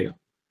of the data.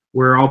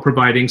 We're all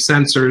providing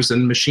sensors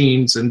and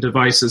machines and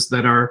devices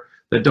that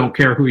don't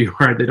care who you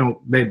are.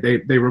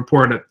 They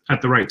report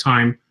at the right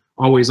time,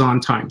 always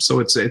on time. So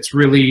it's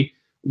really,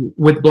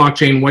 with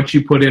blockchain, what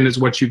you put in is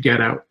what you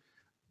get out.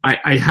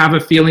 I have a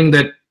feeling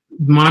that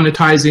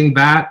monetizing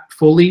that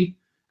fully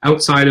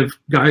outside of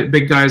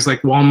big guys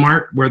like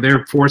Walmart, where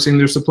they're forcing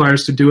their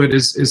suppliers to do it,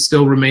 is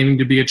still remaining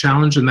to be a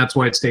challenge, and that's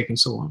why it's taking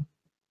so long.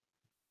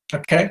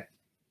 Okay,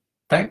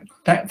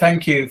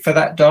 thank you for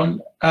that,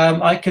 Don.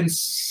 I can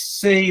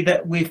see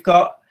that we've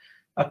got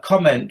a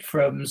comment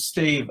from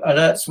Steve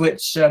Alerts,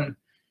 which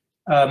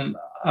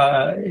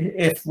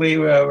if we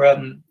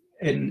were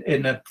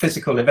in a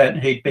physical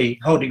event, he'd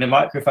be holding the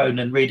microphone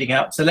and reading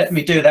out. So let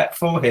me do that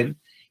for him.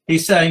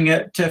 He's saying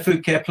at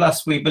FoodCare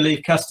Plus, we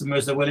believe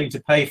customers are willing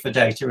to pay for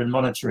data and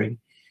monitoring,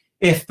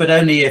 if but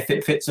only if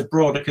it fits a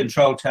broader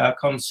control tower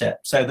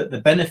concept, so that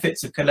the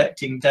benefits of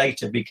collecting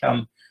data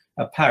become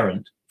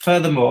apparent.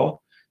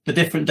 Furthermore, the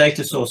different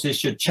data sources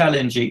should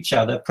challenge each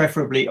other,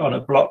 preferably on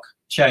a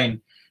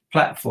blockchain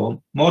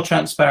platform. More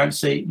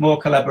transparency, more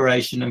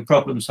collaboration and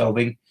problem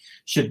solving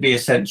should be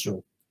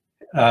essential.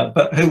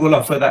 But who will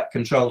offer that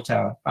control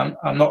tower?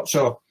 I'm not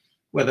sure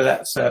whether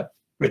that's a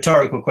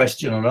rhetorical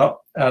question or not,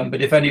 but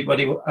if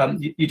anybody,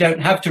 you don't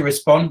have to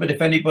respond, but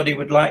if anybody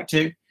would like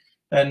to,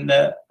 then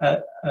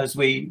as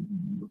we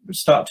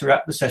start to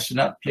wrap the session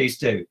up, please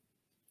do.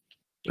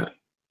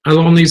 I'll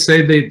only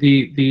say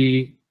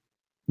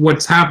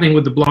what's happening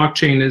with the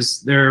blockchain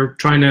is they're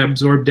trying to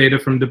absorb data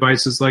from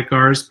devices like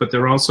ours, but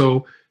they're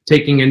also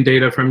taking in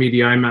data from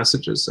EDI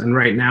messages. And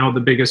right now,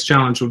 the biggest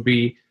challenge would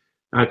be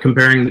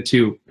comparing the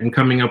two and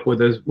coming up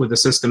with a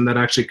system that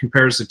actually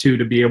compares the two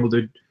to be able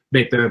to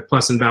make the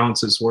plus and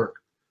balances work.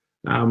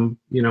 You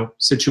know,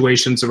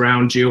 situations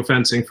around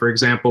geofencing, for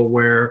example,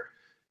 where,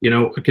 you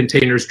know, a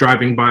container's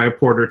driving by a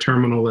port or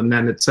terminal and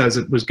then it says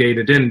it was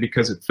gated in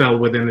because it fell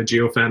within a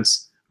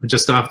geofence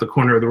just off the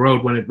corner of the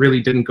road when it really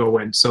didn't go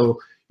in. So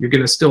you're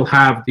going to still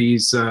have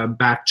these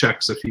back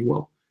checks, if you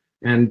will.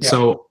 And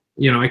so,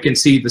 you know, I can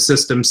see the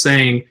system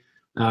saying,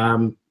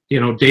 you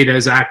know, data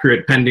is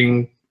accurate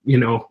pending, you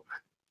know,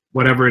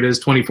 whatever it is,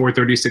 24,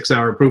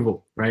 36-hour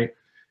approval, right?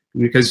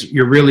 Because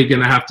you're really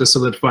going to have to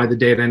solidify the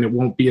data, and it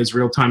won't be as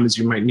real time as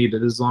you might need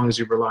it, as long as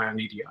you rely on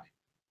EDI.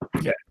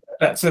 Yeah,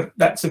 that's a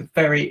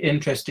very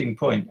interesting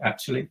point,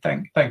 actually.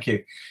 Thank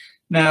you.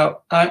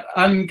 Now,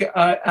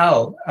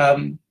 Al,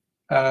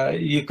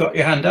 you've got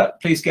your hand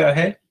up. Please go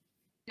ahead.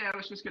 Yeah, I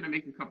was just going to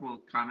make a couple of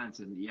comments,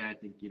 and yeah, I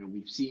think, you know,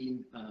 we've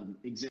seen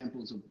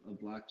examples of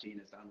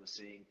blockchain, as Don was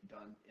saying,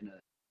 done in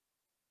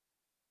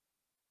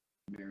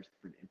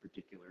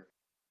particular.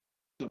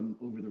 Some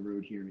over the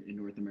road here in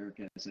North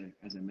America, as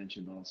I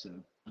mentioned also.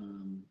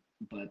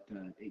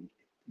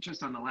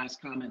 Just on the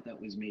last comment that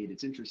was made,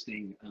 it's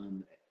interesting.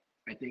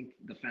 I think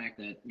the fact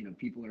that, you know,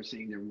 people are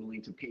saying they're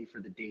willing to pay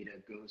for the data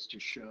goes to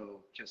show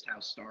just how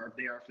starved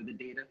they are for the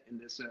data in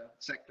this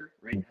sector,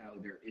 right? How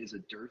there is a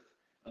dearth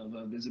of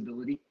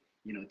visibility,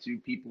 you know, to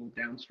people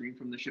downstream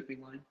from the shipping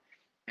line.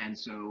 And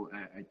so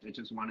I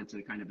just wanted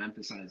to kind of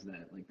emphasize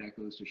that, like, that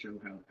goes to show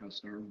how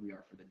starved we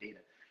are for the data.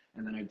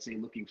 And then I'd say,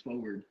 looking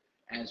forward,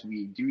 as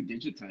we do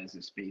digitize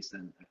this space,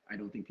 then I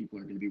don't think people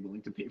are going to be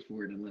willing to pay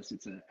for it unless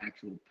it's an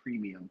actual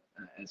premium,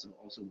 as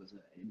also was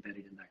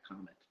embedded in that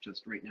comment.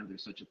 Just right now,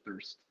 there's such a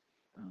thirst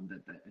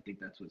that I think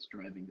that's what's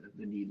driving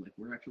the need. Like,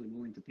 we're actually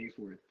willing to pay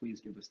for it.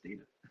 Please give us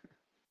data.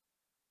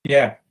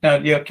 Yeah, no,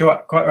 you're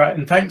quite right.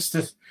 And thanks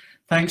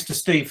to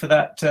Steve for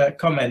that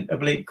comment,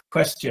 oblique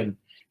question,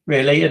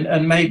 really.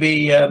 And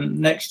maybe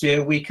next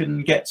year we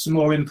can get some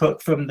more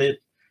input from the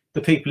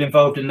the people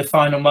involved in the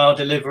final mile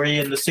delivery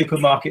and the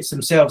supermarkets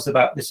themselves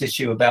about this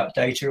issue about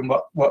data and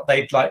what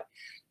they'd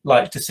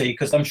like to see,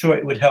 because I'm sure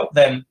it would help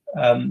them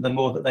the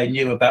more that they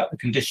knew about the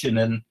condition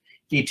and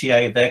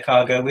ETA of their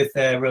cargo with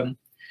their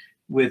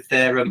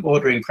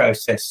ordering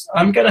process.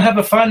 I'm going to have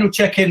a final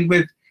check-in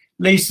with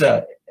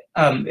Lisa,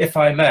 if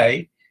I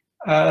may.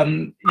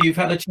 You've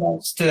had a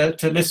chance to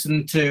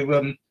listen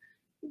to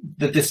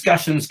the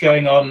discussions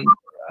going on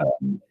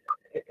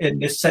in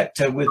this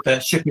sector with the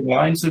shipping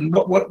lines, and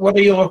what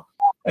are your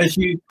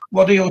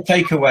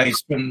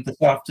takeaways from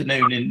this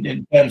afternoon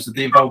in terms of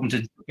the involvement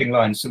in shipping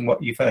lines and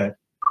what you've heard?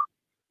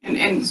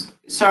 And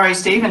sorry,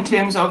 Steve, in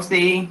terms of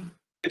the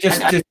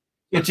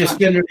just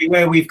generally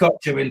where we've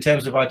got to in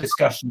terms of our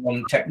discussion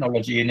on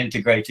technology and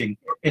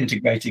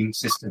integrating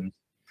systems.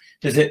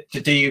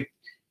 Do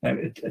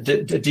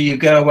you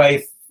go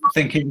away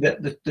thinking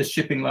that the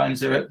shipping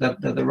lines are at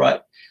the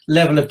right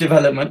level of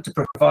development to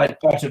provide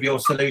part of your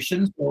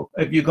solutions, or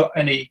have you got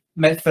any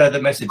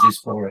further messages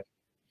for it?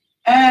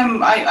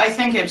 I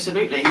think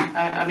absolutely.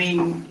 I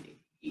mean,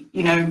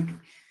 you know,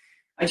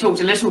 I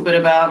talked a little bit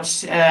about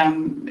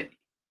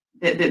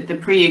the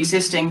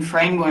pre-existing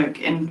framework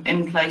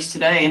in place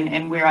today,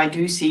 and where I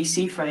do see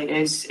sea freight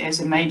as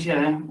a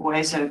major, or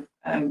as a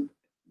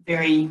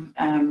very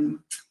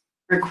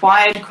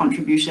required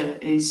contributor,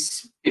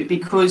 is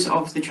because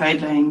of the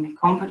trade lane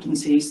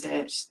competencies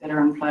that are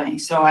in play.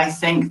 So I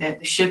think that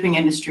the shipping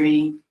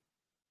industry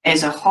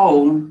as a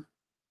whole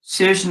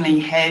certainly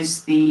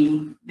has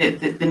the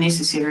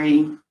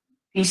necessary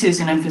pieces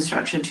and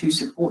infrastructure to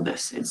support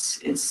this.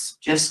 It's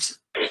just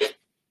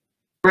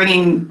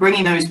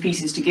bringing those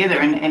pieces together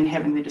and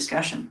having the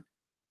discussion.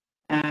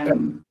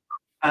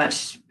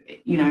 But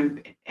you know,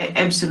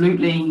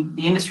 absolutely,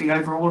 the industry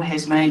overall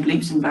has made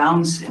leaps and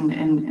bounds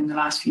in the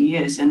last few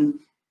years, and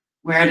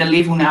we're at a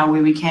level now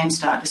where we can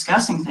start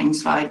discussing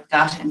things like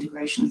data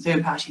integration,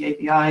 third-party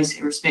APIs,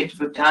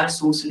 irrespective of data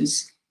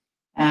sources.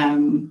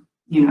 You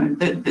know,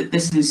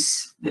 this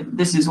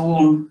is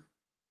all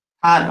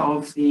part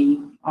of the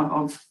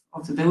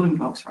building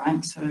blocks,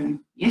 right? So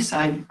yes,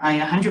 I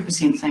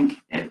 100% think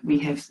that we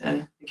have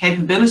the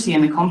capability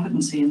and the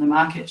competency in the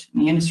market, in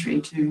the industry,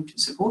 to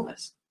support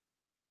this.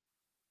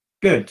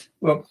 Good.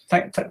 Well,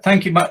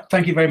 thank you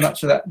very much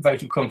for that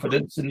vote of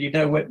confidence, and you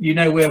know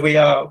where we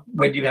are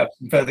when you have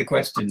some further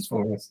questions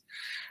for us.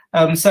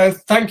 So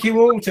thank you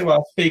all to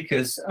our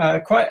speakers.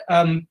 Quite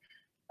a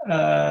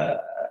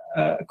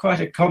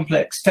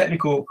complex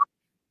technical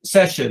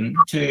session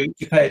to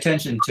pay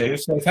attention to.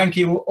 So thank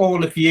you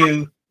all of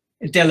you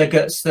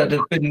delegates that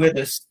have been with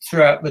us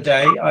throughout the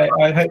day.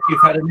 I hope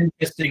you've had an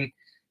interesting,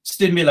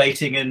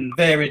 stimulating and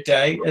varied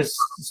day as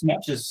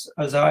much as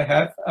I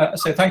have.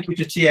 So thank you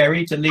to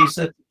Thierry, to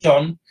Lisa, to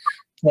John,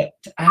 to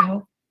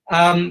Al,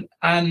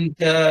 and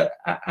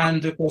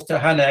of course to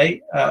Hannah,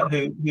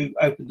 who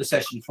opened the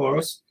session for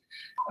us.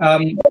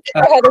 And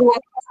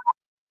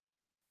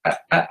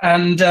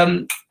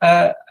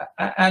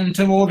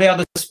to all the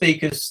other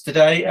speakers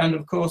today, and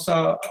of course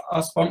our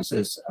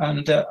sponsors.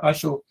 And I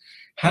shall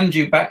hand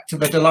you back to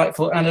the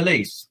delightful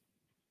Annalise.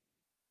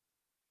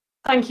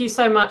 Thank you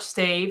so much,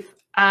 Steve.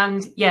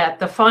 And yeah,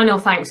 the final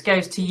thanks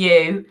goes to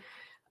you.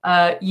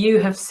 You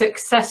have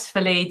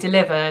successfully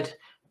delivered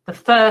the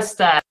first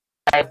day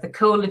of the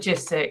Cool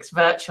Logistics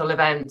virtual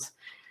event,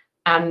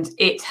 and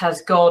it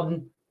has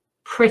gone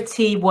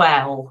pretty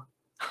well.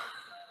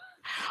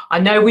 I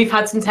know we've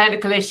had some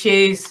technical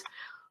issues,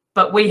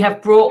 but we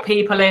have brought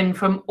people in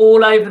from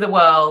all over the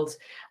world,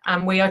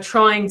 and we are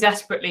trying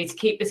desperately to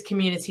keep this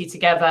community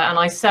together. And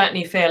I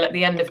certainly feel at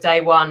the end of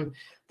day one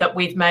that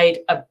we've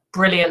made a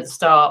brilliant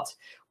start.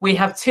 We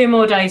have 2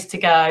 more days to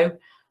go.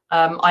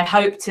 I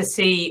hope to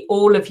see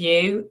all of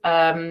you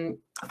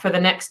for the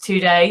next 2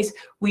 days.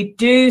 We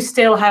do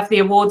still have the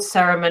awards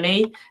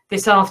ceremony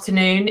this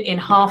afternoon in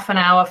half an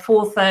hour,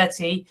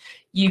 4:30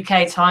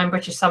 UK time,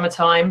 British summer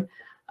time.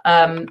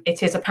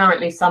 It is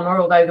apparently summer,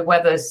 although the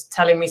weather's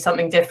telling me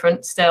something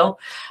different still.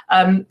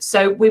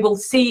 So we will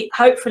see,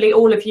 hopefully,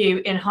 all of you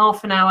in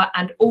half an hour,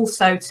 and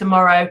also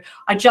tomorrow.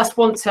 I just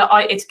want to,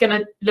 it's going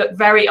to look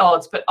very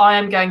odd, but I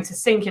am going to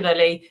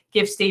singularly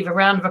give Steve a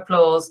round of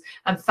applause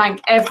and thank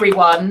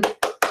everyone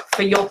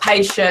for your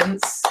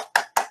patience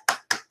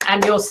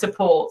and your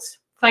support.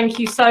 Thank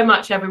you so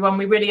much, everyone.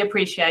 We really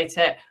appreciate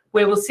it.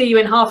 We will see you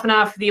in half an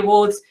hour for the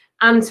awards,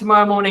 and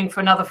tomorrow morning for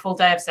another full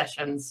day of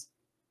sessions.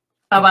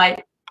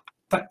 Bye-bye.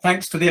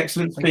 Thanks to the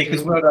excellent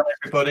speakers. Well done,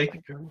 everybody.